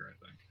on Yager, I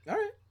think. All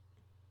right.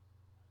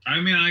 I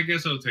mean, I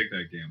guess I would take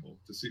that gamble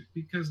to see,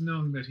 because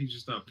knowing that he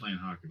just stopped playing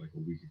hockey like a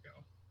week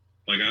ago.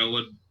 Like, I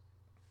would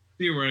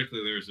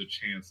theoretically, there's a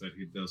chance that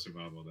he does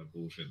survive all that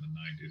bullshit in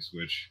the 90s,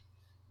 which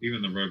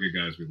even the rugged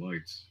guys we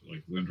liked,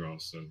 like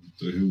Lindros,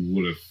 who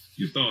would have,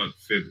 you thought,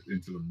 fit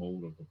into the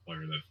mold of a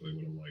player that Philly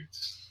would have liked,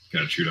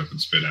 got chewed up and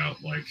spit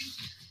out. Like,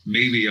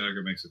 maybe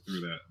Yager makes it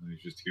through that, and then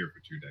he's just here for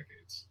 2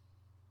 decades.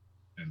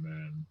 And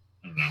then,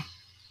 I don't know.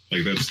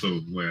 Like, that's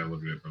the way I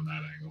look at it from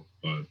that angle.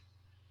 But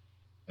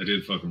I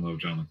did fucking love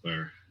John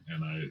Leclerc,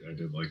 and I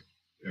did like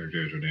Eric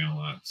Desjardins a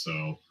lot.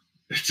 So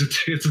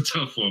it's a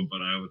tough one,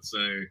 but I would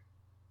say,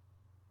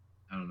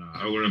 I don't know.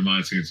 I wouldn't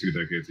mind seeing 2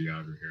 decades of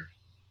Yager here.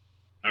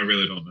 I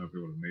really don't know if he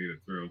would have made it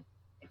through.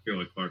 I feel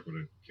like Clark would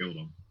have killed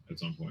him at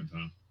some point in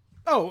time.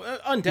 Oh,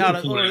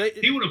 undoubtedly.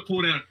 He would have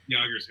pulled out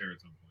Yager's hair at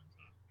some point in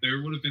time.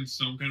 There would have been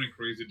some kind of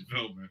crazy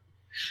development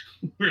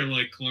where,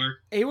 like,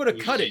 Clark, He would have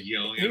was cut just it.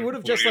 yelling at He him would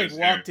have for just pulling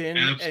like out his hair.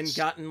 walked in and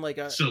gotten like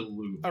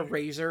Absolutely. a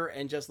razor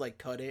and just like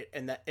cut it,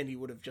 and he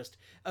would have just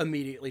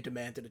immediately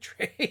demanded a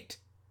trade.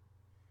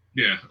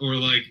 Yeah, or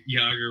like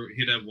Yager,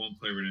 he'd have one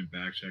player who didn't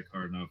back check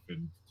hard enough,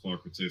 and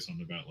Clark would say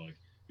something about like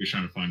he's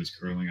trying to find his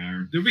curling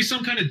iron. There'd be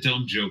some kind of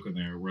dumb joke in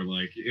there where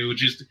like it would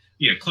just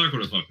Clark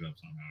would have fucked it up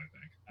somehow. I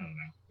think I don't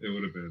know. It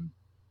would have been.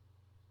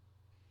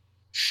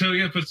 So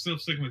yeah, but still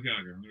sticking with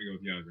Yager. I'm gonna go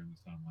with Yager in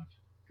this timeline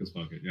because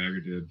fuck it,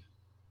 Yager did.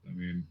 I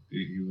mean,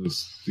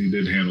 he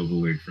did handle the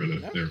league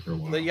there for a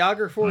while. The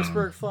Yager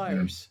Forsberg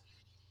Flyers.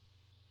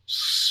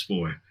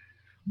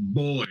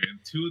 Boy, and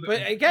 2 of them.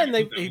 But again,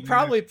 he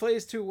probably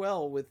plays too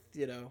well with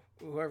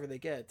whoever they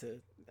get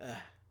to.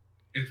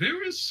 If there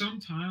was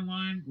some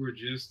timeline where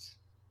just,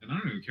 and I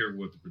don't even care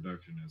what the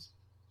production is,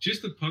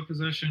 just the puck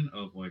possession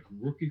of like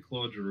rookie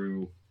Claude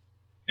Giroux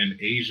and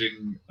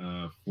aging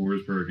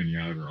Forsberg and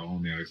Yager all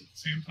on the ice at the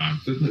same time,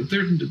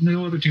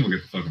 no other team will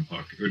get the fucking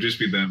puck. It would just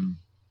be them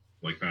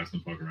like passing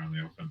the puck around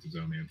the offensive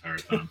zone the entire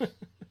time.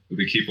 With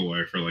a keep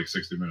away for like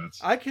 60 minutes.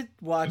 I could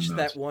watch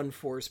that one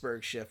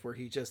Forsberg shift where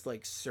he just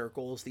like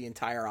circles the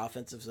entire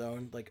offensive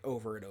zone like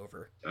over and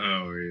over.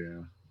 Oh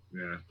yeah.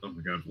 Oh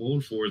my god,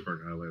 old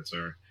Forsberg highlights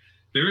are.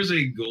 There is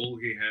a goal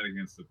he had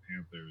against the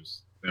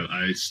Panthers that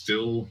I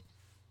still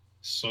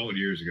saw it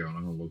years ago, and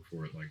I'm gonna look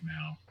for it like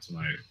now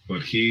tonight.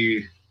 But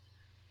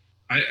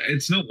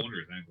it's no wonder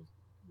his ankles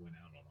went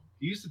out on him.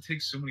 He used to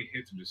take so many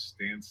hits and just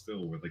stand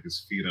still with like his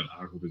feet at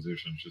awkward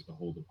positions just to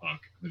hold the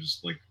puck and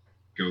just like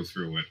go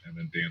through it and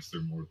then dance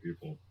through more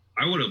people.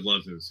 I would have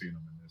loved to have seen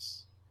him in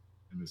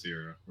this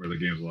era where the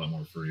game's a lot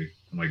more free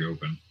and like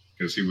open,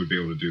 because he would be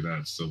able to do that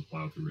and still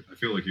plow through it. I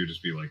feel like he'd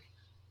just be like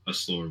a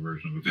slower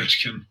version of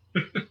Ovechkin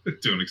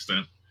to an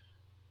extent.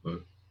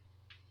 But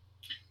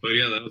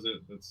yeah, that was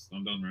it.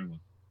 I'm done rambling.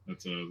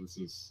 That's our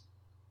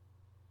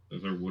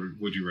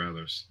would you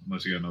rather's.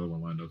 Unless you got another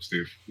one lined up,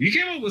 Steve. You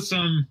came up with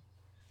some.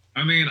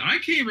 I mean, I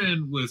came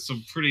in with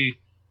some pretty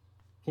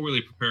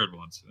poorly prepared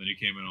ones, and then you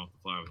came in off the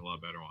fly with a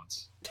lot better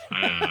ones.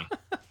 I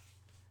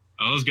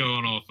was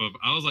going off of,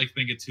 I was like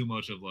thinking too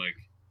much of like,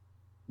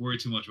 worry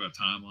too much about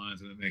timelines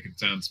and it making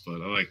sense,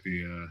 but I like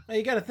the. Well,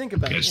 you got to think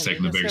about it. Just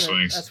taking the big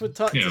swings. That's what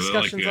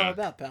discussion's all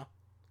about, pal.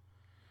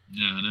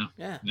 Yeah, I know.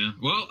 Yeah. Yeah.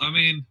 Well, I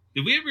mean,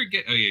 did we ever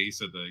get? Oh yeah, you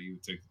said that you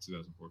would take the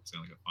 2004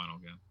 Stanley Cup final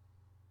again.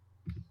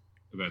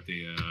 About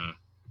the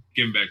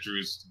giving back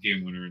Drew's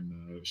game winner in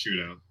the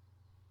shootout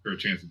for a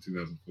chance in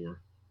 2004.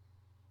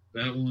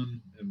 That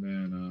one, and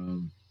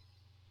then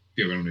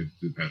yeah, we don't need to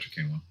do the Patrick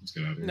Kane one. Let's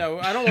get out of here. No,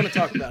 I don't want to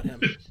talk about him.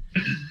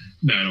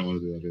 No, I don't want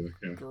to do that either.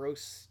 Yeah.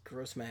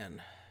 Gross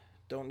man.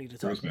 Don't need to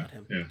talk about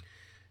him. Yeah.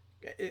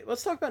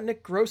 Let's talk about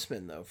Nick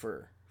Grossman though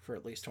for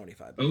at least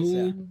 25 Oh, minutes.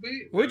 Yeah.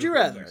 wait. Would you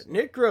rather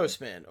Nick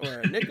Grossman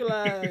or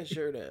Nikolai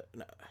Zherdev?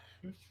 No,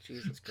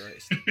 Jesus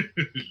Christ.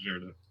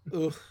 Zherdev.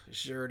 Ugh,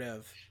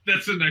 Zherdev.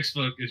 That's the next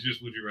fuck. It's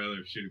just would you rather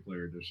shitty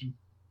player edition.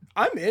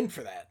 I'm in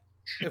for that.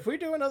 If we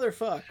do another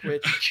fuck,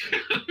 which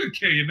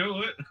okay, you know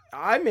what?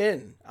 I'm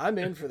in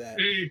for that.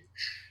 Hey,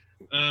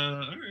 all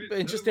right.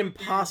 And just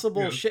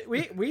impossible shit.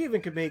 We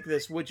even could make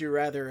this "Would you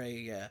rather"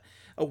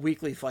 a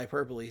weekly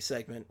Flyperbole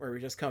segment where we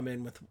just come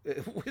in with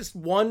just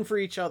one for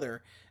each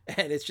other,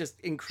 and it's just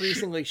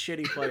increasingly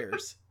shitty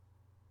players.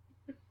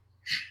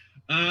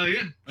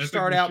 Yeah.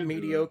 Start out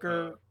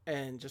mediocre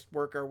and just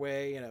work our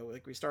way.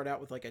 Like we start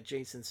out with like a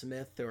Jason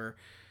Smith or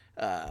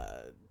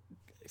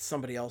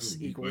somebody else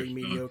equally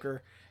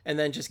mediocre, and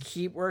then just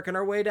keep working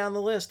our way down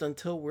the list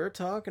until we're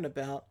talking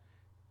about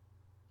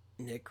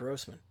Nick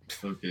Grossman.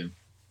 Okay.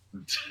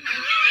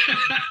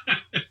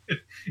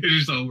 It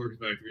just all works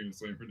back to being a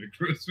slam for Nick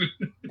Grossman.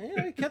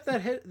 Yeah, he kept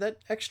that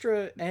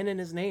extra N in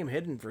his name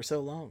hidden for so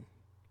long.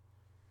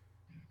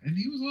 And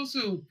he was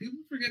also, people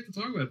forget to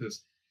talk about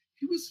this,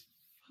 he was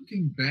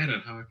fucking bad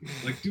at hockey.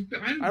 Like, dude,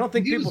 I don't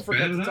think people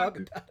forget to talk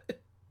about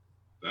it.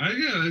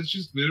 Yeah, it's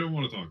just they don't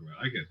want to talk about it.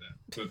 I get that.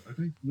 But I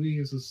think we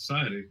as a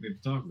society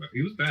need to talk about it.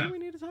 He was bad. Do we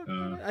need to talk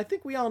about it? I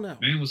think we all know.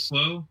 Man was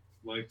slow,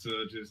 liked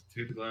to just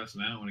hit the glass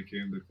now when it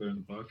came to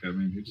clearing the puck. I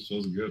mean, he just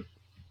wasn't good.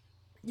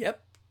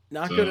 Yep.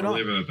 Not good at all. I'll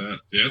leave it at that.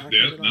 Yep,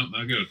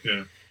 not good.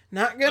 Yeah.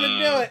 Not gonna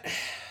do it.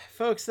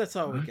 Folks, that's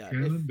all we got.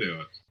 Not gonna do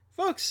it.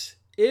 Folks,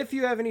 if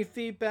you have any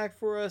feedback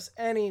for us,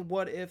 any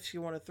what ifs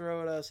you want to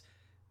throw at us,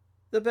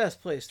 the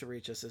best place to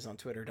reach us is on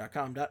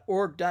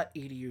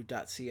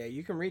twitter.com.org.edu.ca.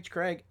 You can reach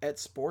Craig at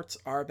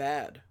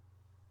sportsarbad.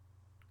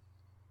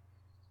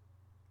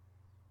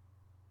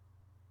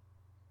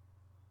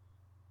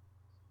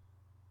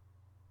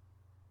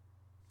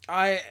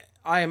 I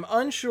am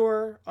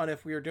unsure on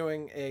if we are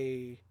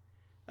doing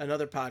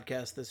another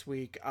podcast this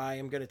week. I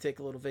am going to take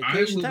a little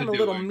vacation time, a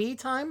little me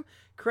time.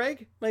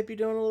 Craig might be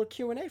doing a little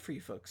Q&A for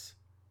you folks.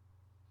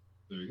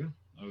 There you go.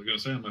 I was going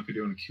to say I might be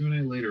doing a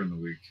Q&A later in the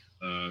week.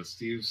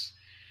 Steve's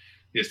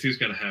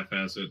got to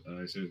half-ass it.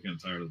 He said he's getting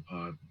tired of the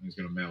pod. He's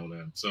going to mail it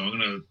in. So I'm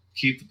going to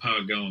keep the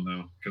pod going,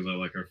 though, because I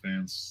like our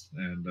fans.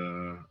 And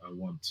I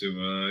want to,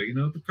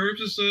 the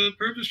Perps is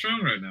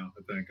strong right now,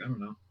 I think. I don't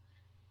know.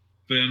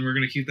 Then we're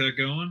going to keep that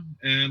going.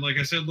 And like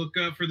I said, look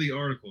out for the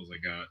articles I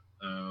got.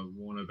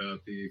 One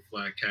about the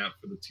flat cap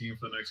for the team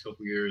for the next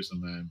couple of years,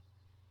 and then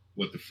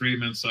what the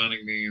Freeman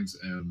signing means.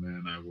 And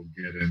then I will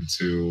get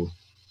into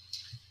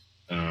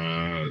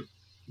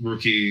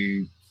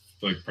rookie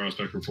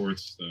prospect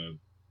reports.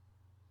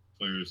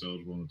 Players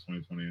eligible in the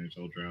 2020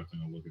 NHL draft,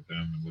 and I'll look at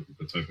them and look at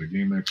the type of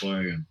game they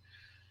play and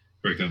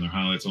break down their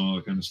highlights and all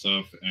that kind of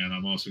stuff. And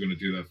I'm also going to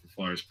do that for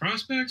Flyers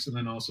prospects, and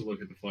then also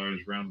look at the Flyers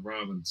round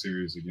robin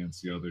series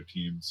against the other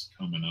teams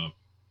coming up.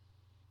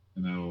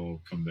 And that'll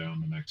come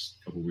down the next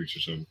couple of weeks or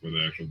so before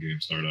the actual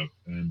games start up.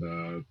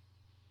 And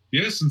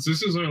since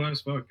this is our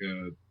last fuck,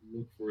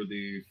 look for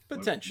the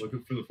potential.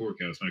 Looking for the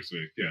forecast next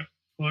week. Yeah.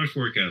 Flyers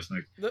forecast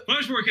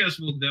Flyers forecast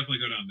will definitely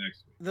go down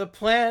next week. The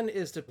plan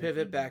is to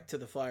pivot back to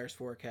the Flyers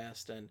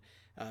forecast and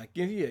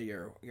give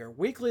you your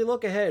weekly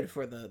look ahead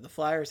for the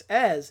Flyers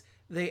as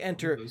they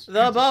enter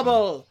the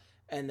bubble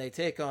and they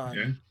take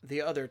on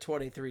the other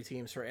 23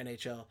 teams for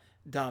NHL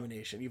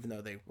domination, even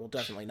though they will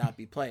definitely not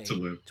be playing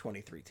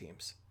 23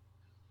 teams.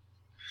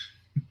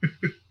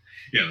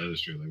 Yeah, that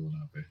is true. They will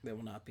not be. They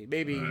will not be.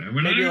 Maybe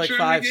like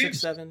 5, 6,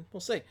 7. We'll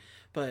see.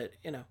 But,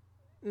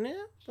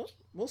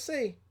 we'll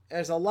see.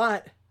 There's a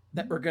lot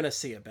that we're going to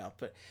see about.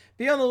 But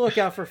be on the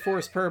lookout for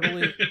Force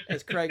Perbole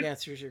as Craig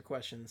answers your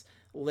questions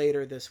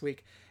later this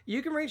week.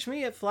 You can reach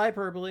me at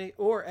Flyperbole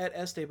or at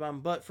Esteban,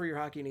 but for your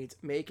hockey needs,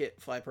 make it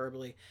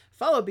Flyperbole.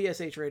 Follow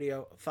BSH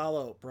Radio.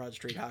 Follow Broad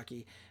Street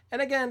Hockey.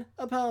 And again,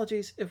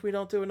 apologies if we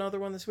don't do another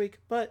one this week,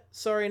 but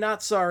sorry,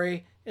 not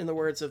sorry, in the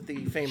words of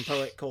the famed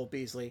poet Cole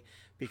Beasley,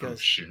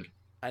 because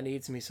I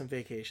needs me some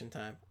vacation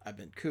time. I've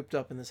been cooped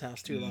up in this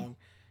house too long,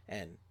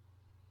 and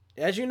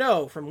as you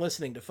know from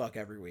listening to Fuck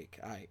every week,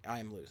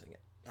 I'm losing it.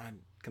 I'm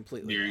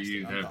completely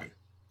lost. I'm done.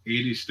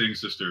 80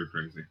 stinks to stir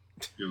crazy.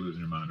 You're losing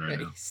your mind right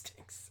now. 80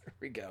 stinks. There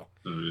we go.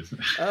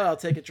 I'll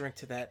take a drink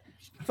to that.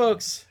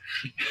 Folks,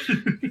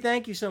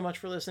 thank you so much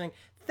for listening.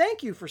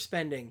 Thank you for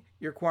spending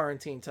your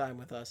quarantine time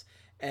with us.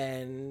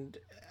 And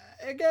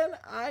again,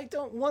 I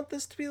don't want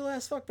this to be the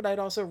last fuck, but I'd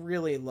also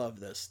really love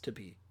this to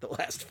be the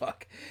last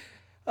fuck.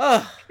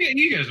 Yeah,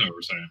 you guys know what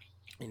we're saying.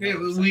 You know Yeah,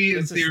 what I'm we saying? in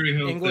This is theory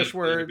hope English that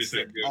words that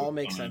everything all goes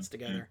make fine. sense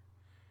together.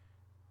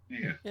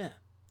 Yeah. Yeah.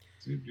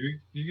 So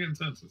you're getting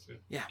senses,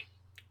 yeah.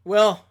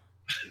 Well,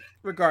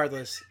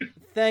 regardless,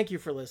 thank you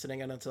for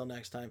listening, and until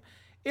next time,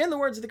 in the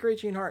words of the great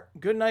Gene Hart,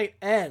 good night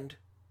and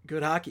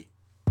good hockey.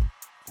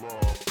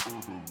 Flop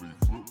orderly,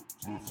 flip,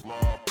 flip,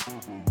 flop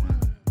orderly.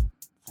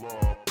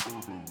 Flop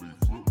orderly,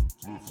 flip,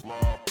 flip,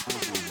 flop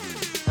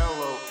orderly.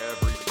 Hello,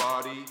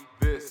 everybody.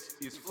 This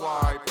is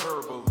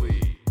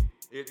Flyperbole.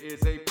 It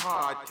is a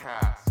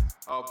podcast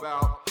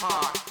about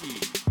hockey,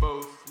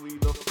 mostly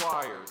the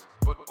Flyers,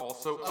 but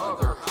also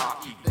other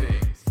hockey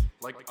things,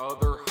 like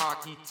other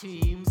hockey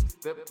teams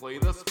that play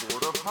the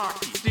sport of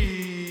hockey.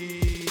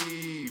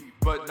 Steve,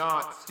 but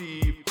not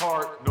Steve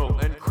Hartnell,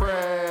 and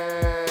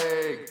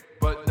Craig,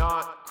 but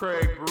not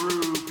Craig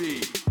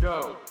Berube.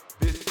 No,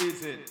 this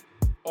isn't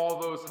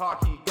all those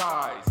hockey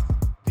guys.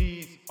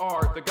 These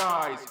are the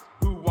guys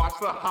who watch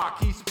the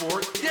hockey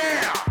sport.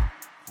 Yeah!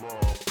 Flop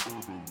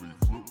orderly,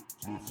 flip,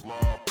 flip,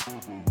 flop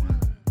orderly.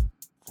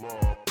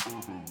 Flop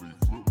orderly,